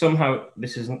 Yet somehow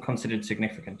this isn't considered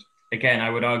significant. Again, I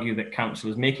would argue that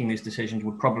councillors making these decisions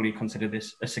would probably consider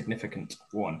this a significant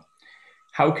one.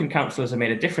 How can councillors have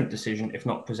made a different decision if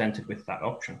not presented with that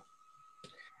option?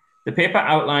 The paper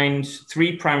outlines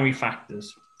 3 primary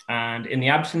factors, and in the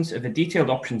absence of a detailed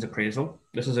options appraisal,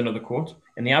 this is another quote,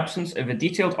 in the absence of a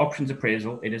detailed options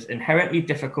appraisal, it is inherently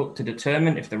difficult to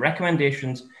determine if the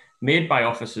recommendations made by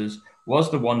officers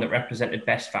was the one that represented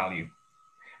best value.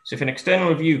 So if an external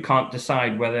review can't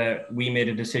decide whether we made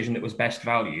a decision that was best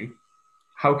value,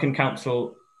 how can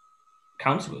council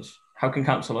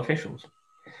officials?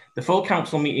 The full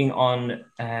council meeting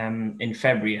in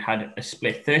February had a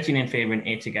split 13 in favour and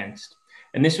 8 against.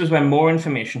 And this was when more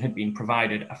information had been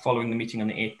provided following the meeting on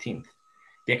the 18th.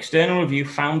 The external review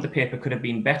found the paper could have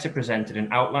been better presented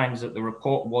and outlines that the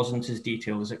report wasn't as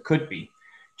detailed as it could be,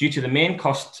 due to the main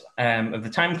cost of the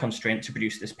time constraint to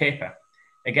produce this paper.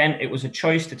 Again, it was a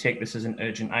choice to take this as an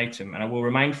urgent item, and I will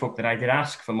remind folk that I did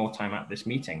ask for more time at this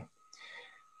meeting.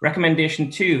 Recommendation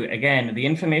 2, again, the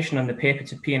information on the paper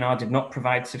to P&R did not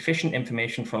provide sufficient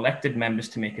information for elected members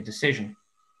to make a decision.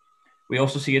 We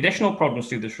also see additional problems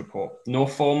through this report. No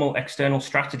formal external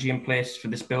strategy in place for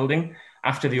this building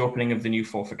after the opening of the new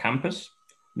Forfar campus.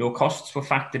 No costs were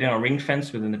factored in or ring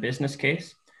fenced within the business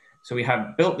case. So we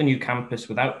have built the new campus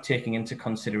without taking into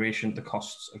consideration the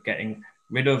costs of getting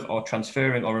rid of or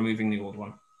transferring or removing the old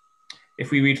one.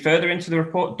 If we read further into the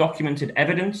report, documented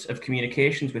evidence of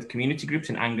communications with community groups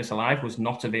in Angus Alive was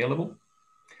not available.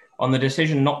 On the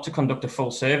decision not to conduct a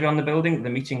full survey on the building, the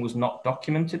meeting was not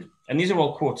documented. And these are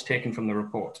all quotes taken from the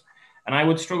report. And I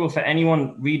would struggle for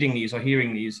anyone reading these or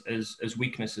hearing these as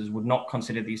weaknesses would not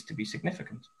consider these to be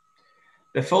significant.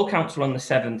 The full council on the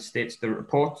 7th states the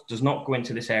report does not go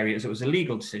into this area as it was a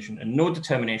legal decision and no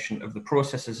determination of the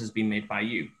processes has been made by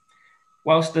you.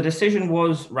 Whilst the decision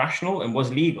was rational and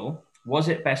was legal, was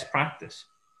it best practice?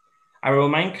 I will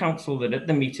remind council that at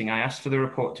the meeting, I asked for the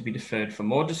report to be deferred for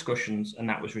more discussions and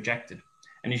that was rejected.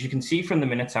 And as you can see from the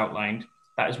minutes outlined,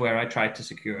 that is where I tried to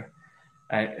secure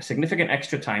significant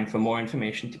extra time for more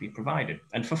information to be provided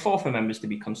and for Forfar members to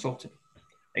be consulted.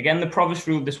 Again, the Provost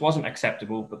ruled this wasn't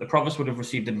acceptable, but the Provost would have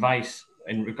received advice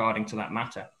in regarding to that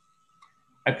matter.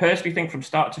 I personally think from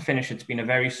start to finish, it's been a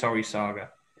very sorry saga.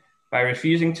 By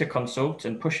refusing to consult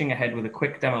and pushing ahead with a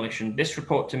quick demolition, this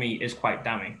report to me is quite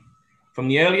damning. From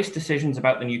the earliest decisions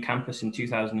about the new campus in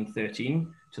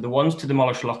 2013 to the ones to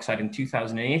demolish Lochside in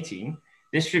 2018,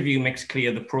 this review makes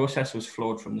clear the process was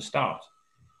flawed from the start.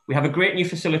 We have a great new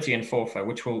facility in Forfar,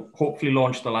 which will hopefully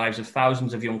launch the lives of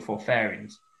thousands of young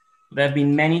Forfarians. There have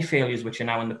been many failures which are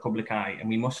now in the public eye, and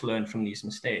we must learn from these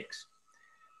mistakes.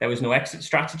 There was no exit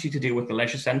strategy to deal with the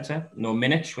leisure centre, no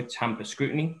minutes which hamper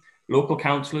scrutiny. Local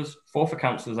councillors, Forfar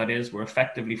councillors that is, were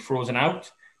effectively frozen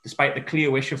out, despite the clear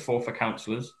wish of Forfar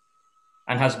councillors,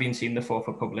 and has been seen the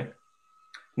Forfar public.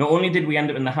 Not only did we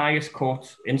end up in the highest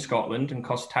court in Scotland and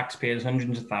cost taxpayers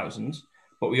hundreds of thousands,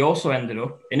 but we also ended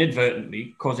up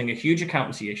inadvertently causing a huge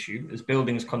accountancy issue as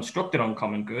buildings constructed on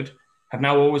common good have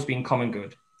now always been common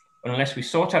good. Unless we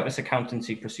sort out this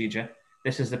accountancy procedure,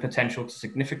 this has the potential to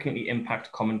significantly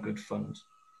impact common good funds.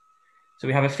 So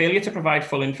we have a failure to provide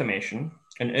full information,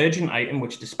 an urgent item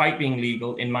which despite being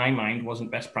legal in my mind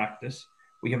wasn't best practice.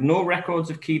 We have no records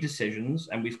of key decisions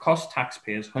and we've cost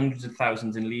taxpayers hundreds of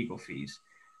thousands in legal fees,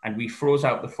 and we froze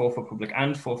out the Forfar public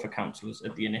and Forfar councillors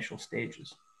at the initial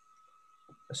stages.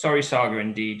 A sorry saga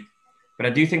indeed, but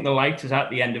I do think the light is at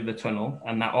the end of the tunnel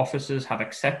and that officers have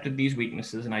accepted these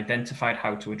weaknesses and identified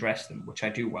how to address them, which I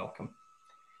do welcome.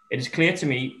 It is clear to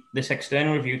me this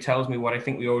external review tells me what I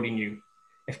think we already knew.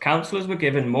 If councillors were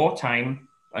given more time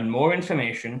and more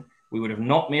information, we would have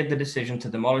not made the decision to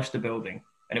demolish the building,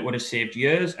 and it would have saved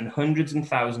years and hundreds and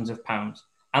thousands of pounds,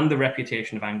 and the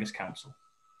reputation of Angus Council.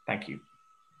 Thank you.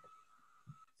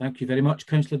 Thank you very much,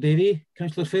 Councillor Davey.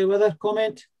 Councillor Fairweather,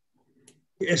 comment?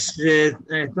 Yes,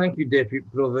 thank you, Deputy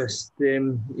Provost.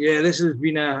 Yeah, this has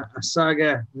been a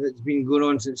saga that's been going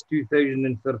on since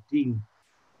 2013.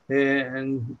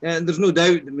 And there's no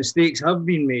doubt that mistakes have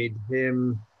been made.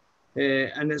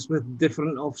 And it's with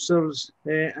different officers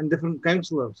and different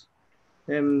councillors.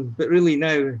 But really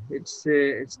now, it's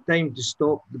time to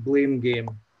stop the blame game.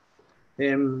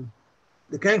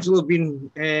 The council have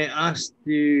been asked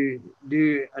to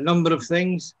do a number of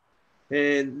things.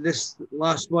 This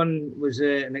last one was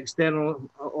an external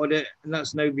audit, and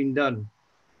that's now been done.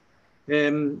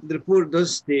 The report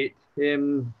does state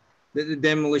that the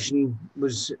demolition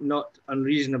was not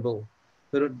unreasonable,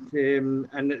 but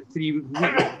and that 3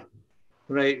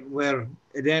 weeks were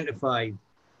identified.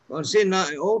 But on saying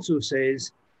that, it also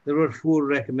says there were 4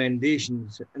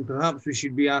 recommendations, and perhaps we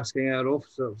should be asking our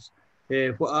officers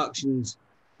what actions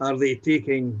are they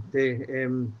taking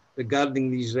regarding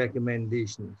these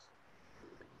recommendations.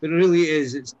 But it really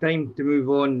is, it's time to move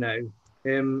on now.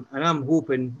 And I'm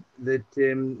hoping that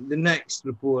the next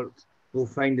report will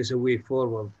find us a way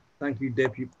forward. Thank you,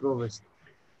 Deputy Provost.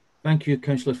 Thank you,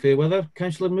 Councillor Fairweather.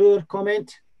 Councillor Moore,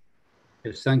 comment?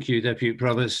 Yes, thank you, Deputy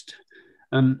Provost.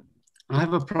 I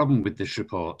have a problem with this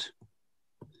report.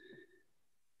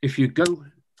 If you go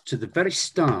to the very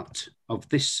start of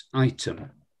this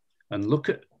item and look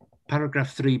at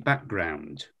paragraph 3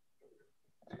 background,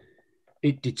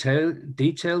 it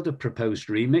detailed a proposed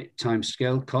remit,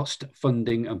 timescale, cost,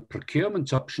 funding and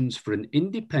procurement options for an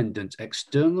independent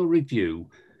external review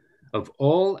of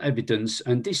all evidence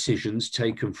and decisions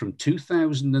taken from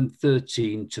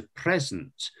 2013 to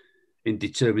present in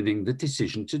determining the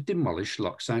decision to demolish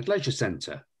Lochside Leisure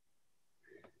Centre.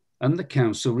 And the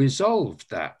council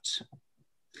resolved that.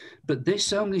 But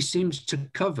this only seems to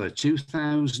cover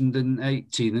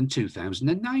 2018 and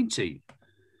 2019.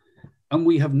 And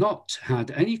we have not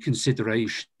had any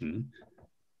consideration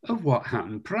of what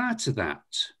happened prior to that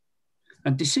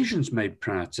and decisions made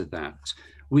prior to that.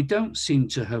 We don't seem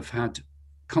to have had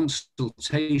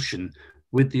consultation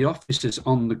with the officers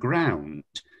on the ground,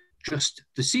 just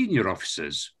the senior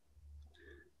officers.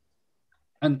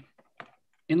 And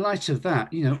in light of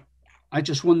that, you know, I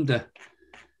just wonder,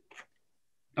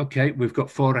 okay, we've got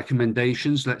 4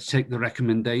 recommendations. Let's take the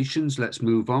recommendations. Let's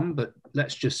move on. But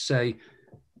let's just say,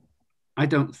 I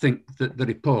don't think that the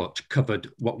report covered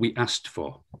what we asked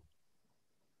for.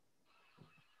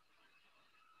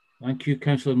 Thank you,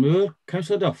 Councillor Moore.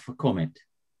 Councillor Duff, for comment.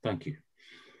 Thank you.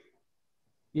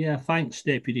 Yeah, thanks,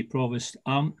 Deputy Provost.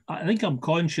 I think I'm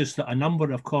conscious that a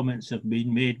number of comments have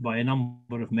been made by a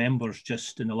number of members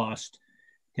just in the last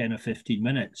 10 or 15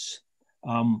 minutes.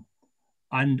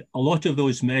 And a lot of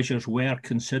those measures were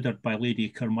considered by Lady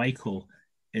Carmichael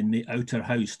in the Outer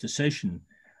House decision.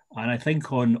 And I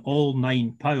think on all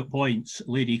 9 points,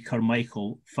 Lady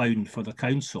Carmichael found for the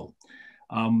council.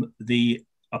 The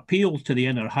appeal to the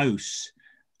Inner House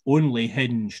only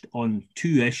hinged on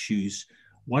 2 issues,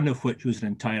 one of which was an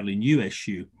entirely new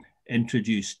issue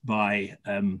introduced by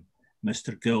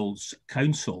Mr. Gould's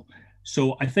council.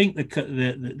 So I think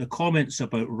the comments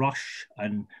about rush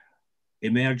and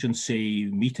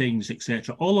emergency meetings,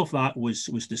 etc., all of that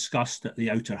was discussed at the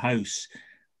Outer House.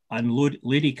 And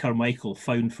Lady Carmichael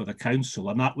found for the council,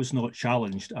 and that was not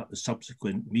challenged at the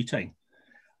subsequent meeting.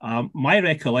 My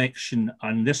recollection,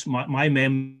 and this my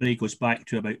memory goes back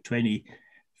to about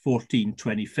 2014,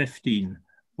 2015,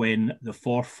 when the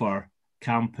Forfar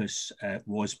campus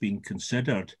was being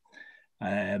considered.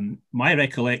 My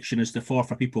recollection is the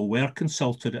Forfar people were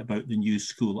consulted about the new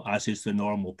school, as is the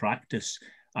normal practice,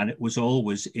 and it was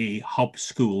always a hub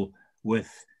school with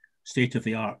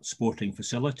state-of-the-art sporting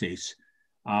facilities.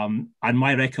 And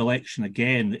my recollection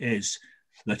again is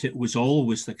that it was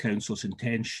always the council's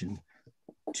intention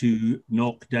to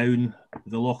knock down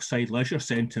the Lochside Leisure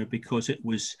Centre because it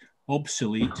was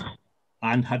obsolete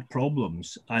and had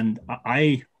problems. And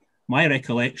my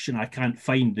recollection, I can't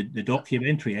find the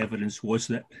documentary evidence, was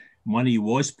that money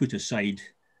was put aside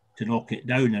to knock it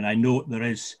down. And I know there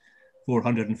is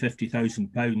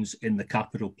 £450,000 in the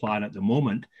capital plan at the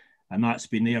moment, and that's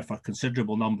been there for a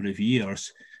considerable number of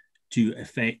years to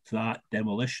effect that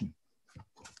demolition.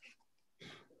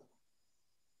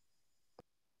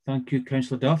 Thank you,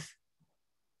 Councillor Duff.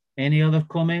 Any other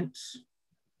comments?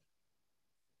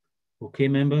 Okay,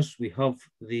 members, we have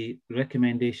the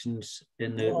recommendations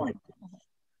in the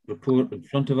report in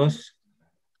front of us,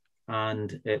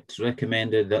 and it's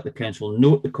recommended that the council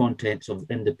note the contents of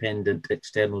the independent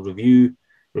external review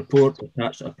report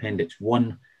attached to Appendix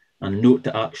 1 and note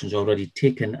the actions already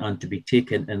taken and to be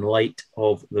taken in light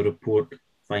of the report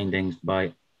findings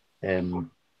by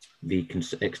the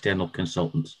external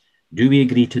consultants. Do we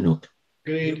agree to note?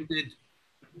 Agreed.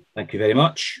 Thank you very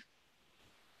much.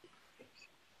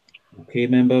 Okay,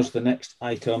 members, the next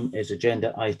item is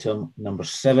agenda item number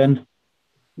 7,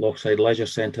 Lochside Leisure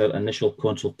Centre initial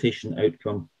consultation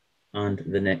outcome and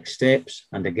the next steps.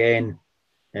 And again,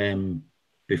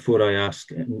 before I ask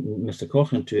Mr.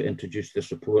 Coughlin to introduce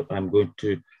this report, I'm going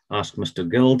to ask Mr.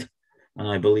 Guild and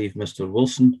I believe Mr.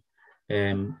 Wilson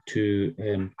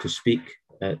to speak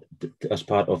as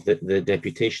part of the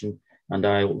deputation. And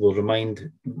I will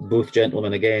remind both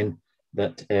gentlemen again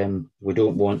that we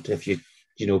don't want, if you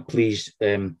please,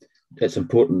 it's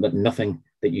important that nothing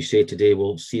that you say today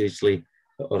will seriously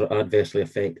or adversely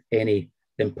affect any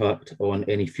impact on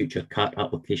any future CAT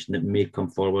application that may come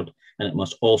forward, and it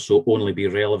must also only be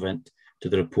relevant to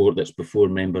the report that's before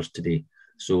members today.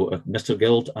 So Mr.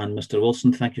 Guild and Mr.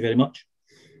 Wilson, thank you very much.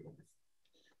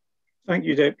 Thank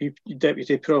you,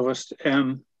 Deputy Provost.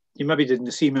 You maybe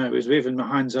didn't see me, I was waving my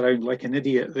hands around like an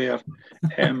idiot there.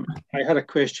 I had a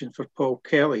question for Paul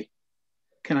Kelly.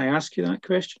 Can I ask you that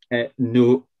question?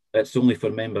 No, it's only for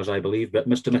members, I believe, but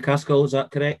Mr. McCaskill, is that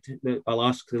correct? I'll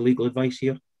ask the legal advice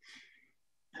here.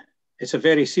 It's a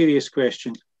very serious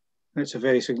question. It's a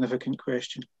very significant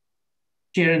question.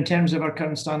 Chair, in terms of our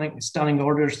current standing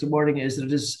orders, the wording is that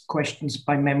it is questions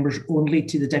by members only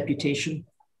to the deputation.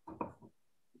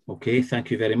 Okay,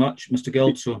 thank you very much, Mr.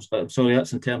 Guild. So I'm sorry,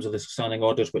 that's in terms of the standing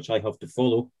orders which I have to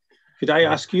follow. Could I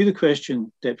ask you the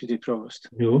question, Deputy Provost?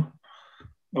 No.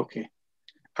 Okay,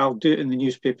 I'll do it in the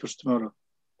newspapers tomorrow.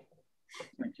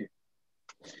 Thank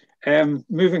you.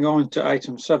 Moving on to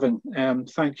item 7,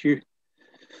 thank you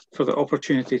for the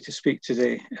opportunity to speak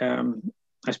today.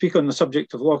 I speak on the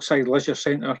subject of Lochside Leisure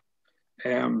Centre,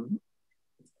 the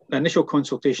initial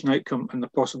consultation outcome and the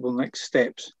possible next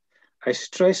steps. I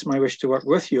stress my wish to work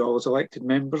with you all as elected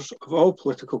members of all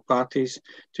political parties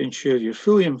to ensure you're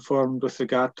fully informed with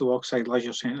regard to Lochside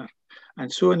Leisure Centre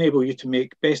and so enable you to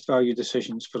make best value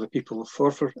decisions for the people of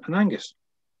Forfar and Angus.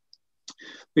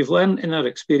 We've learned in our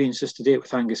experiences to date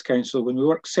with Angus Council, when we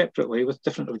work separately with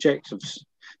different objectives,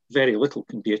 very little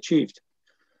can be achieved.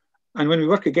 And when we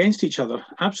work against each other,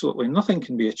 absolutely nothing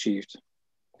can be achieved.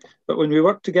 But when we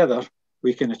work together,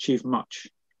 we can achieve much,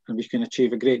 and we can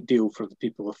achieve a great deal for the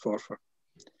people of Forfar.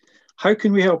 How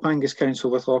can we help Angus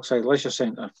Council with Lochside Leisure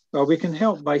Centre? Well, we can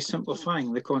help by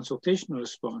simplifying the consultation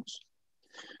response.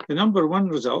 The number one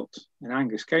result, in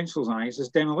Angus Council's eyes, is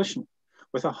demolition,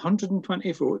 with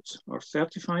 120 votes, or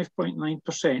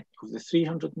 35.9% of the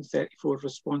 334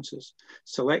 responses,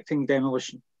 selecting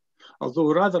demolition.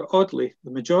 Although rather oddly,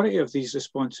 the majority of these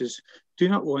responses do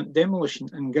not want demolition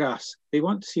and grass. They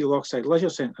want to see Lochside Leisure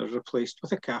Centre replaced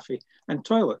with a cafe and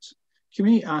toilets,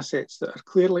 community assets that are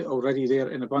clearly already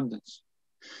there in abundance.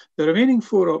 The remaining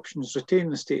 4 options retain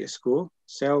the status quo: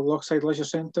 sell Lochside Leisure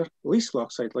Centre, lease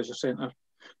Lochside Leisure Centre,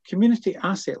 community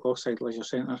asset Lochside Leisure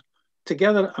Centre,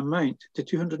 together amount to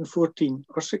 214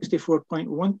 or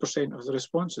 64.1% of the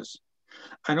responses.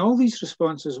 And all these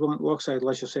responses want Lochside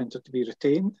Leisure Centre to be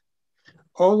retained.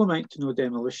 All amount to no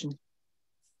demolition.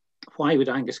 Why would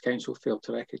Angus Council fail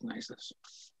to recognise this?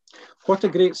 What a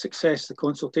great success the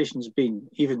consultation's been,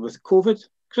 even with COVID,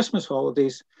 Christmas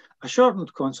holidays, a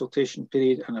shortened consultation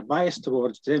period and a bias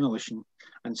towards demolition,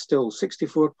 and still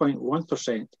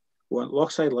 64.1% want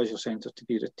Lochside Leisure Centre to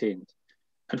be retained.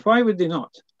 And why would they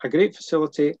not? A great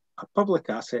facility, a public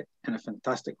asset in a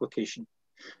fantastic location.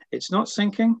 It's not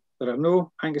sinking. There are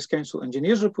no Angus Council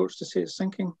engineers reports to say it's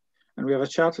sinking. And we have a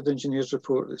chartered engineers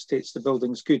report that states the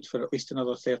building's good for at least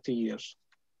another 30 years.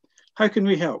 How can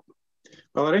we help?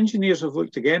 Well, our engineers have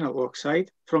looked again at Lochside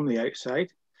from the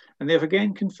outside, and they have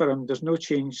again confirmed there's no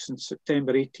change since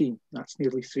September 18. That's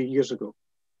nearly 3 years ago.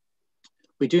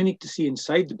 We do need to see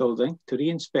inside the building to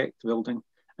re-inspect the building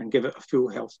and give it a full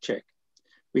health check.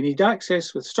 We need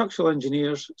access with structural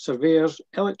engineers, surveyors,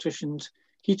 electricians,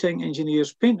 heating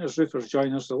engineers, painters, roofers,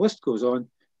 joiners, the list goes on,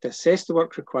 to assess the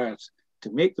work required to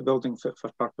make the building fit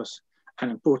for purpose, and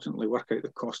importantly, work out the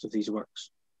cost of these works.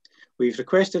 We've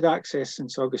requested access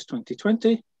since August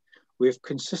 2020. We have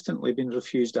consistently been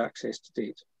refused access to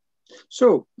date.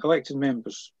 So, elected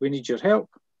members, we need your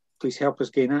help. Please help us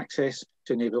gain access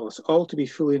to enable us all to be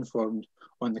fully informed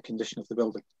on the condition of the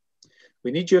building.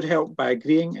 We need your help by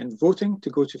agreeing and voting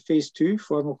to go to phase 2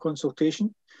 formal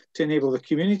consultation to enable the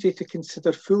community to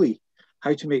consider fully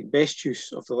how to make best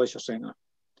use of the leisure centre.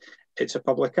 It's a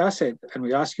public asset, and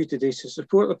we ask you today to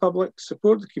support the public,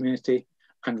 support the community,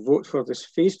 and vote for this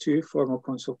phase 2 formal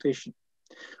consultation.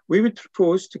 We would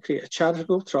propose to create a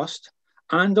charitable trust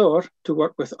and/or to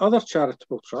work with other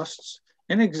charitable trusts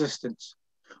in existence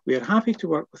We are happy to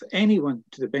work with anyone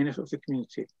to the benefit of the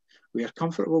community. We are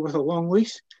comfortable with a long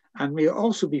lease and may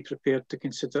also be prepared to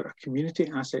consider a community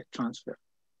asset transfer.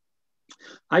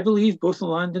 I believe both the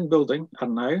land and building are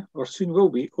now, or soon will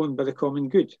be, owned by the common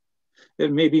good.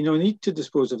 There may be no need to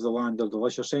dispose of the land or the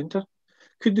leisure centre.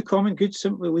 Could the common good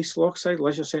simply lease Lochside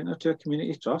Leisure Centre to a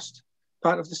community trust,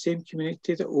 part of the same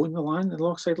community that own the land in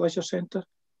Lochside Leisure Centre?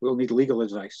 We'll need legal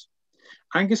advice.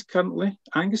 Angus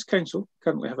Council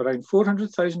currently have around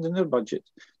 400,000 in their budget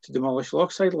to demolish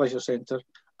Lochside Leisure Centre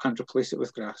and replace it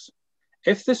with grass.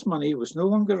 If this money was no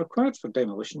longer required for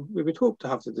demolition, we would hope to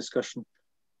have the discussion.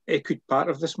 Could part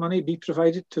of this money be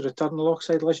provided to return the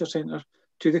Lochside Leisure Centre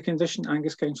to the condition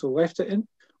Angus Council left it in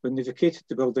when they vacated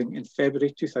the building in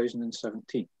February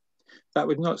 2017? That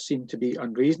would not seem to be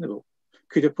unreasonable.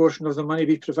 Could a portion of the money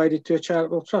be provided to a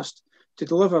charitable trust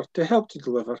to help to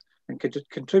deliver and could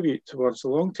contribute towards the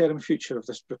long-term future of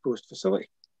this proposed facility?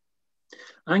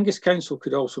 Angus Council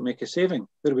could also make a saving.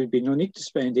 There would be no need to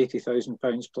spend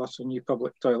 £80,000 plus on new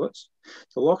public toilets.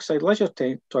 The Lochside Leisure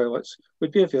toilets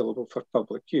would be available for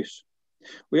public use.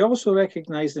 We also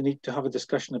recognise the need to have a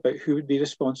discussion about who would be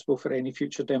responsible for any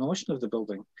future demolition of the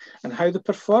building and how the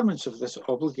performance of this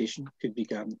obligation could be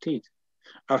guaranteed.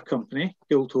 Our company,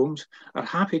 Guild Homes, are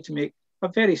happy to make a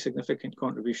very significant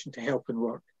contribution to help and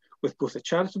work with both a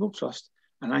charitable trust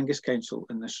and Angus Council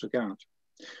in this regard.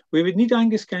 We would need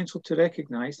Angus Council to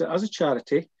recognise that as a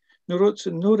charity, no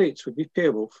rates would be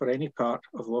payable for any part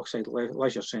of Lochside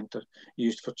Leisure Centre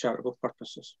used for charitable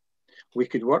purposes. We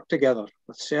could work together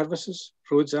with services,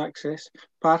 roads access,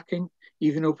 parking,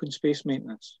 even open space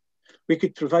maintenance. We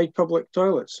could provide public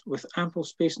toilets with ample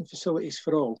space and facilities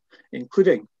for all,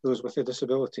 including those with a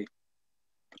disability.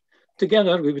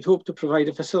 Together, we would hope to provide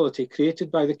a facility created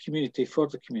by the community for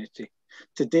the community.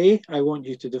 Today, I want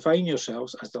you to define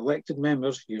yourselves as the elected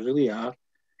members you really are,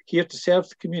 here to serve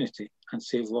the community and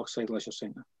save Lochside Leisure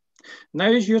Centre. Now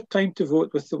is your time to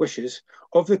vote with the wishes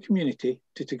of the community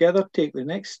to together take the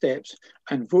next steps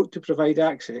and vote to provide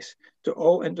access to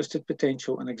all interested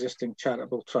potential and existing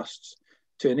charitable trusts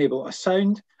to enable a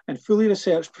sound and fully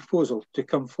researched proposal to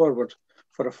come forward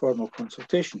for a formal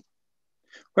consultation.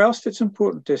 Whilst it's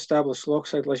important to establish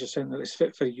Lochside Leisure Centre as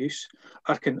fit for use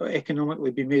or can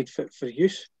economically be made fit for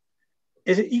use,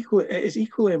 it is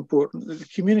equally important that the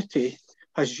community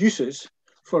has uses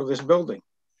for this building.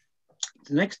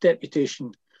 The next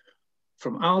deputation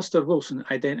from Alistair Wilson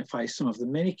identifies some of the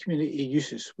many community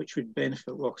uses which would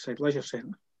benefit Lochside Leisure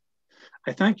Centre.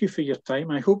 I thank you for your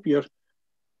time. I hope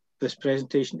this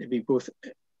presentation to be both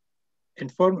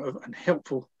informative and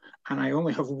helpful, and I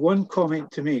only have one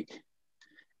comment to make.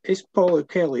 Is Paul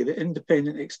O'Kelly, the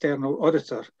independent external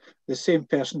auditor, the same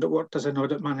person that worked as an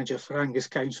audit manager for Angus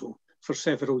Council for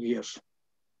several years?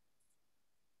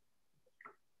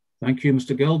 Thank you,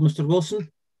 Mr. Gill. Mr.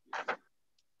 Wilson?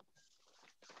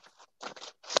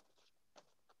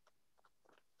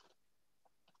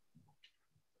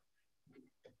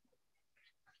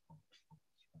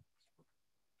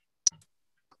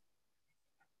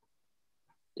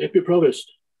 Deputy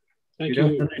Provost, thank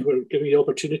you for giving me the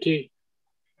opportunity.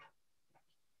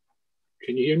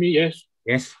 Can you hear me? Yes?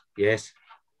 Yes, yes.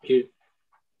 Thank you.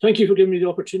 Thank you for giving me the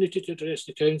opportunity to address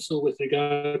the Council with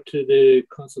regard to the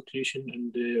consultation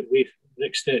and the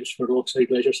next steps for Lochside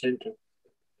Leisure Centre.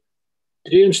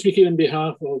 Today I'm speaking on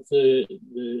behalf of the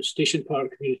Station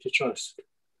Park Community Trust.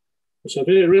 It's a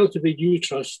relatively new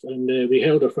trust, and we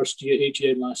held our first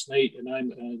AGM last night, and I'm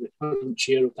the current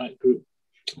chair of that group.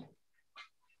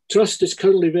 Trust is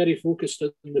currently very focused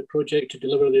on the project to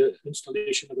deliver the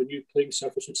installation of a new playing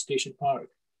surface at Station Park.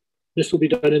 This will be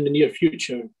done in the near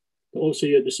future, but also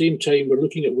at the same time, we're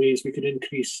looking at ways we can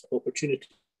increase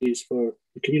opportunities for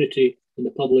the community and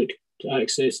the public to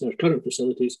access our current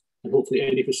facilities and hopefully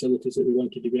any facilities that we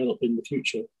want to develop in the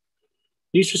future.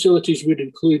 These facilities would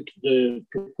include the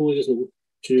proposal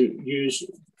to use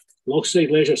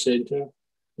Lochside Leisure Centre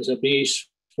as a base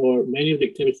for many of the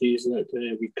activities that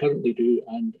we currently do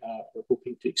and are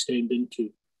hoping to extend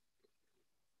into.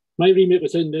 My remit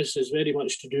within this is very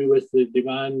much to do with the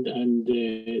demand and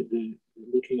the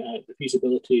looking at the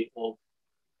feasibility of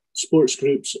sports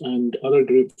groups and other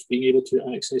groups being able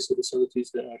to access the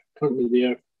facilities that are currently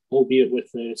there, albeit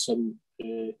with some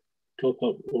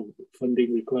top-up of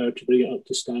funding required to bring it up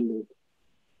to standard.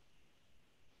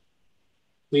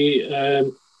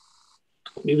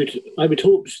 I would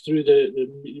hope through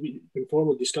the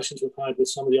informal discussions we've had with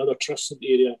some of the other trusts in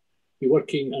the area, be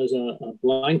working as a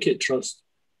blanket trust,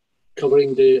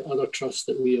 covering the other trusts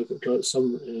that we have got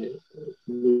some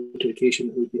notification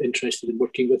that would be interested in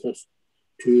working with us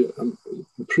to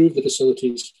improve the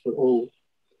facilities for all.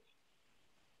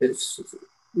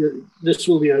 this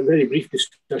will be a very brief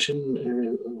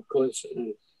discussion,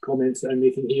 comments that I'm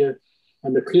making here,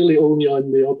 and they're clearly only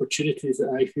on the opportunities that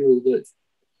I feel that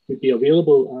would be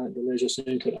available at the leisure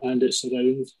centre and its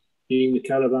surrounds, being the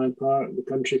caravan park, the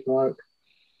country park,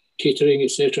 catering,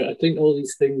 etc. I think all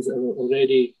these things are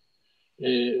already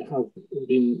have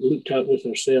been looked at with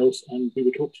ourselves, and we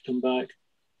would hope to come back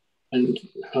and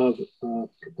have a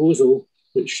proposal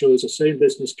which shows a sound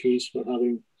business case for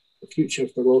having a future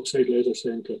for Lochside Leisure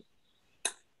Centre.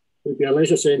 It would be a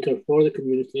leisure centre for the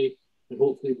community and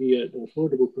hopefully be at an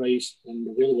affordable price and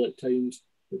available at times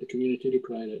that the community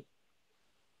require it.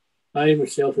 I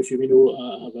myself, as you may know,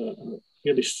 have a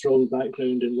fairly strong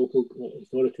background in local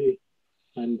authority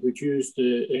and would use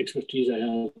the expertise I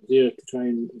have there to try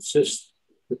and assist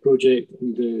the project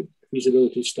and the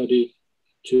feasibility study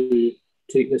to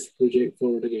take this project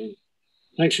forward again.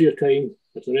 Thanks for your time.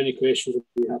 If there are any questions,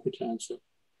 I'll be happy to answer.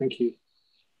 Thank you.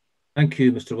 Thank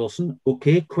you, Mr. Wilson.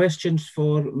 Okay, questions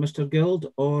for Mr.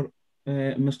 Guild or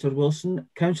Mr. Wilson?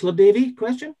 Councillor Davey,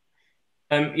 question?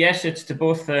 Yes, it's to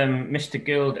both Mr.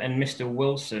 Guild and Mr.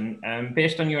 Wilson.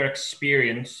 Based on your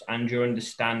experience and your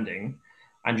understanding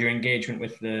and your engagement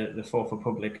with the Forfar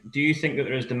public, do you think that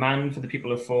there is demand for the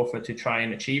people of Forfar to try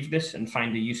and achieve this and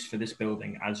find a use for this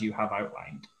building as you have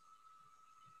outlined?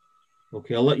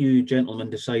 Okay, I'll let you gentlemen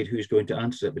decide who's going to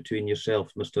answer it between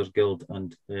yourself, Mr. Guild,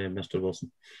 and Mr.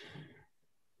 Wilson.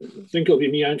 I think it'll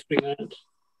be me answering that.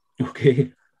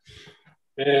 Okay.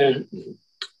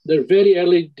 They're very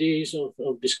early days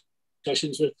of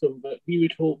discussions with them, but we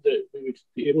would hope that we would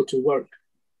be able to work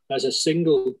as a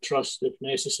single trust, if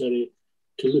necessary,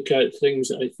 to look at things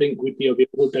that I think would be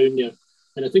available down there.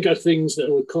 And I think are things that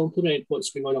would complement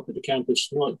what's going on up at the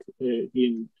campus, not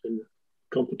be in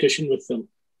competition with them.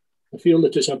 I feel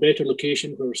that it's a better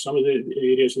location for some of the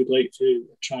areas we'd like to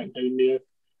attract down there.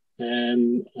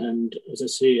 And as I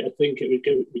say, I think we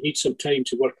need some time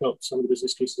to work up some of the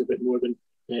business cases a bit more than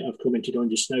I've commented on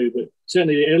just now. But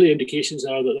certainly the early indications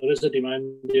are that there is a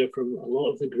demand there from a lot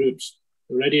of the groups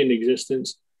already in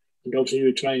existence. And obviously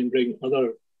we try and bring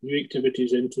other new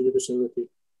activities into the facility.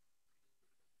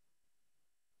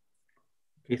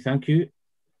 Okay, thank you.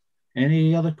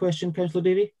 Any other question, Councillor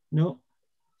Davey? No?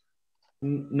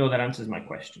 No, that answers my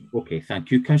question. Okay, thank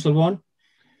you. Councillor Vaughan?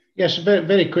 Yes, a very,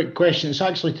 very quick question. It's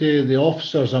actually to the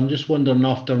officers. I'm just wondering,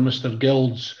 after Mr.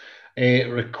 Guild's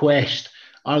request,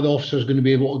 are the officers going to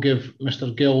be able to give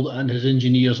Mr. Guild and his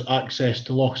engineers access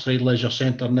to Lochside Leisure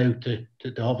Centre now to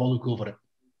have a look over it?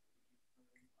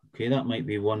 Okay, that might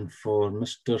be one for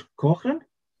Mr. Cochrane.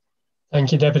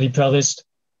 Thank you, Deputy Provost.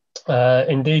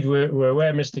 Indeed, we're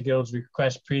aware of Mr. Guild's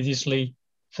request previously.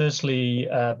 Firstly,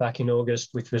 back in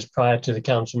August, which was prior to the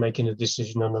council making a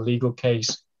decision on the legal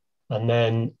case, and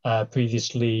then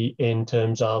previously in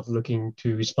terms of looking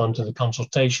to respond to the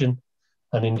consultation.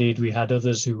 And indeed, we had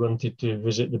others who wanted to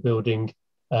visit the building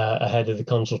ahead of the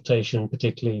consultation,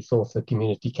 particularly Forfar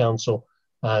Community Council,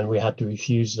 and we had to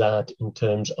refuse that in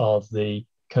terms of the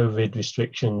COVID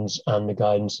restrictions and the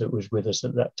guidance that was with us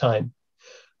at that time.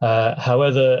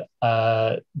 However,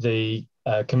 the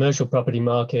commercial property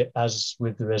market, as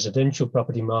with the residential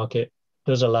property market,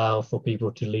 does allow for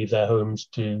people to leave their homes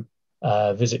to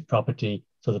visit property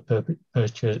for the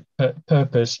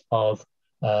purpose of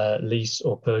lease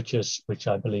or purchase, which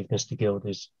I believe Mr. Guild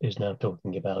is now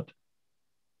talking about.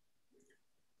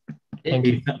 Thank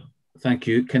you. Thank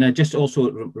you. Can I just also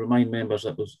remind members,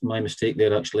 that was my mistake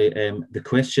there actually, the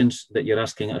questions that you're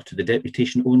asking are to the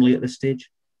deputation only at this stage.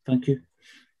 Thank you.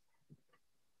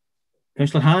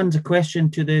 Councillor Hand, a question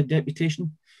to the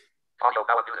deputation? I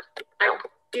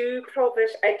do,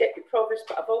 Deputy Provost,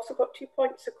 but I've also got 2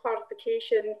 points of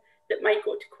clarification that might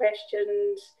go to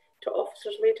questions to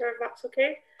officers later, if that's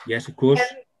okay. Yes, of course.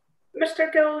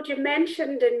 Mr. Guild, you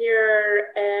mentioned in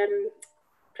your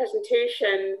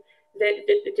presentation that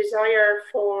the desire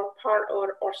for part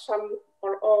or some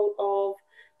or all of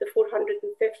the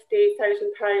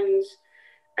 £450,000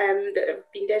 that have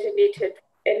been designated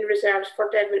in reserves for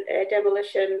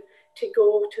demolition to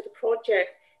go to the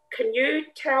project. Can you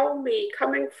tell me,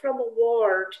 coming from a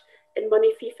ward in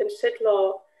Moneyfief and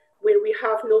Sidlaw, where we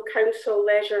have no council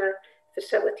leisure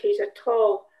facilities at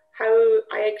all, how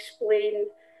I explain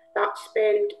that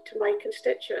spend to my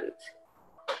constituents?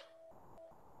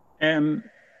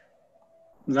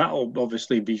 That'll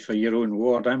obviously be for your own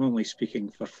ward. I'm only speaking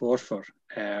for Forfar.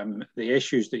 The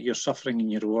issues that you're suffering in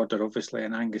your ward are obviously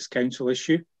an Angus Council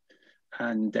issue,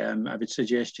 and I would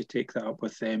suggest you take that up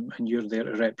with them, and you're there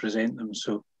to represent them,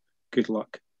 so good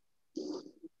luck.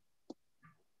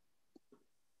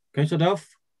 Councillor Duff,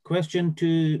 question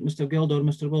to Mr. Guild or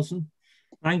Mr. Wilson?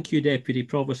 Thank you, Deputy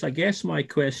Provost. I guess my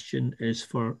question is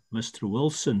for Mr.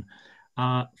 Wilson.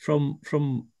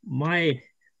 From my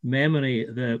memory,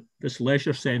 this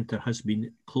leisure centre has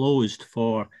been closed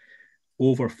for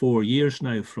over 4 years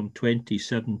now, from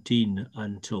 2017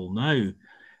 until now.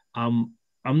 I'm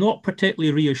not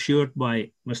particularly reassured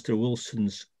by Mr.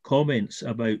 Wilson's comments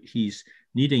about he's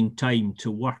needing time to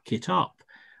work it up.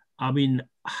 I mean,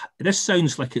 this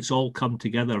sounds like it's all come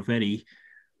together very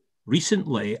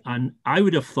recently, and I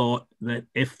would have thought that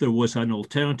if there was an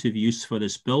alternative use for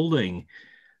this building,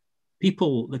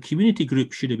 the community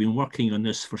group should have been working on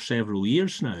this for several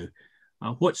years now.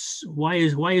 Why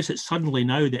is it suddenly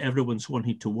now that everyone's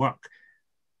wanting to work?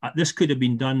 This work could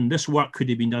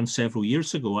have been done several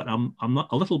years ago, and I'm not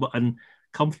a little bit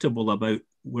uncomfortable about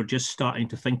we're just starting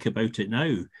to think about it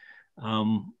now.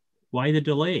 Why the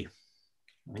delay?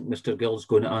 I think Mr. Gild's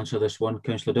going to answer this one.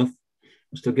 Councillor Duff.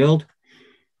 Mr. Gild?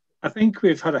 I think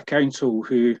we've had a council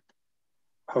who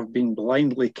have been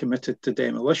blindly committed to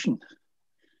demolition.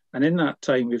 And in that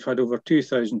time, we've had over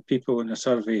 2,000 people in a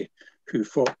survey who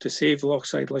fought to save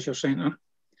Lochside Leisure Centre.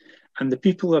 And the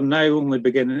people are now only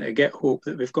beginning to get hope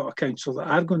that we've got a council that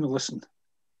are going to listen.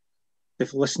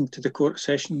 They've listened to the court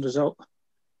session result.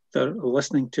 They're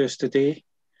listening to us today.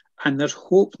 And there's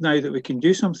hope now that we can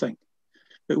do something.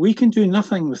 But we can do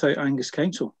nothing without Angus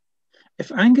Council.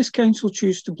 If Angus Council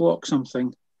choose to block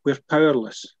something, we're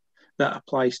powerless. That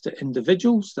applies to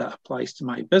individuals, that applies to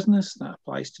my business, that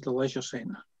applies to the leisure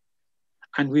centre.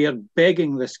 And we are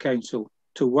begging this council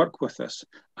to work with us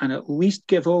and at least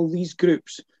give all these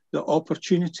groups the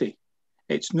opportunity.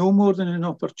 It's no more than an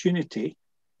opportunity.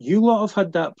 You lot have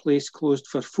had that place closed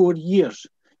for 4 years.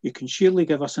 You can surely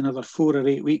give us another 4 or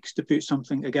 8 weeks to put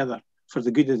something together for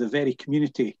the good of the very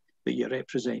community that you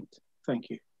represent. Thank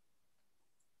you.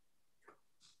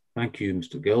 Thank you,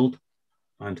 Mr. Gild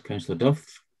and Councillor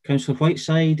Duff. Councillor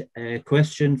Whiteside, a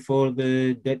question for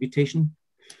the deputation.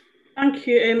 Thank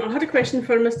you. I had a question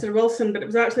for Mr. Wilson, but it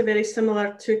was actually very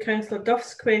similar to Councillor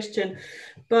Duff's question.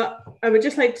 But I would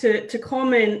just like to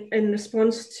comment in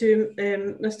response to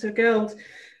Mr. Gild.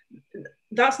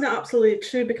 That's not absolutely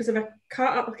true, because if a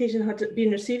CAT application had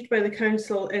been received by the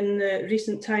council in the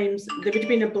recent times, they would have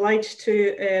been obliged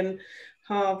to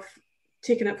have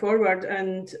taken it forward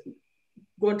and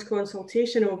gone to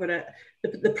consultation over it.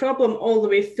 The problem all the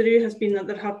way through has been that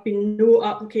there have been no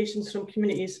applications from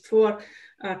communities for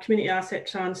community asset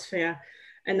transfer.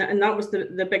 And that was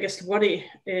the biggest worry,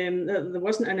 that there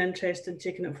wasn't an interest in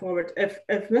taking it forward. If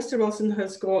Mr. Wilson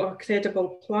has got a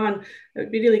credible plan, it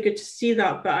would be really good to see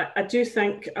that. But I do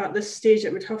think at this stage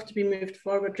it would have to be moved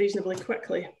forward reasonably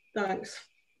quickly. Thanks.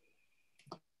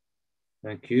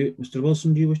 Thank you. Mr.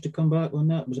 Wilson, do you wish to come back on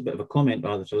that? It was a bit of a comment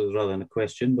rather than a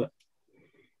question, but...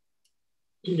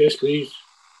 Yes, please.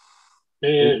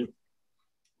 I'll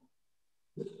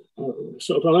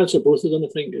answer both of them. I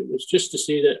think it was just to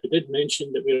say that I did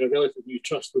mention that we're a relatively new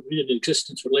trust. We've been in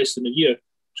existence for less than a year,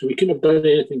 so we couldn't have done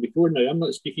anything before now. I'm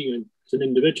not speaking as an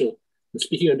individual. I'm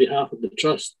speaking on behalf of the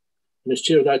trust. And as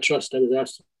chair of that trust, I was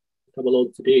asked to come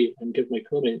along today and give my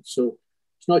comments. So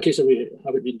it's not a case of we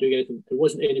haven't been doing anything. There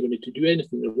wasn't anybody to do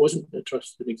anything. There wasn't a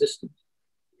trust in existence.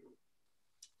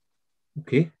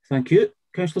 Okay, thank you.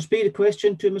 Councillor Speed, a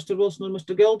question to Mr. Wilson and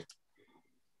Mr. Gild.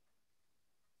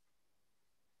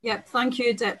 Yep, thank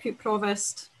you, Deputy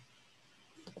Provost.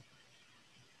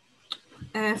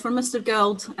 For Mr.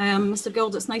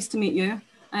 Gild, it's nice to meet you.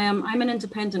 I'm an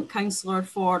independent councillor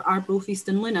for Arbroath East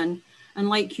and Lunan, and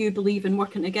like you, believe in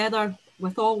working together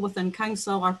with all within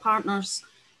council, our partners,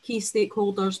 key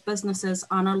stakeholders, businesses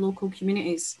and our local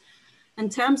communities. In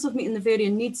terms of meeting the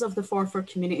varying needs of the Forfar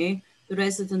community, the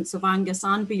residents of Angus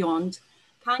and beyond,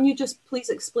 can you just please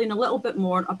explain a little bit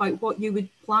more about what you would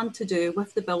plan to do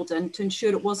with the building to ensure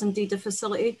it was indeed a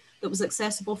facility that was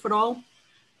accessible for all?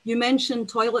 You mentioned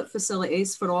toilet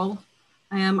facilities for all.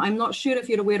 I'm not sure if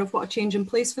you're aware of what a change in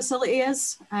place facility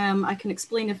is. I can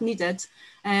explain if needed,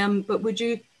 but would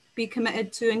you be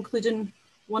committed to including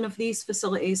one of these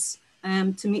facilities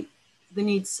to meet the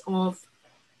needs of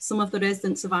some of the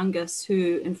residents of Angus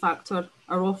who in fact are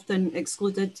often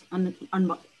excluded and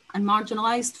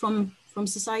marginalised from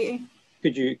society?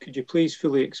 Could you please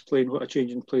fully explain what a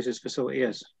change in places facility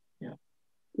is?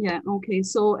 Yeah, okay.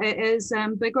 So it is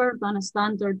bigger than a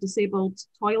standard disabled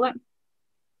toilet,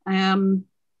 and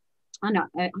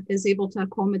it is able to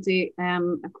accommodate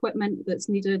equipment that's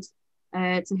needed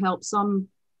to help some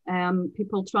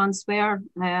people transfer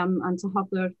and to have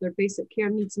their basic care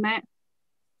needs met.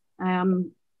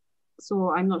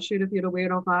 So I'm not sure if you're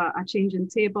aware of a changing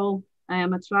table, a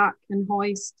track and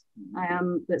hoist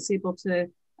that's able to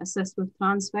assist with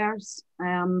transfers.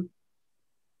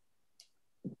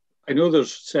 I know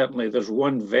there's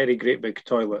one very great big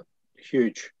toilet,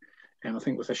 huge, and I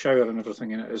think with a shower and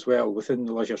everything in it as well within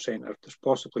the leisure centre. There's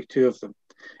possibly 2 of them,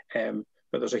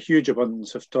 but there's a huge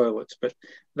abundance of toilets. But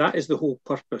that is the whole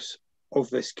purpose of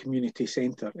this community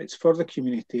centre. It's for the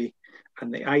community,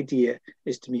 and the idea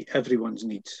is to meet everyone's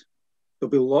needs.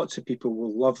 There'll be lots of people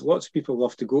lots of people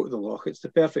love to go to the loch. It's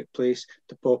the perfect place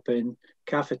to pop in,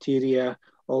 cafeteria,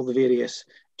 all the various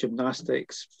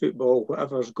gymnastics, football,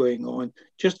 whatever's going on,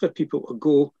 just for people to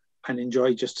go and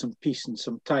enjoy just some peace and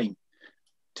some time.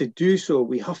 To do so,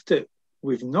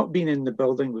 we've not been in the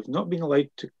building, we've not been allowed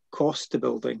to cost the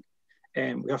building,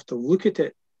 and we have to look at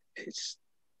it. It's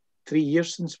 3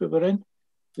 years since we were in.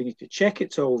 We need to check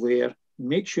it's all there,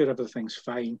 make sure everything's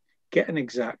fine, get an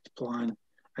exact plan,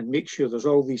 and make sure there's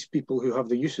all these people who have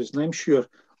the uses. And I'm sure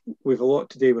we've a lot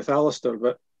to do with Alistair,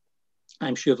 but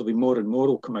I'm sure there'll be more and more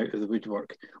will come out of the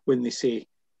woodwork when they say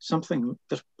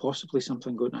there's possibly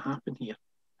something going to happen here,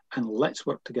 and let's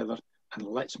work together and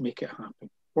let's make it happen.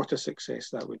 What a success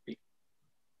that would be.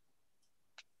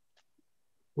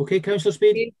 Okay, Councillor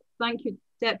Spade. Thank you,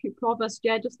 Deputy Provost.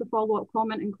 Yeah, just a follow-up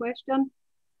comment and question.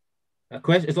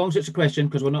 As long as it's a question,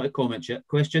 because we're not at comments yet.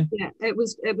 Question? Yeah, it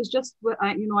was just,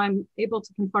 I'm able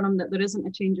to confirm that there isn't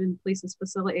a change in places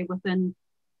facility within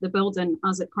the building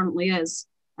as it currently is.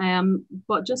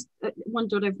 But just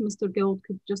wondered if Mr. Guild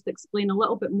could just explain a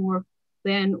little bit more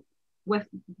then, with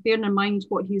bearing in mind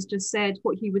what he's just said,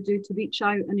 what he would do to reach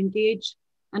out and engage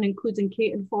and include and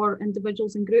cater for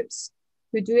individuals and groups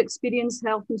who do experience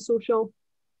health and social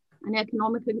and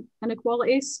economic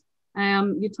inequalities.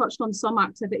 You touched on some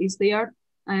activities there,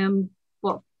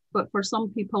 but for some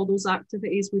people, those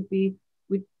activities would be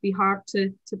hard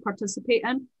to participate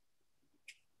in.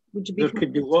 Would you be there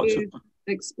could be lots to of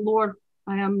explore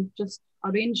just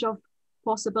a range of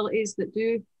possibilities that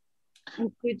do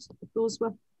include those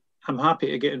with? I'm happy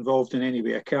to get involved in any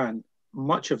way I can.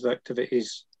 Much of the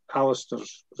activities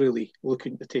Alistair's really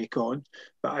looking to take on,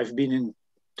 but I've been in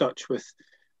touch with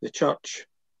the church.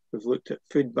 We've looked at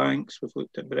food banks, we've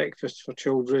looked at breakfasts for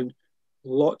children,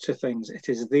 lots of things. It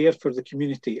is there for the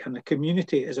community, and the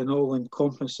community is an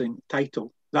all-encompassing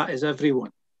title. That is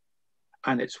everyone.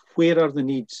 And it's where are the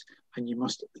needs, and you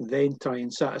must then try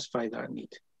and satisfy that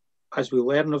need. As we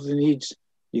learn of the needs,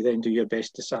 you then do your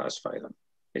best to satisfy them.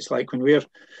 It's like when we're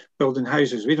building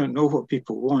houses, we don't know what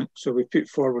people want, so we put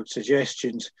forward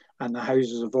suggestions and the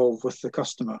houses evolve with the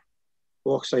customer.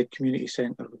 Lochside Community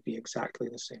Centre would be exactly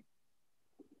the same.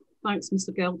 Thanks,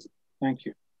 Mr. Guild. Thank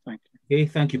you. Thank you. Okay,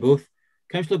 thank you both.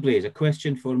 Councillor Blaze, a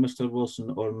question for Mr.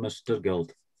 Wilson or Mr.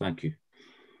 Guild. Thank you.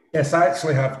 Yes, I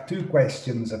actually have 2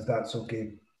 questions, if that's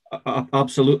okay.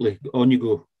 Absolutely. On you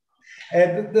go.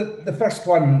 The first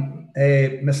one,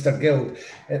 Mr. Guild,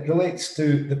 it relates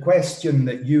to the question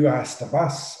that you asked of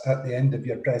us at the end of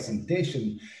your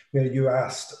presentation, where you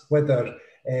asked whether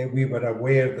we were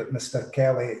aware that Mr.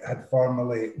 Kelly had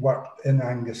formerly worked in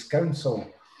Angus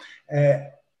Council.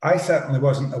 I certainly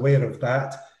wasn't aware of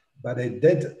that, but I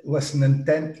did listen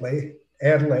intently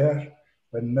earlier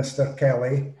when Mr.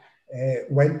 Kelly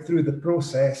went through the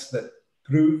process that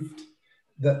proved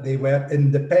that they were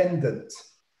independent.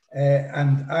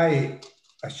 And I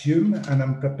assume, and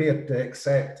I'm prepared to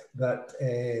accept, that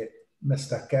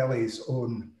Mr. Kelly's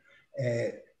own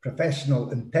professional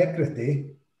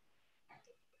integrity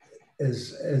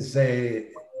is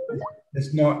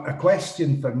not a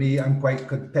question for me. I'm quite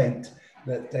content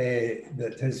that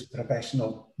that his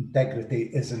professional integrity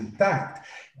is intact.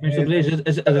 Mr. Blaze,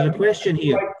 is there a question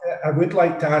here? I would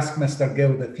like to ask Mr.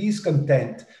 Guild if he's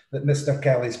content that Mr.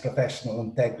 Kelly's professional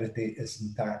integrity is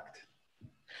intact.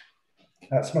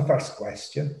 That's my first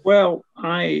question. Well,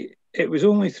 it was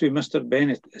only through Mr.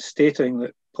 Bennett stating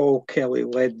that Paul Kelly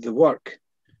led the work.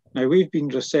 Now, we've been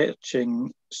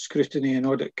researching scrutiny and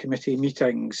audit committee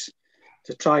meetings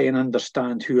to try and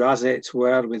understand who assets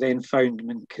were. We then found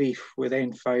Moncrief. We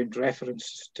then found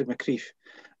references to Moncrief.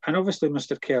 And obviously,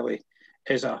 Mr. Kelly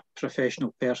is a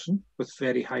professional person with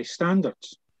very high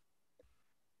standards.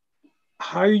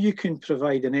 How you can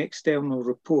provide an external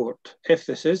report, if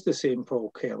this is the same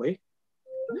Paul Kelly,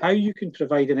 how you can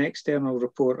provide an external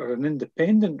report or an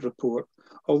independent report,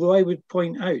 although I would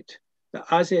point out that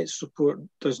ASET's report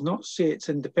does not say it's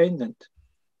independent.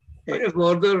 Point of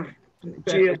order,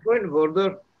 Chair, point of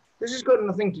order. This has got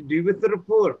nothing to do with the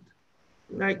report.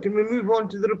 Now, can we move on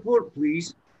to the report,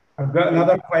 please? I've got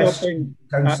another question,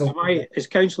 Councillor. Is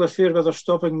Councillor Fairweather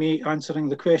stopping me answering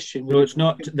the question? No, it's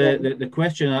not. The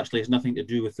question actually has nothing to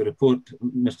do with the report,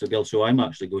 Mr. Gill, so I'm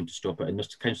actually going to stop it, and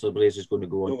Mr. Councillor Blaze is going to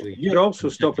go on to... You're also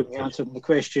stopping me answering the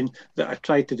question that I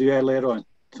tried to do earlier on.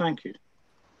 Thank you.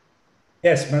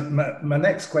 Yes, my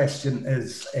next question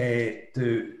is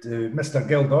to Mr.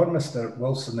 Guild or Mr.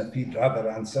 Wilson, if he'd rather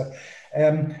answer.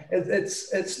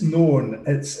 It's known,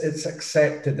 it's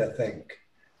accepted, I think,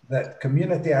 that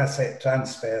community asset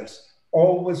transfers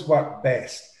always work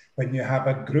best when you have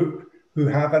a group who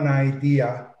have an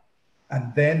idea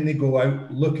and then they go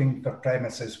out looking for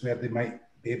premises where they might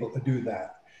be able to do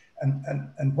that.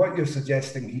 And what you're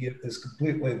suggesting here is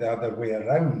completely the other way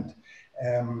around.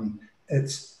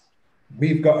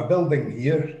 We've got a building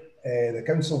here, the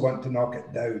council want to knock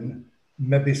it down,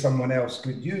 maybe someone else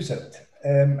could use it.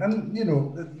 And, you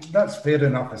know, that's fair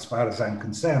enough as far as I'm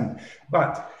concerned.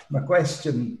 But my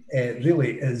question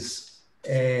really is,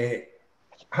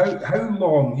 how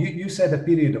long, you said a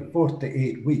period of 4 to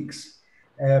 8 weeks.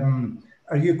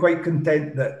 Are you quite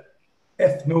content that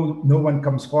if no one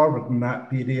comes forward in that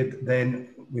period, then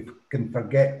we can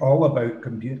forget all about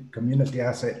community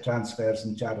asset transfers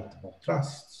and charitable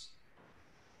trusts?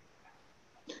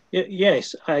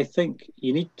 Yes, I think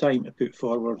you need time to put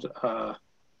forward a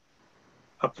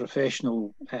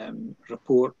professional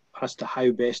report as to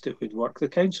how best it would work. The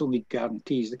council need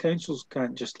guarantees. The councils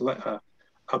can't just let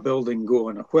a building go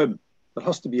on a whim. There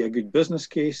has to be a good business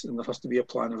case and there has to be a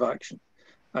plan of action.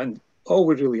 And all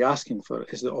we're really asking for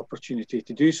is the opportunity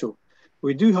to do so.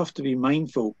 We do have to be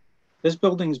mindful. This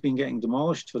building has been getting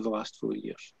demolished for the last 4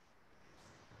 years.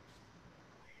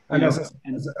 And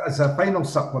as a final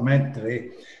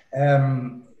supplementary,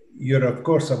 you're of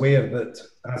course aware that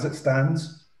as it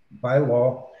stands, by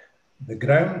law, the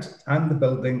ground and the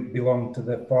building belong to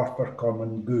the Forfar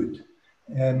Common Good.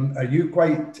 Are you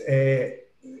quite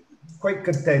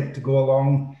content to go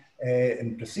along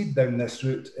and proceed down this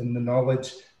route in the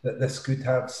knowledge that this could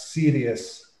have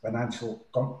serious financial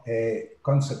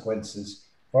consequences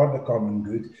for the common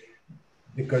good?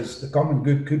 Because the common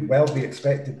good could well be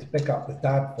expected to pick up the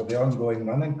tab for the ongoing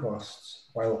running costs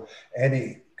while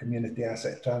any community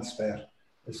asset transfer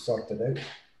is sorted out.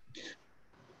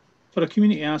 For a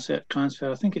community asset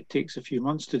transfer, I think it takes a few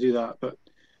months to do that, but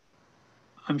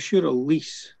I'm sure a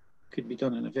lease could be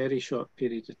done in a very short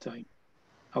period of time.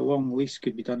 A long lease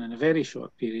could be done in a very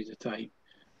short period of time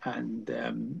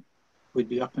and would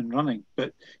be up and running.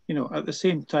 But, you know, at the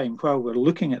same time, while we're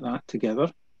looking at that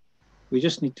together, we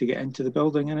just need to get into the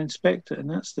building and inspect it. And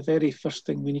that's the very first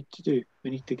thing we need to do. We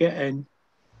need to get in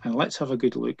and let's have a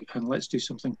good look and let's do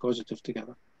something positive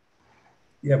together.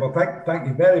 Yeah, well, thank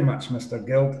you very much, Mr.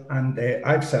 Guild. And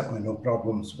I've certainly no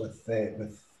problems with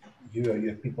you or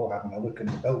your people having a look in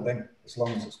the building as long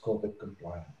as it's COVID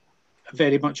compliant. I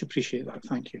very much appreciate that.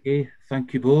 Thank you. Okay,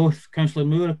 thank you both. Councillor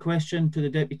Moore, a question to the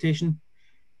deputation?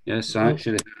 Yes, I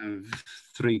actually have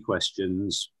 3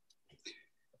 questions.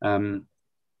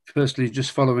 Firstly,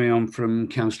 just following on from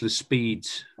Councillor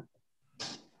Speed's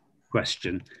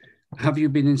question, have you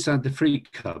been inside the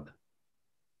Freak Hub?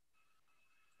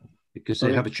 Because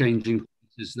they have a changing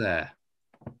places there.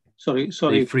 Sorry.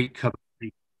 The Freak Hub.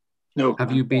 No.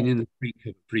 Have you been in the Freak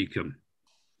Hub Precum?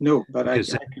 No, but because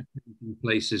there are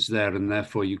places there and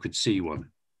therefore you could see one.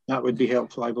 That would be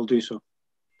helpful. I will do so.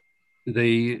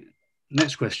 The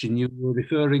next question, you were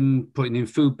putting in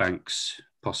food banks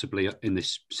possibly in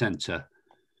this centre.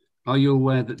 Are you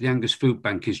aware that the Angus Food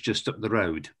Bank is just up the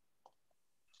road?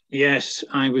 Yes,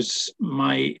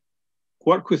 my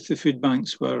work with the food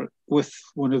banks were with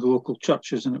one of the local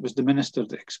churches, and it was the minister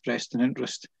that expressed an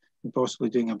interest in possibly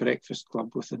doing a breakfast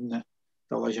club within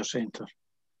the leisure centre.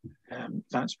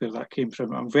 That's where that came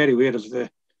from. I'm very aware of the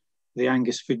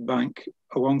Angus Food Bank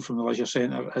along from the leisure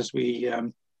centre, as we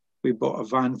bought a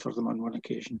van for them on one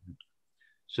occasion.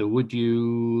 So would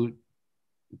you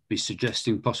be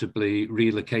suggesting possibly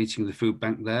relocating the food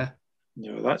bank there?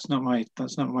 No, that's not my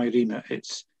remit.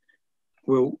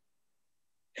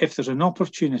 If there's an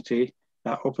opportunity,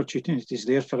 that opportunity is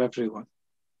there for everyone.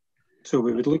 So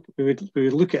we would look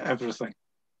at everything.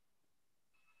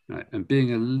 Right. And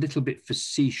being a little bit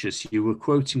facetious, you were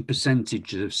quoting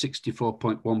percentages of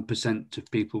 64.1%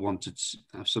 of people wanted to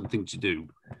have something to do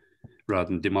rather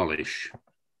than demolish.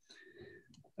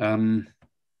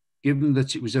 Given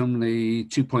that it was only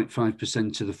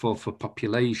 2.5% of the Forfar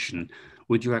population,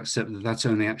 would you accept that that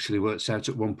only actually works out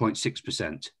at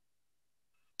 1.6%?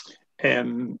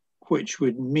 Which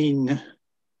would mean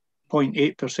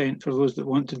 0.8% for those that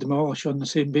want to demolish on the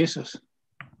same basis.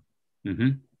 Mm-hmm.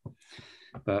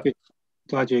 But good.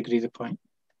 Glad you agree the point.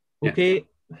 Okay.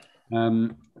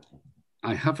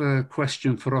 I have a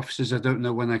question for officers. I don't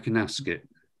know when I can ask it.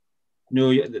 No,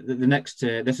 the next,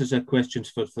 this is a question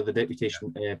for the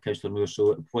deputation, Councillor Moore.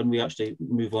 So when we actually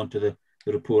move on to the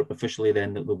report officially,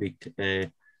 then there will be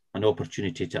an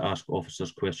opportunity to ask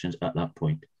officers questions at that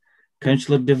point.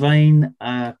 Councillor Devine,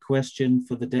 a question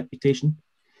for the deputation.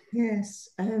 Yes,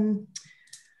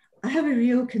 I have a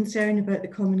real concern about the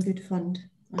Common Good Fund,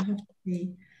 I have to say.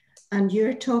 And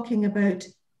you're talking about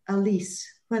a lease,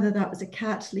 whether that was a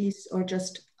cat lease or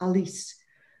just a lease.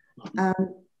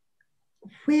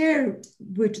 Where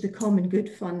would the Common Good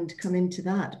Fund come into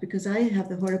that? Because I have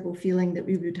the horrible feeling that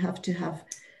we would have to have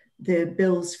the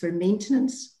bills for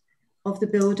maintenance of the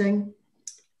building.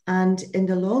 And in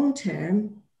the long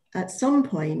term, at some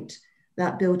point,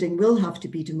 that building will have to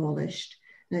be demolished.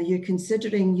 Now you're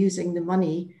considering using the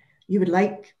money, you would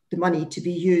like the money to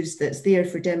be used that's there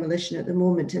for demolition at the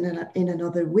moment in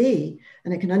another way.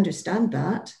 And I can understand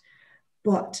that,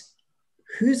 but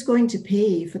who's going to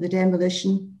pay for the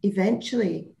demolition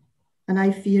eventually? And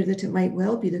I fear that it might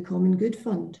well be the Common Good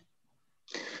Fund.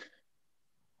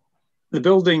 The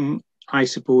building, I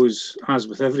suppose, as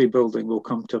with every building, will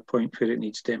come to a point where it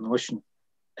needs demolition.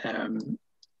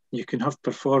 You can have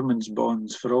performance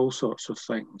bonds for all sorts of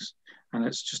things, and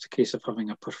it's just a case of having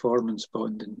a performance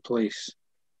bond in place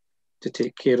to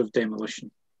take care of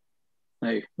demolition.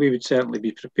 Now, we would certainly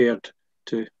be prepared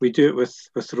to, we do it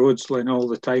with roads, Lynn, all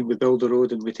the time. We build a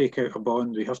road and we take out a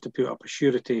bond. We have to put up a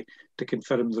surety to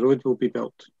confirm the road will be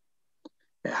built.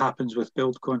 It happens with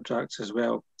build contracts as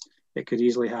well. It could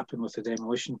easily happen with a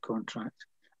demolition contract.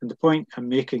 And the point I'm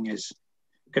making is,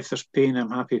 if there's pain,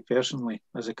 I'm happy personally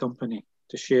as a company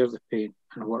to share the pain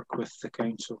and work with the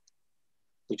council.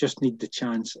 We just need the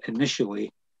chance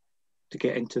initially to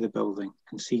get into the building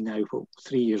and see now,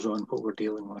 3 years on, what we're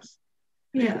dealing with.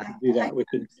 Yeah, if we can do that, we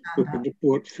can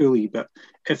report fully. But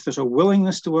if there's a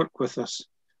willingness to work with us,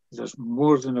 there's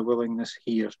more than a willingness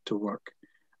here to work.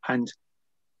 And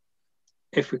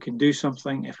if we can do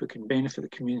something, if we can benefit the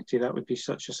community, that would be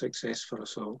such a success for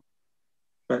us all.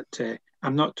 But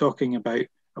I'm not talking about,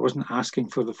 I wasn't asking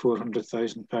for the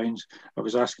 £400,000. I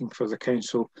was asking for the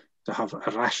council to have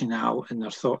a rationale in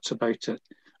their thoughts about it,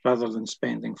 rather than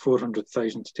spending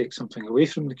 £400,000 to take something away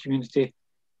from the community.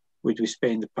 Would we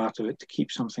spend a part of it to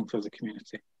keep something for the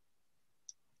community?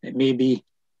 It may be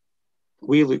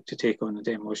we look to take on a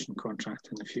demolition contract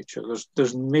in the future.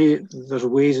 There's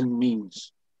ways and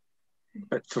means.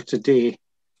 But for today,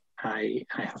 I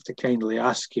have to kindly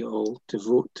ask you all to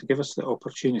vote to give us the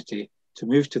opportunity to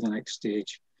move to the next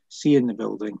stage, see in the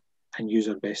building and use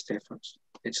our best efforts.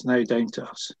 It's now down to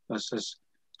us, as has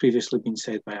previously been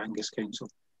said by Angus Council.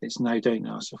 It's now down to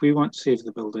us. If we want to save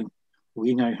the building,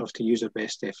 we now have to use our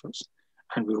best efforts,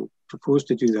 and we'll propose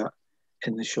to do that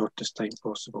in the shortest time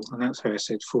possible. And that's how I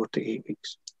said 4 to 8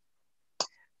 weeks.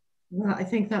 Well, I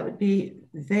think that would be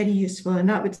very useful, and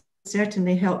that would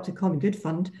certainly help the Common Good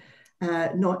Fund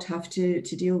not have to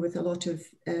deal with a lot of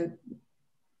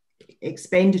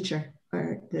expenditure.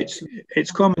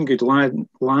 It's common good land,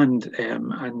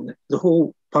 and the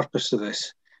whole purpose of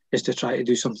this is to try to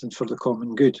do something for the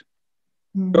common good.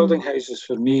 Mm-hmm. Building houses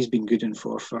for me has been good in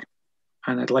Forfar,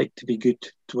 and I'd like to be good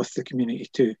with the community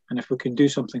too. And if we can do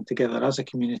something together as a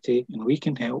community and we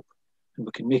can help and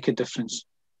we can make a difference,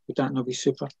 would that not be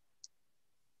super?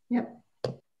 Yep.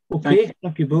 Okay,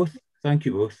 thank you both. Thank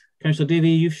you both. Councillor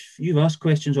Davey, you've asked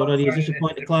questions already. Is this a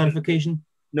point of clarification?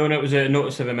 No, it was a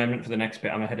notice of amendment for the next bit.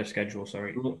 I'm ahead of schedule,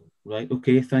 sorry. Right,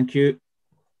 okay, thank you.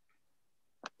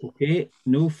 Okay,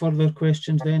 no further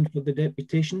questions then for the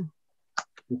deputation.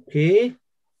 Okay,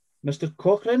 Mr.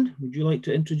 Cochrane, would you like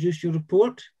to introduce your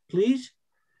report, please?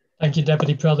 Thank you,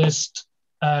 Deputy Provost.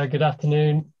 Good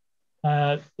afternoon.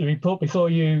 The report before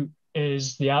you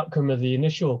is the outcome of the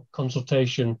initial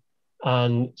consultation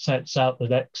and sets out the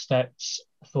next steps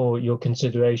for your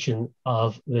consideration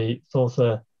of the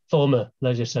former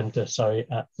leisure centre,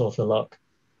 at Thorthar Loch.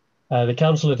 The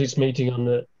council at its meeting on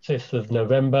the 5th of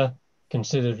November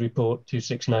considered report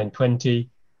 26920,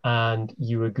 and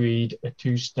you agreed a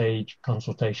two-stage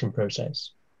consultation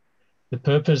process. The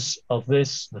purpose of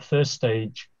this, the first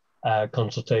stage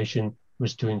consultation,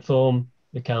 was to inform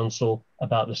the council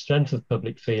about the strength of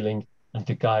public feeling and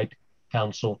to guide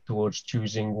council towards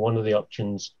choosing one of the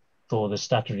options for the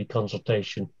statutory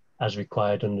consultation as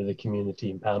required under the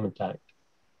Community Empowerment Act.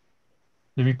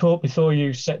 The report before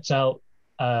you sets out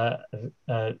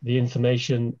the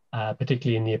information,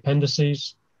 particularly in the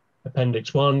appendices.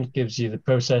 Appendix 1 gives you the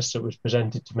process that was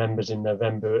presented to members in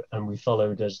November and we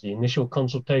followed as the initial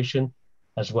consultation,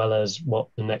 as well as what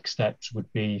the next steps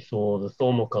would be for the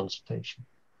formal consultation.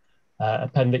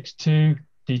 Appendix 2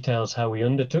 details how we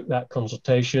undertook that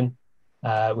consultation,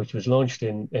 which was launched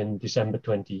in December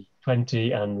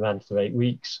 2020 and ran for 8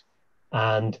 weeks,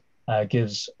 and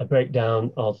gives a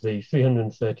breakdown of the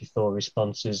 334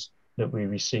 responses that we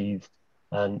received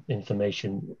and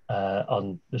information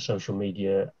on the social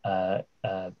media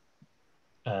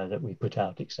that we put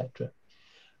out, etc.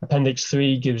 Appendix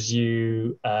 3 gives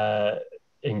you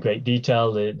in great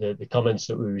detail the comments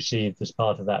that we received as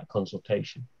part of that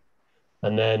consultation.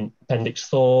 And then Appendix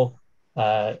 4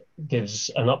 gives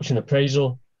an option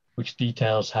appraisal, which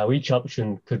details how each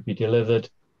option could be delivered,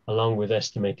 along with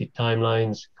estimated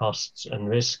timelines, costs, and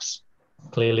risks.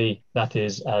 Clearly, that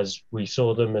is as we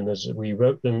saw them and as we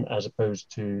wrote them, as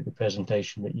opposed to the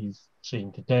presentation that you've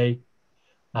seen today.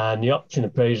 And the option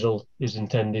appraisal is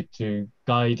intended to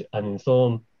guide and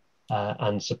inform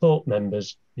and support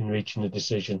members in reaching a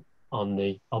decision on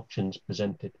the options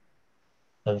presented.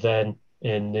 And then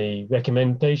in the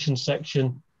recommendation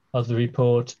section of the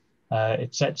report,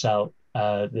 it sets out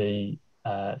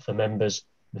for members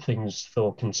the things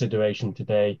for consideration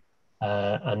today,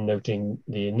 and noting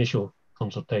the initial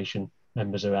consultation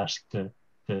members are asked to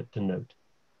note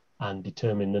and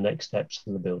determine the next steps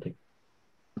for the building.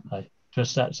 I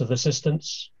trust that's of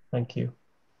assistance. Thank you.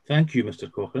 Thank you,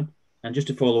 Mr. Cochrane. And just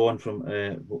to follow on from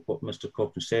what Mr.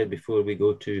 Cochrane said before we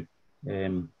go to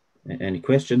any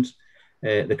questions,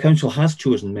 the Council has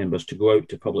chosen members to go out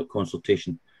to public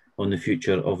consultation on the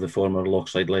future of the former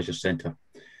Lochside Leisure Centre.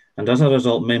 And as a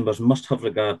result, members must have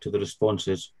regard to the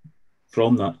responses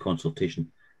from that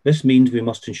consultation. This means we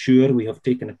must ensure we have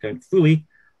taken account fully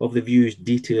of the views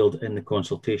detailed in the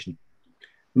consultation.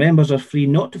 Members are free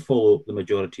not to follow the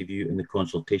majority view in the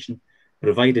consultation,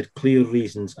 provided clear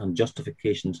reasons and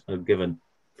justifications are given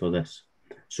for this.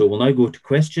 So we'll now go to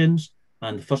questions,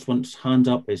 and the first one's hand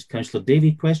up is Councillor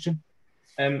Davey. Question?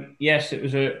 Yes, it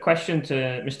was a question to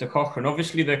Mr. Cochrane.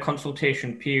 Obviously, the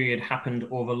consultation period happened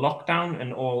over lockdown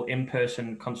and all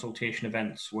in-person consultation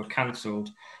events were cancelled.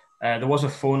 There was a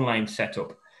phone line set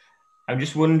up. I'm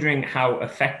just wondering how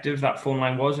effective that phone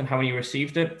line was and how many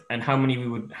received it, and how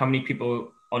many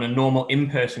people on a normal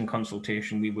in-person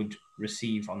consultation we would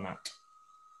receive on that.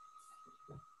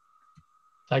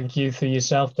 Thank you for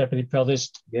yourself, Deputy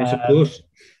Provost. Yes, of course.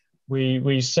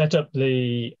 We set up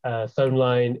the phone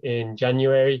line in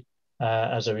January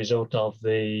as a result of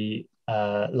the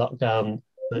lockdown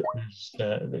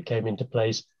that came into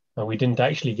place, and we didn't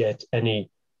actually get any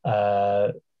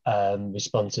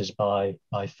responses by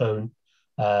phone.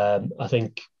 I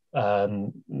think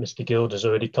Mr. Guild has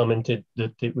already commented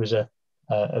that it was a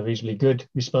reasonably good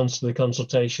response to the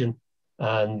consultation,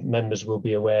 and members will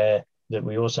be aware that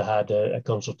we also had a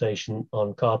consultation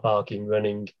on car parking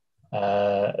running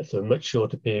for a much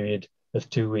shorter period of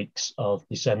 2 weeks of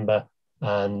December,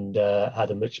 and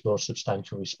had a much more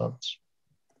substantial response.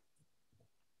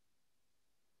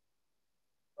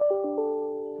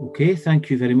 Okay, thank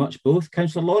you very much both.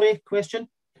 Councillor Laurie, question?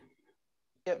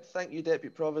 Yep, thank you,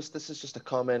 Deputy Provost. This is just a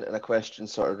comment and a question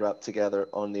sort of wrapped together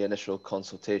on the initial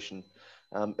consultation.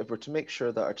 If we're to make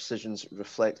sure that our decisions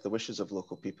reflect the wishes of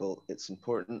local people, it's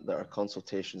important that our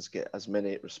consultations get as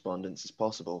many respondents as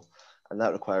possible, and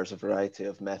that requires a variety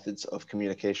of methods of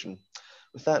communication.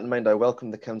 With that in mind, I welcome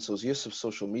the Council's use of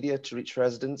social media to reach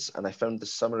residents, and I found the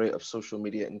summary of social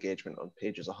media engagement on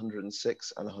pages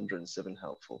 106 and 107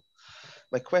 helpful.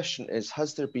 My question is,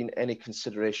 has there been any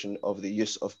consideration of the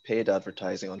use of paid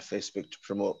advertising on Facebook to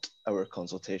promote our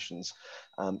consultations?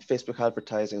 Facebook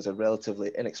advertising is a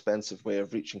relatively inexpensive way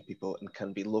of reaching people and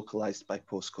can be localized by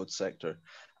postcode sector,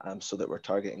 so that we're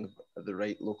targeting the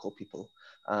right local people.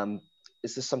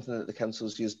 Is this something that the Council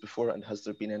has used before, and has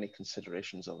there been any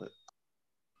considerations of it?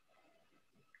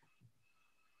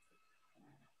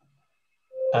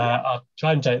 I'll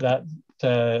try and take that,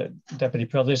 Deputy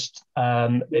Provost.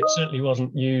 It certainly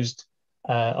wasn't used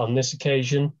on this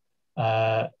occasion.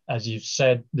 As you've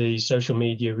said, the social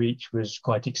media reach was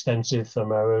quite extensive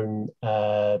from our own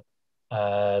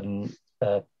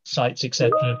sites,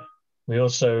 etc. We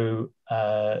also,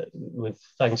 with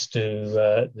thanks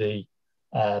to the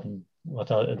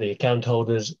account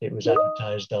holders, it was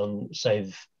advertised on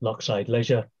Save Lochside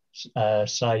Leisure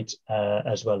site,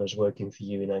 as well as Working for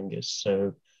You in Angus.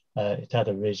 So it had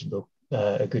a reasonable,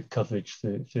 a good coverage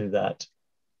through that.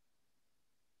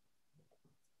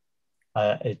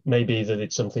 It may be that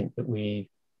it's something that we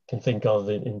can think of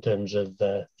in terms of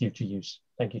future use.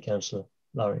 Thank you, Councillor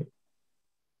Lowry.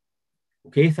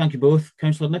 Okay, thank you both.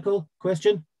 Councillor Nicholl,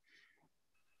 question?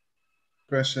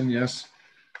 Question, yes.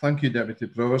 Thank you, Deputy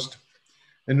Provost.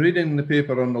 In reading the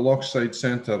paper on the Lochside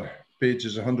Centre,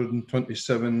 pages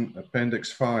 127,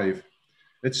 Appendix 5,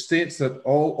 it states that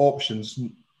all options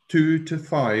 2 to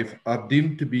 5 are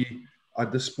deemed to be a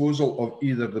disposal of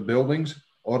either the buildings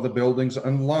or the buildings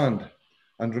and land,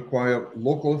 and require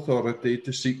local authority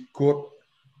to seek court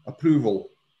approval,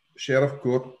 sheriff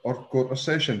court or court of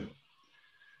session.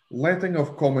 Letting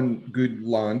of common good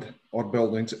land or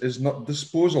buildings is not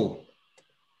disposal.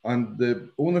 and the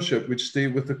ownership would stay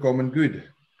with the common good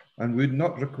and would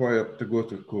not require to go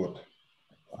to court,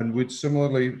 and would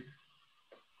similarly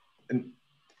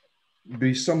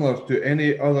be similar to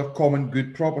any other common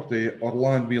good property or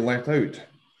land we let out,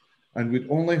 and would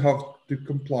only have to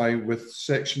comply with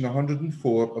Section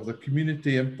 104 of the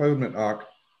Community Empowerment Act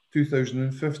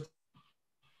 2015.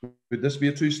 Would this be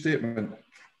a true statement?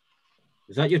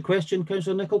 Is that your question,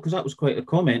 Councillor Nicholl? Because that was quite a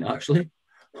comment, actually.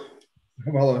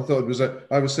 Well, I thought it was.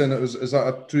 I was saying it was. Is that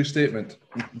a true statement?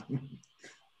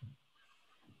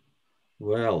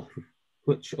 Well,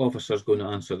 which officer's going to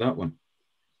answer that one?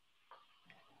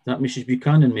 Is that Mrs.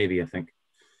 Buchanan, maybe, I think?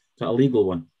 Is that a legal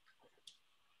one?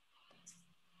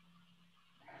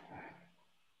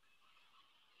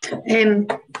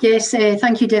 Yes,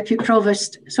 thank you, Deputy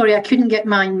Provost. Sorry, I couldn't get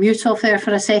my mute off there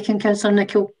for a second, Councillor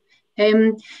Nicholl.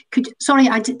 Sorry,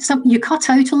 you cut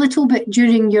out a little bit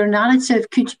during your narrative.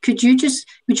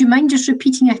 Would you mind just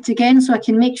repeating it again so I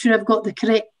can make sure I've got the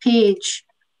correct page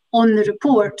on the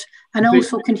report and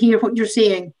also can hear what you're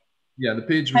saying? Yeah, the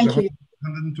page was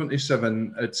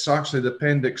 127. It's actually the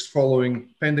appendix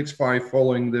 5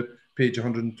 following the page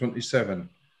 127,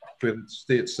 where it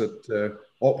states that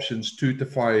options 2 to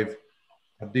 5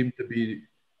 are deemed to be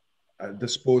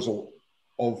disposal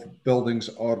of buildings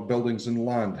or buildings and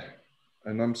land.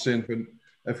 And I'm saying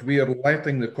if we are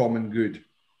letting the common good,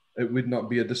 it would not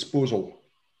be a disposal.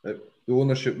 The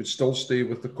ownership would still stay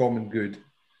with the common good,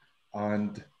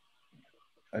 and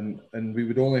we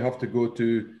would only have to go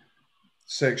to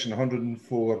Section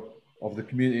 104 of the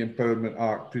Community Empowerment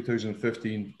Act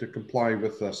 2015 to comply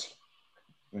with this.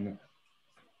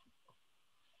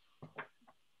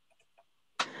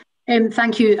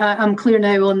 Thank you. I'm clear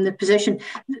now on the position.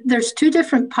 There's two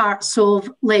different parts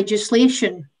of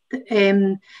legislation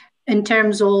in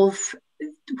terms of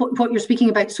what you're speaking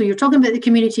about. So you're talking about the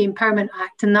Community Empowerment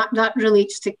Act, and that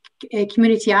relates to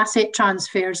community asset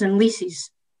transfers and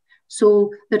leases.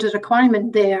 So there's a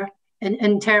requirement there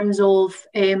in terms of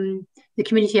the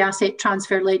community asset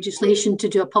transfer legislation to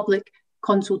do a public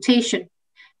consultation.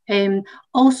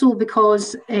 Also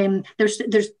because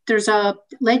there's a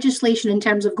legislation in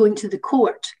terms of going to the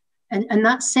court, and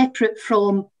that's separate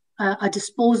from a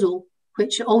disposal,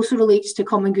 which also relates to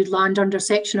common good land under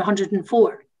Section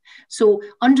 104. So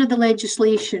under the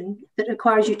legislation that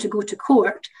requires you to go to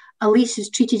court, a lease is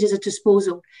treated as a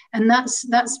disposal. And that's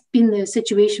been the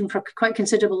situation for quite a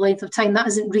considerable length of time. That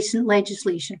isn't recent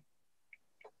legislation.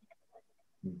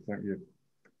 Thank you.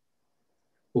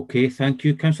 Okay, thank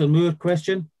you. Councillor Moore,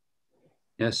 question?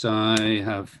 Yes, I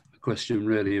have a question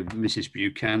really of Mrs.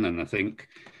 Buchanan, I think.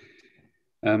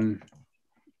 I've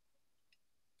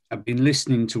been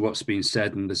listening to what's been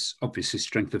said, and there's obviously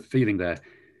strength of feeling there.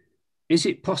 Is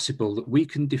it possible that we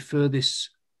can defer this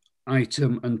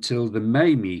item until the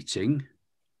May meeting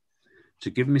to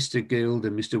give Mr. Guild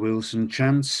and Mr. Wilson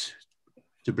chance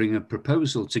to bring a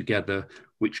proposal together,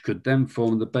 which could then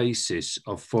form the basis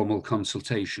of formal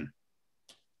consultation?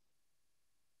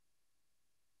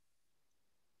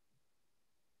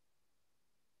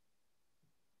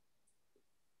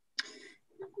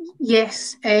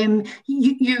 Yes, you're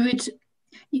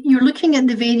looking at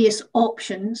the various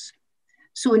options.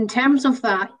 So in terms of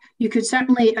that, you could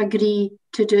certainly agree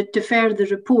to defer the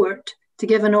report to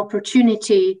give an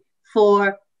opportunity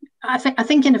for, I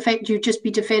think in effect you'd just be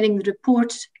deferring the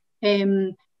report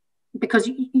because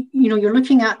you're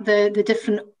looking at the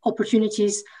different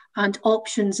opportunities and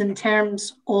options in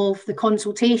terms of the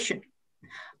consultation.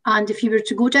 And if you were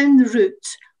to go down the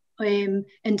route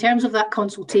in terms of that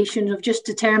consultation of just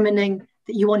determining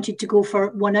that you wanted to go for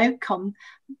one outcome,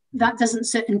 that doesn't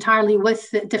sit entirely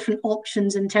with the different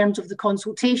options in terms of the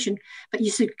consultation, but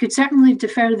you could certainly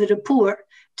defer the report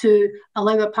to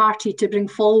allow a party to bring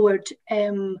forward,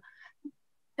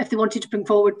 if they wanted to bring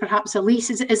forward perhaps a lease.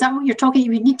 Is that what you're talking?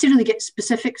 You would need to really get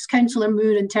specifics, Councillor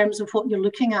Moore, in terms of what you're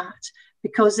looking at,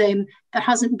 because there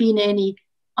hasn't been any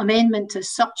amendment as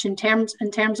such in terms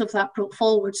of that brought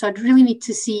forward. So I'd really need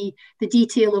to see the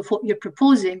detail of what you're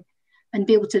proposing and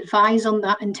be able to advise on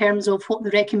that in terms of what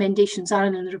the recommendations are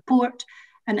in the report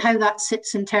and how that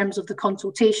sits in terms of the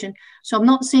consultation. So I'm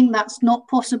not saying that's not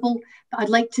possible, but I'd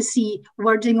like to see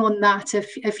wording on that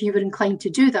if you were inclined to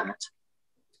do that.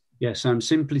 Yes, I'm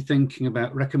simply thinking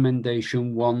about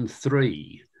recommendation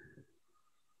 1.3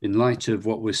 in light of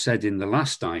what was said in the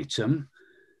last item,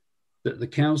 that the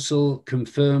council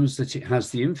confirms that it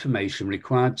has the information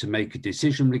required to make a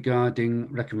decision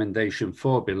regarding recommendation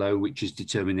 4 below, which is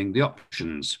determining the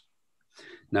options.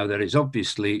 Now, there is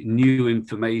obviously new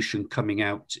information coming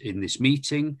out in this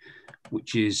meeting,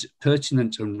 which is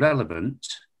pertinent and relevant.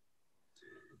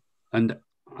 And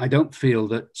I don't feel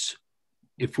that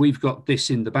if we've got this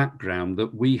in the background,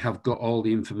 that we have got all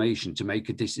the information to make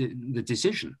the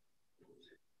decision.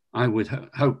 I would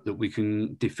hope that we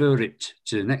can defer it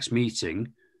to the next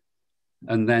meeting,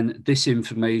 and then this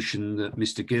information that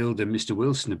Mr. Guild and Mr.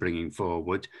 Wilson are bringing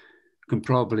forward can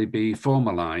probably be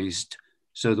formalised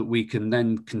so that we can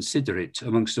then consider it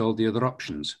amongst all the other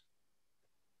options.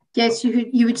 Yes,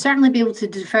 you would certainly be able to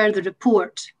defer the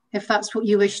report if that's what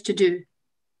you wish to do.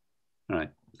 Right,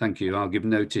 thank you. I'll give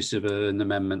notice of an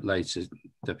amendment later,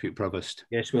 Deputy Provost.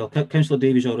 Yes, well, Councillor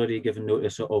Davies already given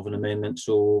notice of an amendment,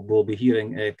 so we'll be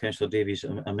hearing Councillor Davies'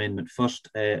 amendment first.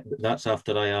 That's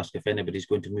after I ask if anybody's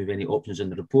going to move any options in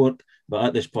the report. But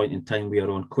at this point in time, we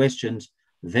are on questions.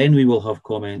 Then we will have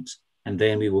comments, and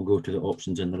then we will go to the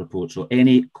options in the report. So,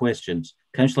 any questions?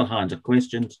 Councillor Hands, a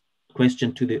question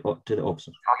to the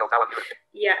officer.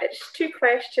 Yeah, it's two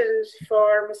questions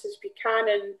for Mrs.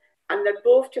 Buchanan, and they're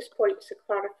both just points of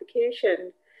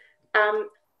clarification.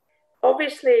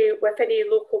 Obviously, with any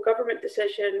local government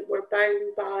decision, we're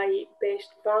bound by best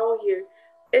value.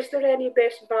 Is there any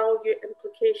best value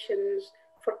implications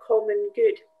for common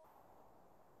good?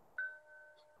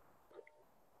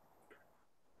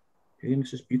 Okay,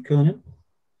 Mrs. Buchanan.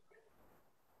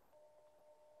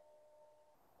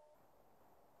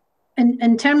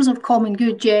 In terms of common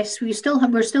good, yes, we're still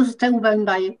bound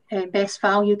by best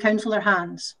value. Councillor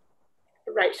Hands.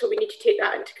 Right, so we need to take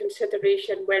that into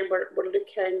consideration when we're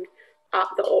looking at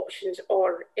the options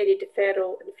or any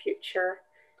deferral in future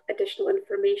additional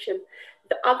information.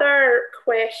 The other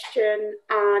question,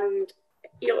 and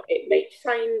it might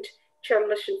sound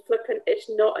churlish and flippant, it's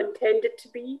not intended to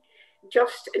be,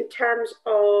 just in terms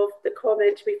of the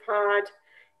comments we've had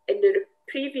in the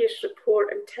previous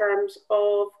report in terms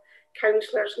of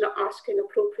councillors not asking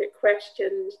appropriate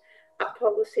questions at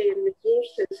policy and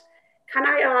resources. Can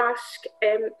I ask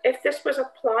if this was a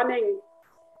planning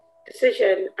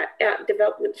decision at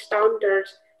development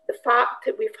standards, the fact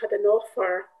that we've had an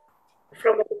offer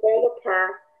from a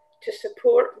developer to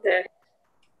support this,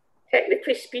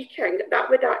 technically speaking, that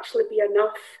would actually be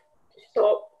enough to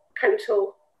stop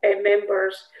council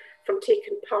members from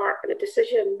taking part in a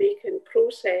decision-making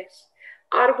process?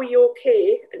 Are we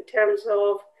okay in terms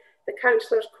of the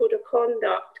councillors' code of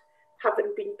conduct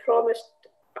having been promised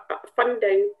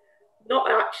funding,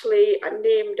 not actually a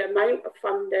named amount of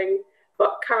funding,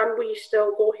 but can we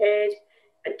still go ahead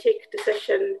and take a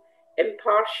decision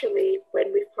impartially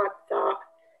when we've had that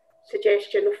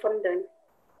suggestion of funding?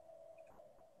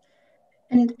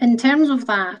 In terms of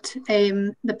that,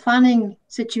 the planning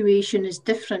situation is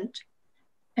different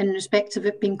in respect of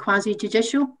it being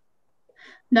quasi-judicial.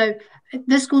 Now,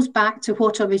 this goes back to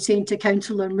what I was saying to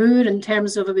Councillor Moore in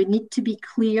terms of we need to be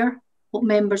clear what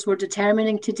members were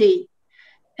determining today.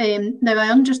 Now, I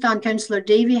understand Councillor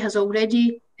Davey has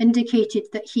already indicated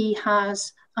that he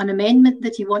has an amendment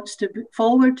that he wants to put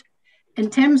forward. In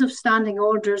terms of standing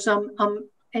orders, I'm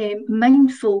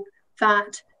mindful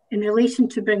that in relation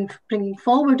to bringing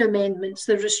forward amendments,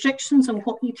 there are restrictions on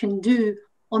what you can do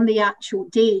on the actual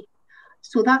day.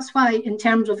 So that's why in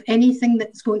terms of anything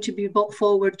that's going to be brought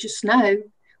forward just now,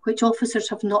 which officers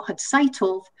have not had sight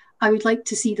of, I would like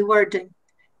to see the wording.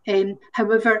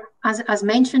 However, as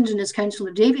mentioned and as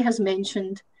Councillor Davey has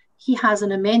mentioned, he has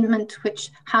an amendment which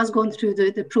has gone through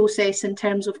the process in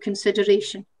terms of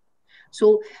consideration.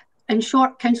 So in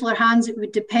short, Councillor Hands, it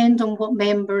would depend on what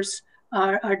members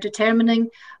are determining.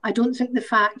 I don't think the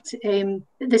fact that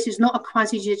this is not a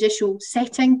quasi-judicial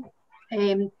setting,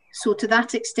 so to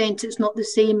that extent, it's not the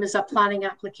same as a planning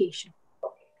application.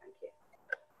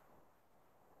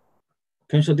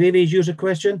 Councillor Davies, yours a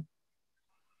question?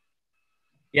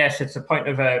 Yes, it's a point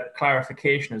of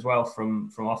clarification as well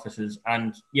from officers.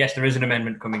 And yes, there is an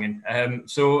amendment coming in.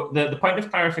 So the point of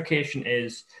clarification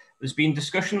is there's been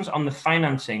discussions on the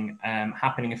financing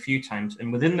happening a few times.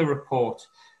 And within the report,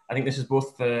 I think this is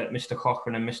both for Mr.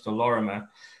 Cochrane and Mr. Lorimer,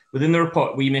 within the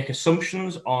report, we make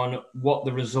assumptions on what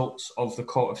the results of the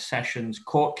Court of Session's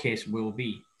court case will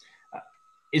be.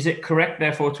 Is it correct,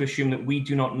 therefore, to assume that we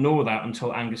do not know that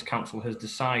until Angus Council has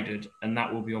decided, and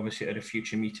that will be obviously at a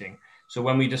future meeting? So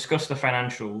when we discuss the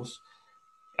financials,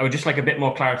 I would just like a bit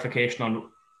more clarification on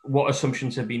what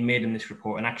assumptions have been made in this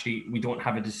report, and actually we don't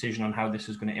have a decision on how this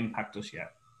is going to impact us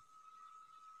yet.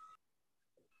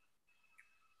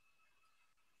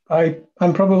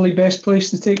 I'm probably best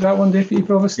placed to take that one, Deputy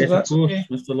Provost. Yes, if that's of course, okay.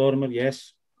 Mr. Lorimer,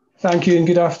 yes. Thank you and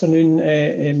good afternoon,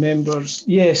 members.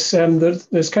 Yes,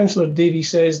 as Councillor Davey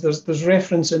says, there's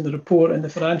reference in the report in the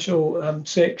financial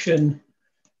section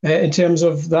in terms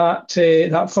of that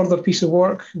that further piece of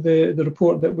work, the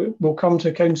report that will come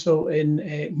to Council in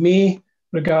May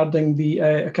regarding the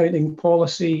accounting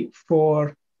policy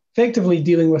for effectively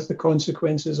dealing with the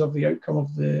consequences of the outcome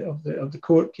of the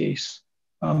court case.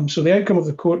 So the outcome of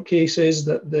the court case is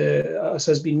that, as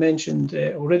has been mentioned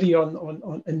already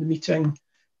in the meeting,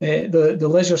 the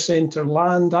leisure centre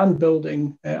land and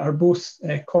building are both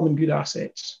common good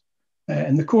assets.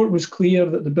 And the court was clear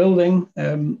that the building,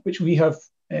 which we have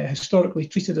historically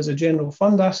treated as a general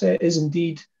fund asset, is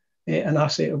indeed an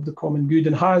asset of the common good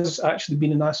and has actually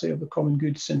been an asset of the common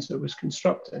good since it was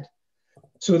constructed.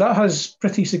 So that has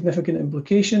pretty significant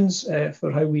implications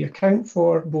for how we account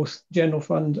for both general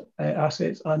fund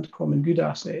assets and common good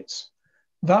assets.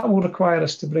 That will require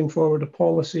us to bring forward a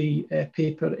policy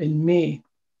paper in May.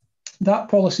 That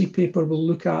policy paper will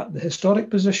look at the historic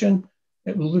position,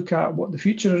 it will look at what the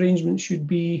future arrangements should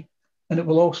be, and it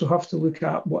will also have to look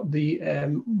at what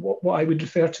what I would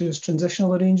refer to as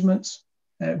transitional arrangements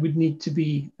would need to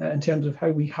be in terms of how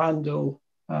we handle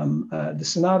the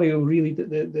scenario really that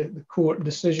the court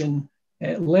decision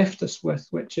left us with,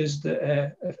 which is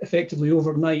that effectively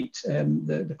overnight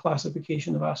the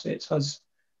classification of assets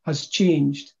has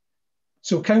changed.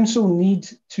 So council need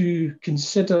to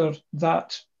consider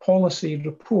that policy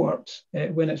report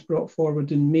when it's brought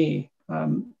forward in May.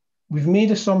 We've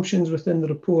made assumptions within the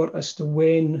report as to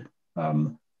when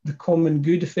the common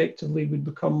good effectively would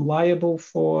become liable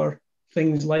for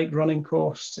things like running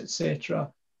costs, etc.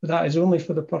 But that is only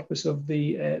for the purpose of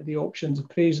the options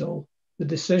appraisal. The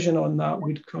decision on that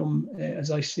would come, as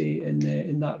I say,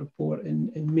 in that report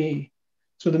in May.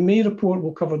 So the May report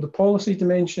will cover the policy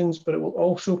dimensions, but it will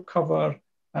also cover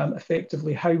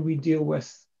effectively how we deal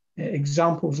with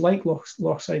examples like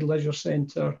Lochside Leisure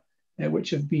Centre,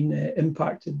 which have been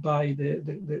impacted by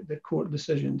the court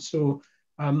decision. So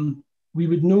we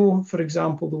would know, for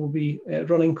example, there will be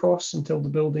running costs until the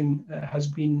building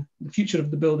the future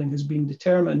of the building has been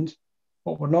determined.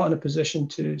 What we're not in a position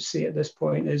to say at this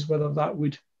point is whether that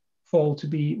would fall to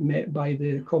be met by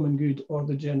the common good or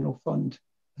the general fund.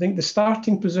 I think the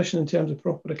starting position in terms of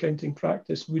proper accounting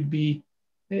practice would be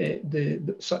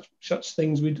such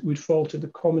things would fall to the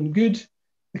common good.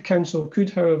 The council could,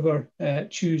 however,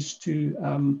 choose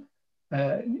to,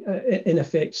 in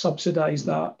effect, subsidise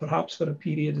that, perhaps for a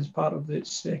period as part of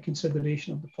its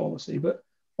consideration of the policy. But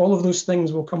all of those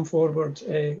things will come forward,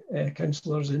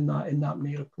 councillors, in that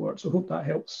May report. So I hope that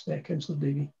helps, Councillor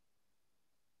Davey.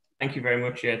 Thank you very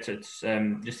much. Yeah, it's just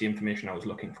the information I was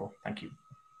looking for. Thank you.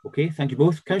 Okay, thank you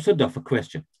both. Councillor Duff, a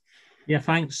question. Yeah,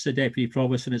 thanks, Deputy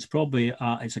Provost. And it's probably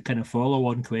it's a kind of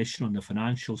follow-on question on the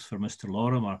financials for Mr.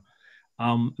 Lorimer.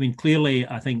 I mean, clearly,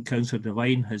 I think Councillor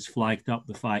Devine has flagged up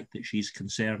the fact that she's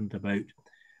concerned about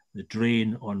the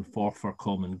drain on Forfar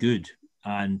Common Good,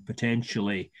 and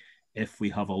potentially, if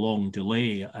we have a long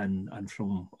delay, and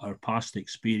from our past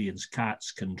experience,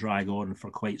 cats can drag on for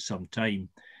quite some time.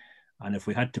 And if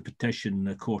we had to petition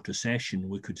the Court of Session,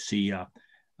 we could see a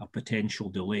potential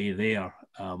delay there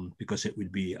because it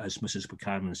would be, as Mrs.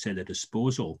 Buchanan said, a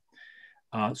disposal.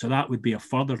 So that would be a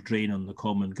further drain on the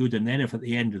common good. And then if at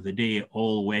the end of the day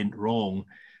all went wrong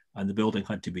and the building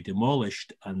had to be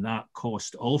demolished and that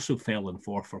cost also fell in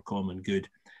for common good,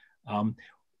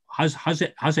 has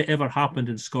it ever happened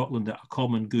in Scotland that a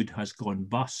common good has gone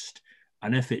bust?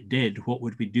 And if it did, what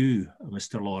would we do,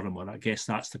 Mr. Lorimer? I guess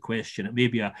that's the question. It may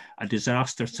be a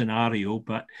disaster scenario,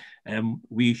 but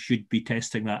we should be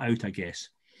testing that out, I guess.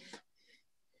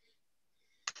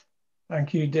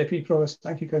 Thank you, Deputy Provost.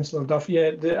 Thank you, Councillor Duff.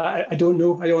 Yeah, I don't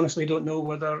know. I honestly don't know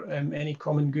whether any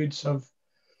common goods have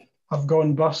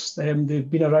gone bust. They've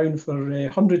been around for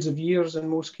hundreds of years in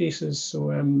most cases, so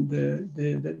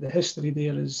the history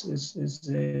there is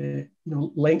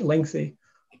lengthy.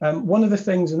 One of the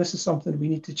things, and this is something we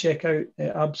need to check out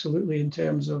absolutely in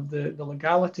terms of the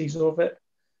legalities of it,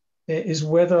 is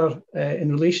whether in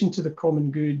relation to the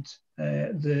common good,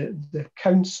 the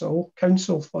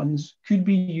council funds could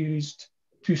be used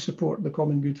to support the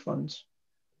common good funds.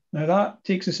 Now that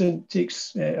takes us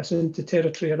into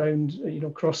territory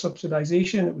around cross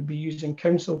subsidisation. It would be using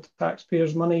council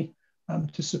taxpayers' money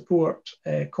to support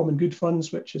common good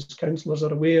funds, which, as councillors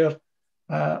are aware,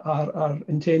 are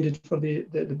intended for the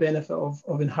benefit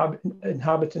of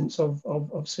inhabitants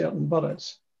of certain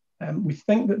boroughs. We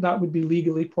think that would be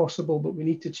legally possible, but we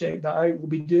need to check that out. We'll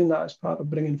be doing that as part of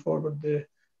bringing forward the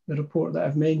report that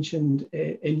I've mentioned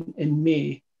in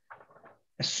May.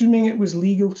 Assuming it was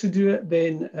legal to do it,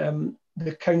 then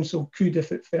the council could,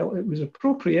 if it felt it was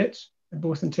appropriate,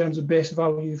 both in terms of best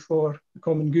value for the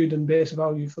common good and best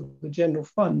value for the general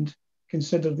fund,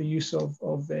 consider the use of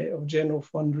general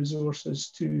fund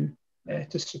resources to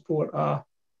support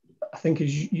I think,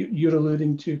 as you're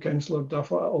alluding to, Councillor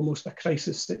Duff, almost a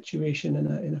crisis situation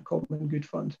in a common good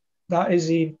fund. That is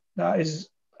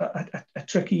a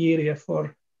tricky area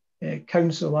for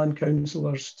council and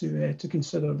councillors to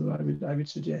consider, though I would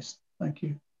suggest. Thank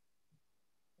you.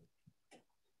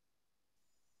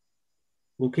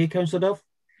 Okay, Councillor Duff?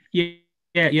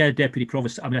 Yeah, Deputy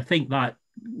Provost. I mean, I think that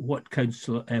what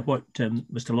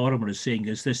Mr. Lorimer is saying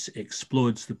is this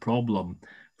explodes the problem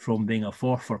from being a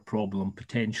Forfar problem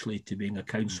potentially to being a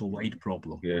council-wide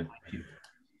problem. Yeah,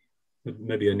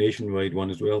 maybe a nationwide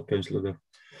one as well, Councillor Duff.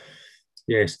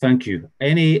 Yes, thank you.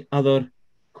 Any other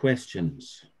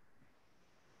questions?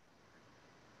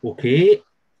 Okay,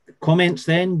 comments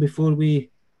then before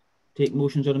we take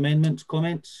motions or amendments?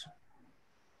 Comments?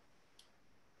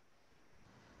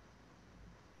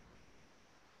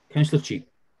 Councillor Cheap.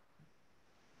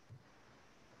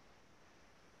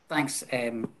 Thanks,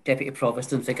 Deputy Provost.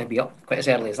 Didn't think I'd be up quite as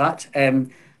early as that.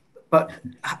 But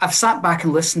I've sat back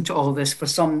and listened to all this for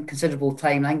some considerable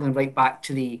time. I'm going right back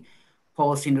to the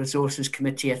Policy and Resources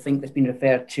Committee. I think that's been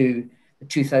referred to the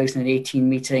 2018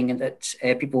 meeting, and that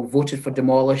people voted for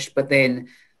demolish, but then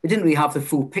we didn't really have the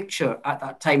full picture at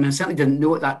that time. And I certainly didn't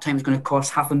know at that time it was going to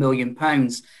cost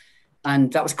 £500,000.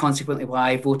 And that was consequently why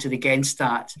I voted against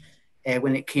that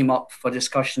when it came up for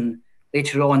discussion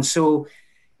later on. So,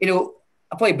 you know,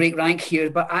 I'll probably break rank here,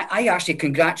 but I actually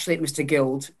congratulate Mr.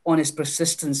 Guild on his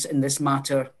persistence in this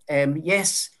matter.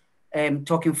 Yes,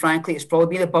 talking frankly, it's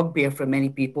probably been a bugbear for many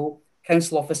people,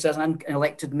 council officers and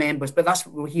elected members, but that's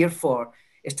what we're here for,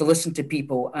 is to listen to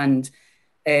people. And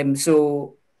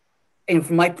so,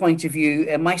 from my point of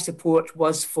view, my support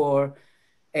was for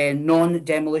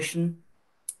non-demolition,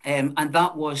 and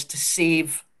that was to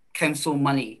save council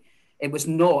money. It was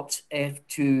not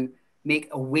to make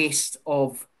a waste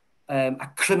of a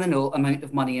criminal amount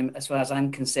of money, as far as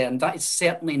I'm concerned. That is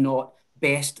certainly not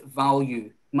best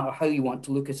value, no matter how you want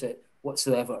to look at it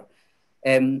whatsoever.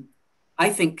 I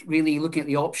think really looking at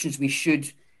the options, we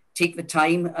should take the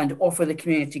time and offer the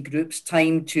community groups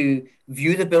time to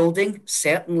view the building,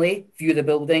 certainly view the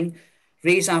building,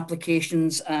 raise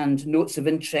applications and notes of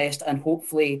interest, and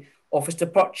hopefully offers to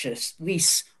purchase,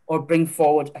 lease, or bring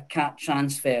forward a CAT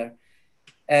transfer.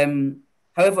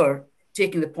 However,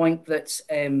 taking the point that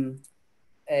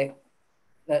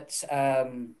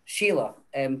Sheila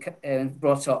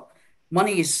brought up,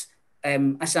 money is,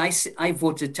 I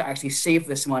voted to actually save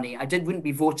this money. I wouldn't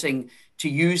be voting to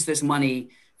use this money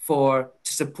to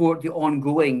support the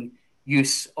ongoing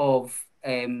use of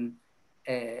the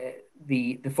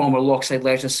former Lochside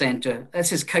Leisure Centre.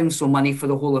 This is council money for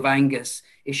the whole of Angus.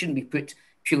 It shouldn't be put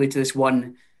purely to this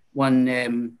one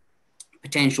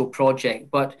potential project.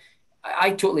 But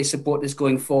I totally support this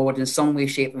going forward in some way,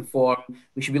 shape and form.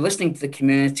 We should be listening to the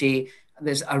community.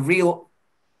 There's a real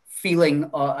feeling,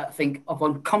 I think, of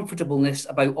uncomfortableness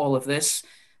about all of this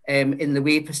in the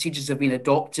way procedures have been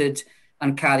adopted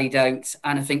and carried out.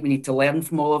 And I think we need to learn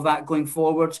from all of that going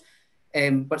forward.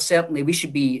 But certainly we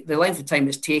should be, the length of time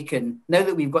it's taken, now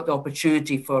that we've got the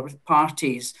opportunity for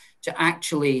parties to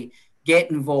actually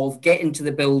get involved, get into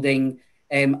the building,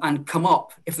 and come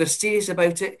up, if they're serious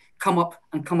about it, come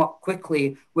up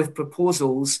quickly with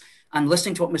proposals. And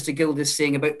listening to what Mr. Guild is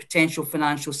saying about potential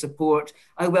financial support,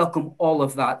 I welcome all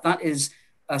of that. That is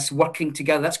us working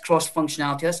together. That's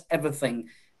cross-functionality. That's everything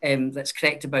that's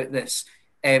correct about this.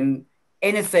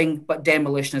 Anything but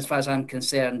demolition, as far as I'm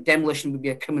concerned. Demolition would be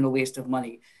a criminal waste of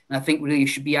money. And I think really you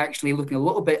should be actually looking a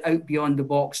little bit out beyond the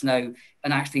box now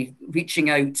and actually reaching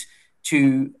out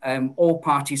to all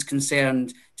parties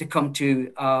concerned to come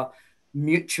to a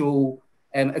mutual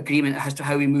agreement as to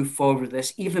how we move forward with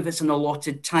this, even if it's an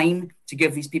allotted time, to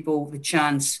give these people the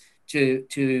chance to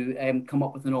come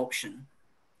up with an option.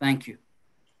 Thank you.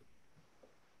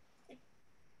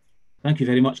 Thank you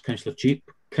very much, Councillor Cheap.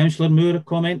 Councillor Moore, a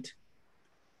comment?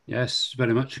 Yes,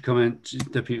 very much a comment,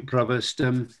 Deputy Provost.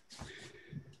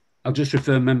 I'll just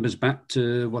refer members back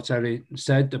to what Harry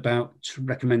said about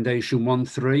recommendation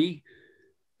 1.3,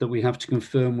 that we have to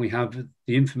confirm we have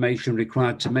the information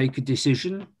required to make a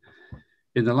decision.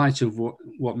 In the light of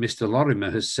what Mr.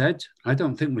 Lorimer has said, I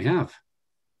don't think we have.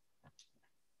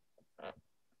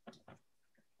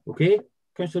 Okay,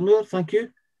 Councillor Moore, thank you.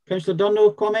 Councillor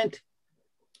Dunno, comment?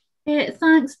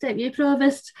 Thanks, Deputy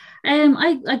Provost.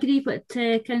 I agree with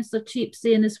Councillor Cheap's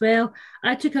saying as well.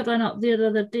 I took a run up there the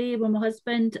other day with my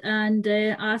husband and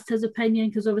asked his opinion,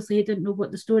 because obviously he didn't know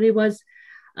what the story was.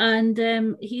 And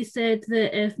he said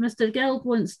that if Mr. Guild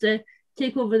wants to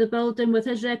take over the building with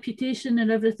his reputation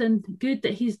and everything good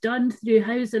that he's done through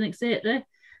housing, etc.,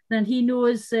 then he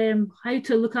knows how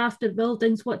to look after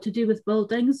buildings, what to do with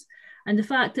buildings. And the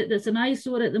fact that it's an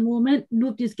eyesore at the moment,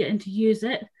 nobody's getting to use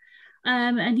it.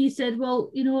 And he said, well,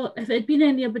 you know, if it had been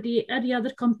any other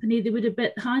company, they would have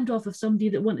bit the hand off of somebody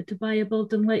that wanted to buy a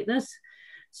building like this.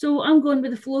 So I'm going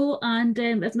with the flow, and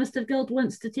if Mr. Guild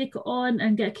wants to take it on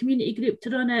and get a community group to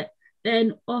run it,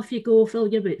 then off you go, fill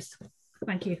your boots.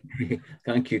 Thank you.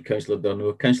 Thank you, Councillor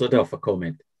Durno. Councillor Duff, a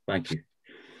comment. Thank you.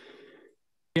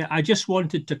 Yeah, I just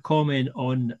wanted to comment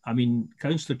on, I mean,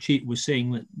 Councillor Cheat was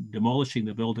saying that demolishing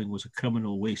the building was a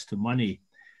criminal waste of money.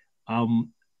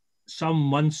 Some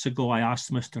months ago, I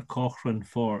asked Mr. Cochrane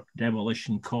for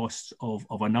demolition costs of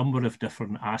a number of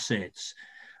different assets.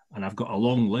 And I've got a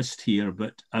long list here,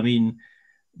 but I mean,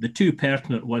 the two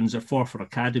pertinent ones are Forfar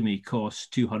Academy costs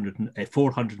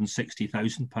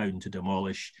 £460,000 to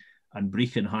demolish, and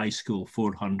Brecon High School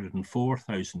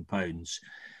 £404,000.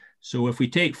 So if we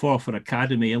take Forfar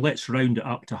Academy, and let's round it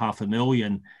up to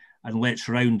 £500,000, and let's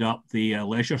round up the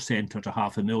leisure centre to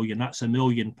 £500,000, that's £1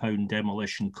 million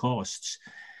demolition costs.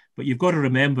 But you've got to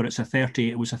remember it was a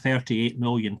 £38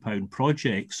 million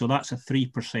project, so that's a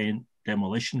 3%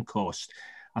 demolition cost.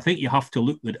 I think you have to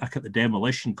look at the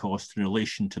demolition cost in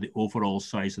relation to the overall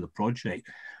size of the project.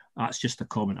 That's just a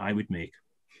comment I would make.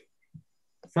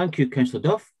 Thank you, Councillor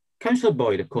Duff. Councillor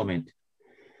Boyd, a comment.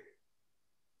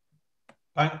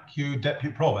 Thank you,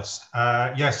 Deputy Provost.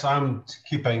 Yes, I'm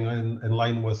keeping in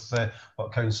line with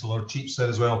what Councillor Cheap said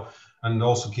as well, and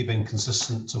also keeping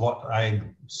consistent to what I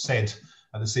said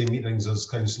at the same meetings as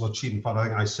Councillor Cheap. In fact, I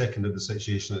think I seconded the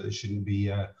situation that it shouldn't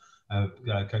be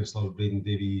Councillor Braden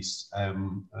Davies'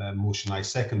 motion. I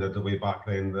seconded the way back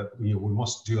then that we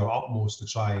must do our utmost to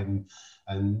try and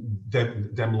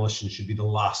demolition should be the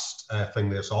last thing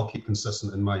there. So I'll keep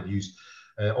consistent in my views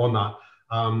on that.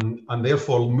 And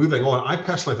therefore, moving on, I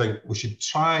personally think we should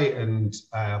try and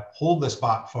hold this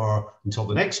back until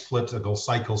the next political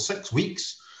cycle, 6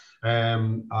 weeks.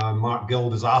 Mark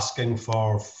Guild is asking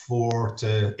for 4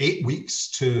 to 8 weeks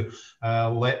to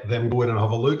let them go in and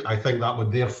have a look. I think that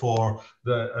would therefore,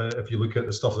 if you look at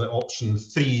the stuff that option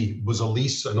 3 was a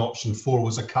lease and option 4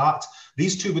 was a cat,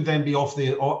 these two would then be off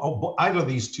either of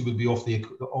these two would be off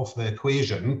the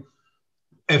equation,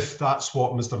 if that's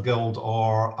what Mr. Guild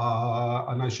or,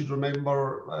 and I should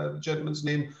remember the gentleman's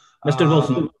name. Mr.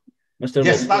 Wilson. Mr.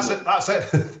 Yes, Wilson. that's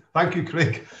it. Thank you,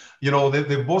 Craig. You know,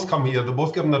 they've both come here, they've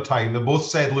both given their time, they both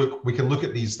said, look, we can look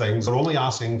at these things. They're only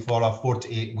asking for a 4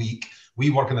 to 8 week. We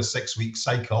work in a 6 week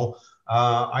cycle.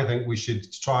 I think we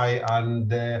should try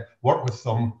and work with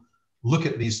them, look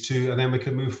at these two, and then we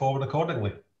can move forward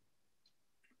accordingly.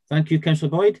 Thank you, Councillor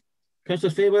Boyd.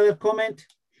 Councillor Fairweather, comment?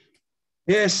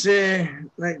 Yes,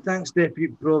 thanks,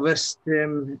 Deputy Provost.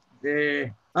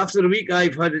 After the week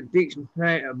I've had, it takes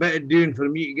a bit of doing for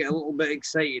me to get a little bit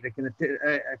excited, I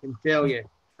can tell you.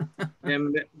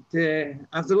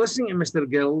 After listening to Mr.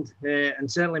 Guild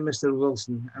and certainly Mr.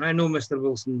 Wilson, and I know Mr.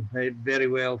 Wilson very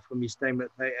well from his time at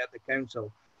the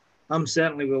council, I'm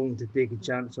certainly willing to take a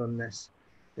chance on this.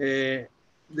 The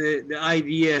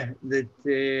idea that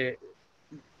there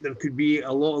could be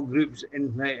a lot of groups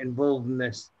involved in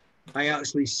this, I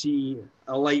actually see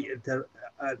a light at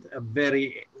a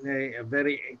very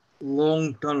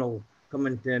long tunnel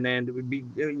coming to an end. It would be,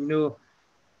 you know,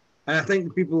 and I think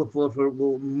the people of Forfar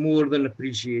will more than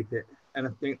appreciate it. And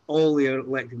I think all the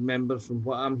elected members, from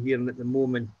what I'm hearing at the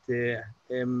moment,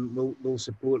 will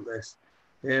support this.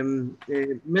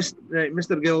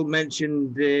 Mr. Gill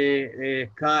mentioned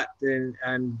CAT and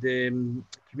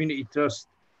Community Trust,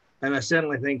 and I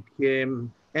certainly think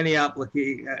any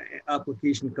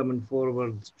application coming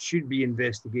forward should be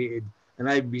investigated, and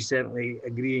I'd be certainly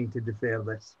agreeing to defer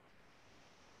this.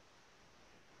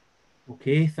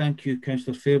 Okay, thank you,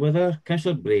 Councillor Fairweather.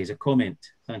 Councillor Braze, a comment.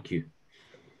 Thank you.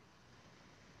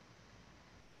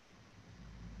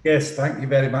 Yes, thank you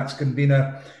very much,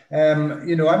 Convener.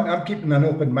 You know, I'm keeping an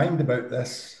open mind about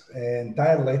this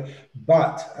entirely,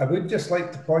 but I would just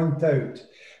like to point out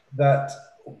that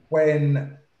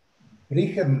when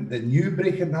Brecon, the new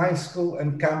Brecon High School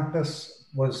and campus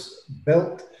was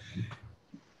built,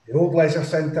 the old leisure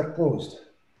centre closed.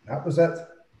 That was it.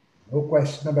 No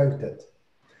question about it.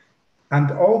 And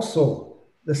also,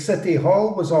 the City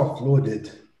Hall was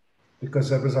offloaded because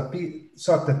there was a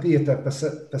sort of theatre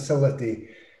facility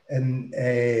in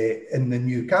the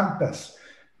new campus.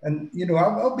 And, you know,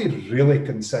 I'll be really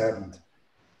concerned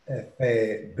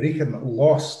if Brecon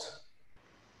lost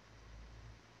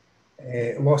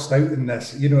out in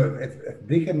this. You know, if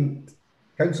Brecon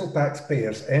council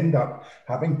taxpayers end up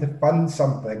having to fund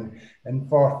something in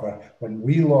Forfar when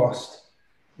we lost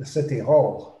the City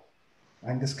Hall,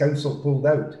 Angus Council pulled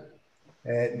out.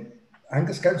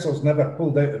 Angus Council's never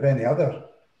pulled out of any other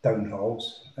town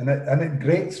halls, and it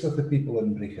grates with the people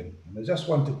in Brecon. And I just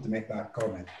wanted to make that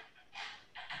comment.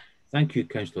 Thank you,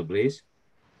 Councillor Blaze.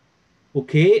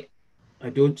 Okay, I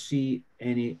don't see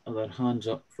any other hands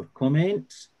up for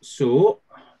comments. So,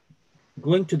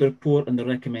 going to the report and the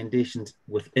recommendations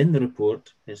within the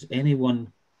report, is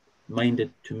anyone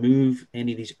minded to move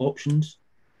any of these options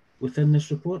within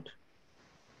this report?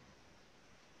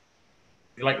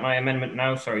 Would you like my amendment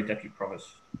now? Sorry, Deputy Provost.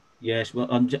 Yes, well,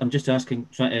 I'm just asking,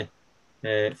 trying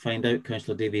to find out,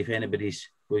 Councillor Davey, if anybody's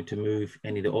going to move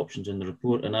any of the options in the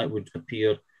report, and that would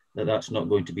appear that that's not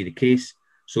going to be the case.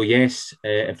 So yes,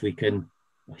 if we can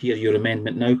hear your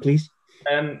amendment now, please.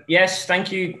 Yes,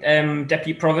 thank you,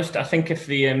 Deputy Provost. I think if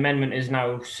the amendment is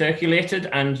now circulated,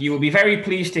 and you will be very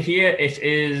pleased to hear it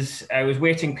is, I was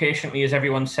waiting patiently, as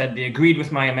everyone said, they agreed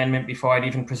with my amendment before I'd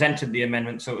even presented the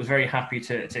amendment, so it was very happy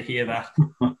to hear that.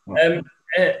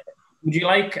 Would you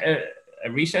like a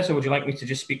recess, or would you like me to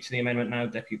just speak to the amendment now,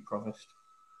 Deputy Provost?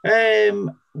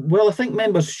 Well, I think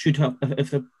members should have,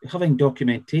 if they're having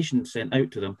documentation sent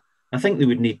out to them, I think they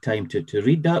would need time to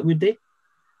read that, would they?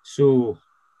 So,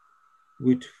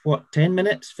 would, what, 10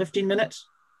 minutes, 15 minutes?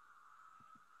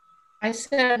 I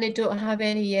certainly don't have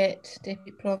any yet,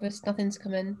 Deputy Provost. Nothing's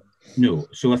come in. No,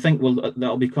 so I think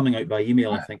that'll be coming out by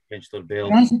email, I think, Councillor Bell.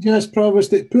 Can I suggest,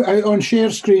 Provost, that put out on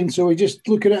share screen so we just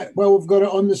look at it while we've got it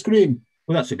on the screen?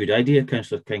 Well, that's a good idea,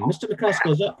 Councillor King. Mr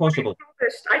McCaskill, is that possible?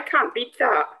 I can't read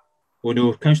that. Oh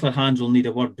no, Councillor Hands will need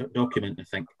a Word document, I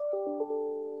think.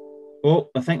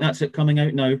 Oh, I think that's it coming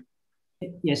out now.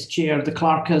 Yes, Chair. The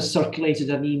clerk has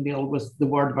circulated an email with the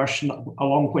Word version,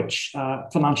 along which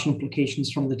financial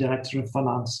implications from the Director of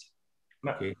Finance.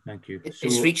 Okay, thank you.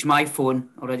 It's reached my phone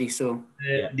already, so.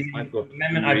 The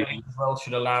amendment, I believe, as well,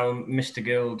 should allow Mr.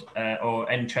 Guild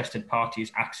or interested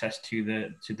parties access to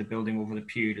the building over the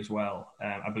period as well.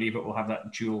 I believe it will have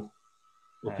that dual.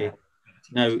 Okay.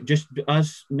 Now, just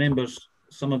as members,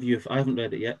 some of you, if I haven't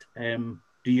read it yet,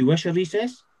 do you wish a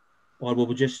recess? Or will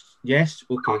we just, yes?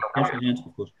 Okay,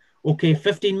 of course. Okay,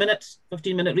 15 minutes,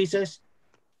 15-minute recess.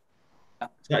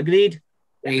 Is that agreed?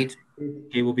 Agreed.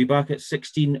 Okay, we'll be back at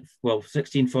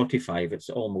 16:45. It's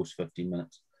almost 15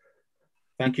 minutes.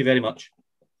 Thank you very much.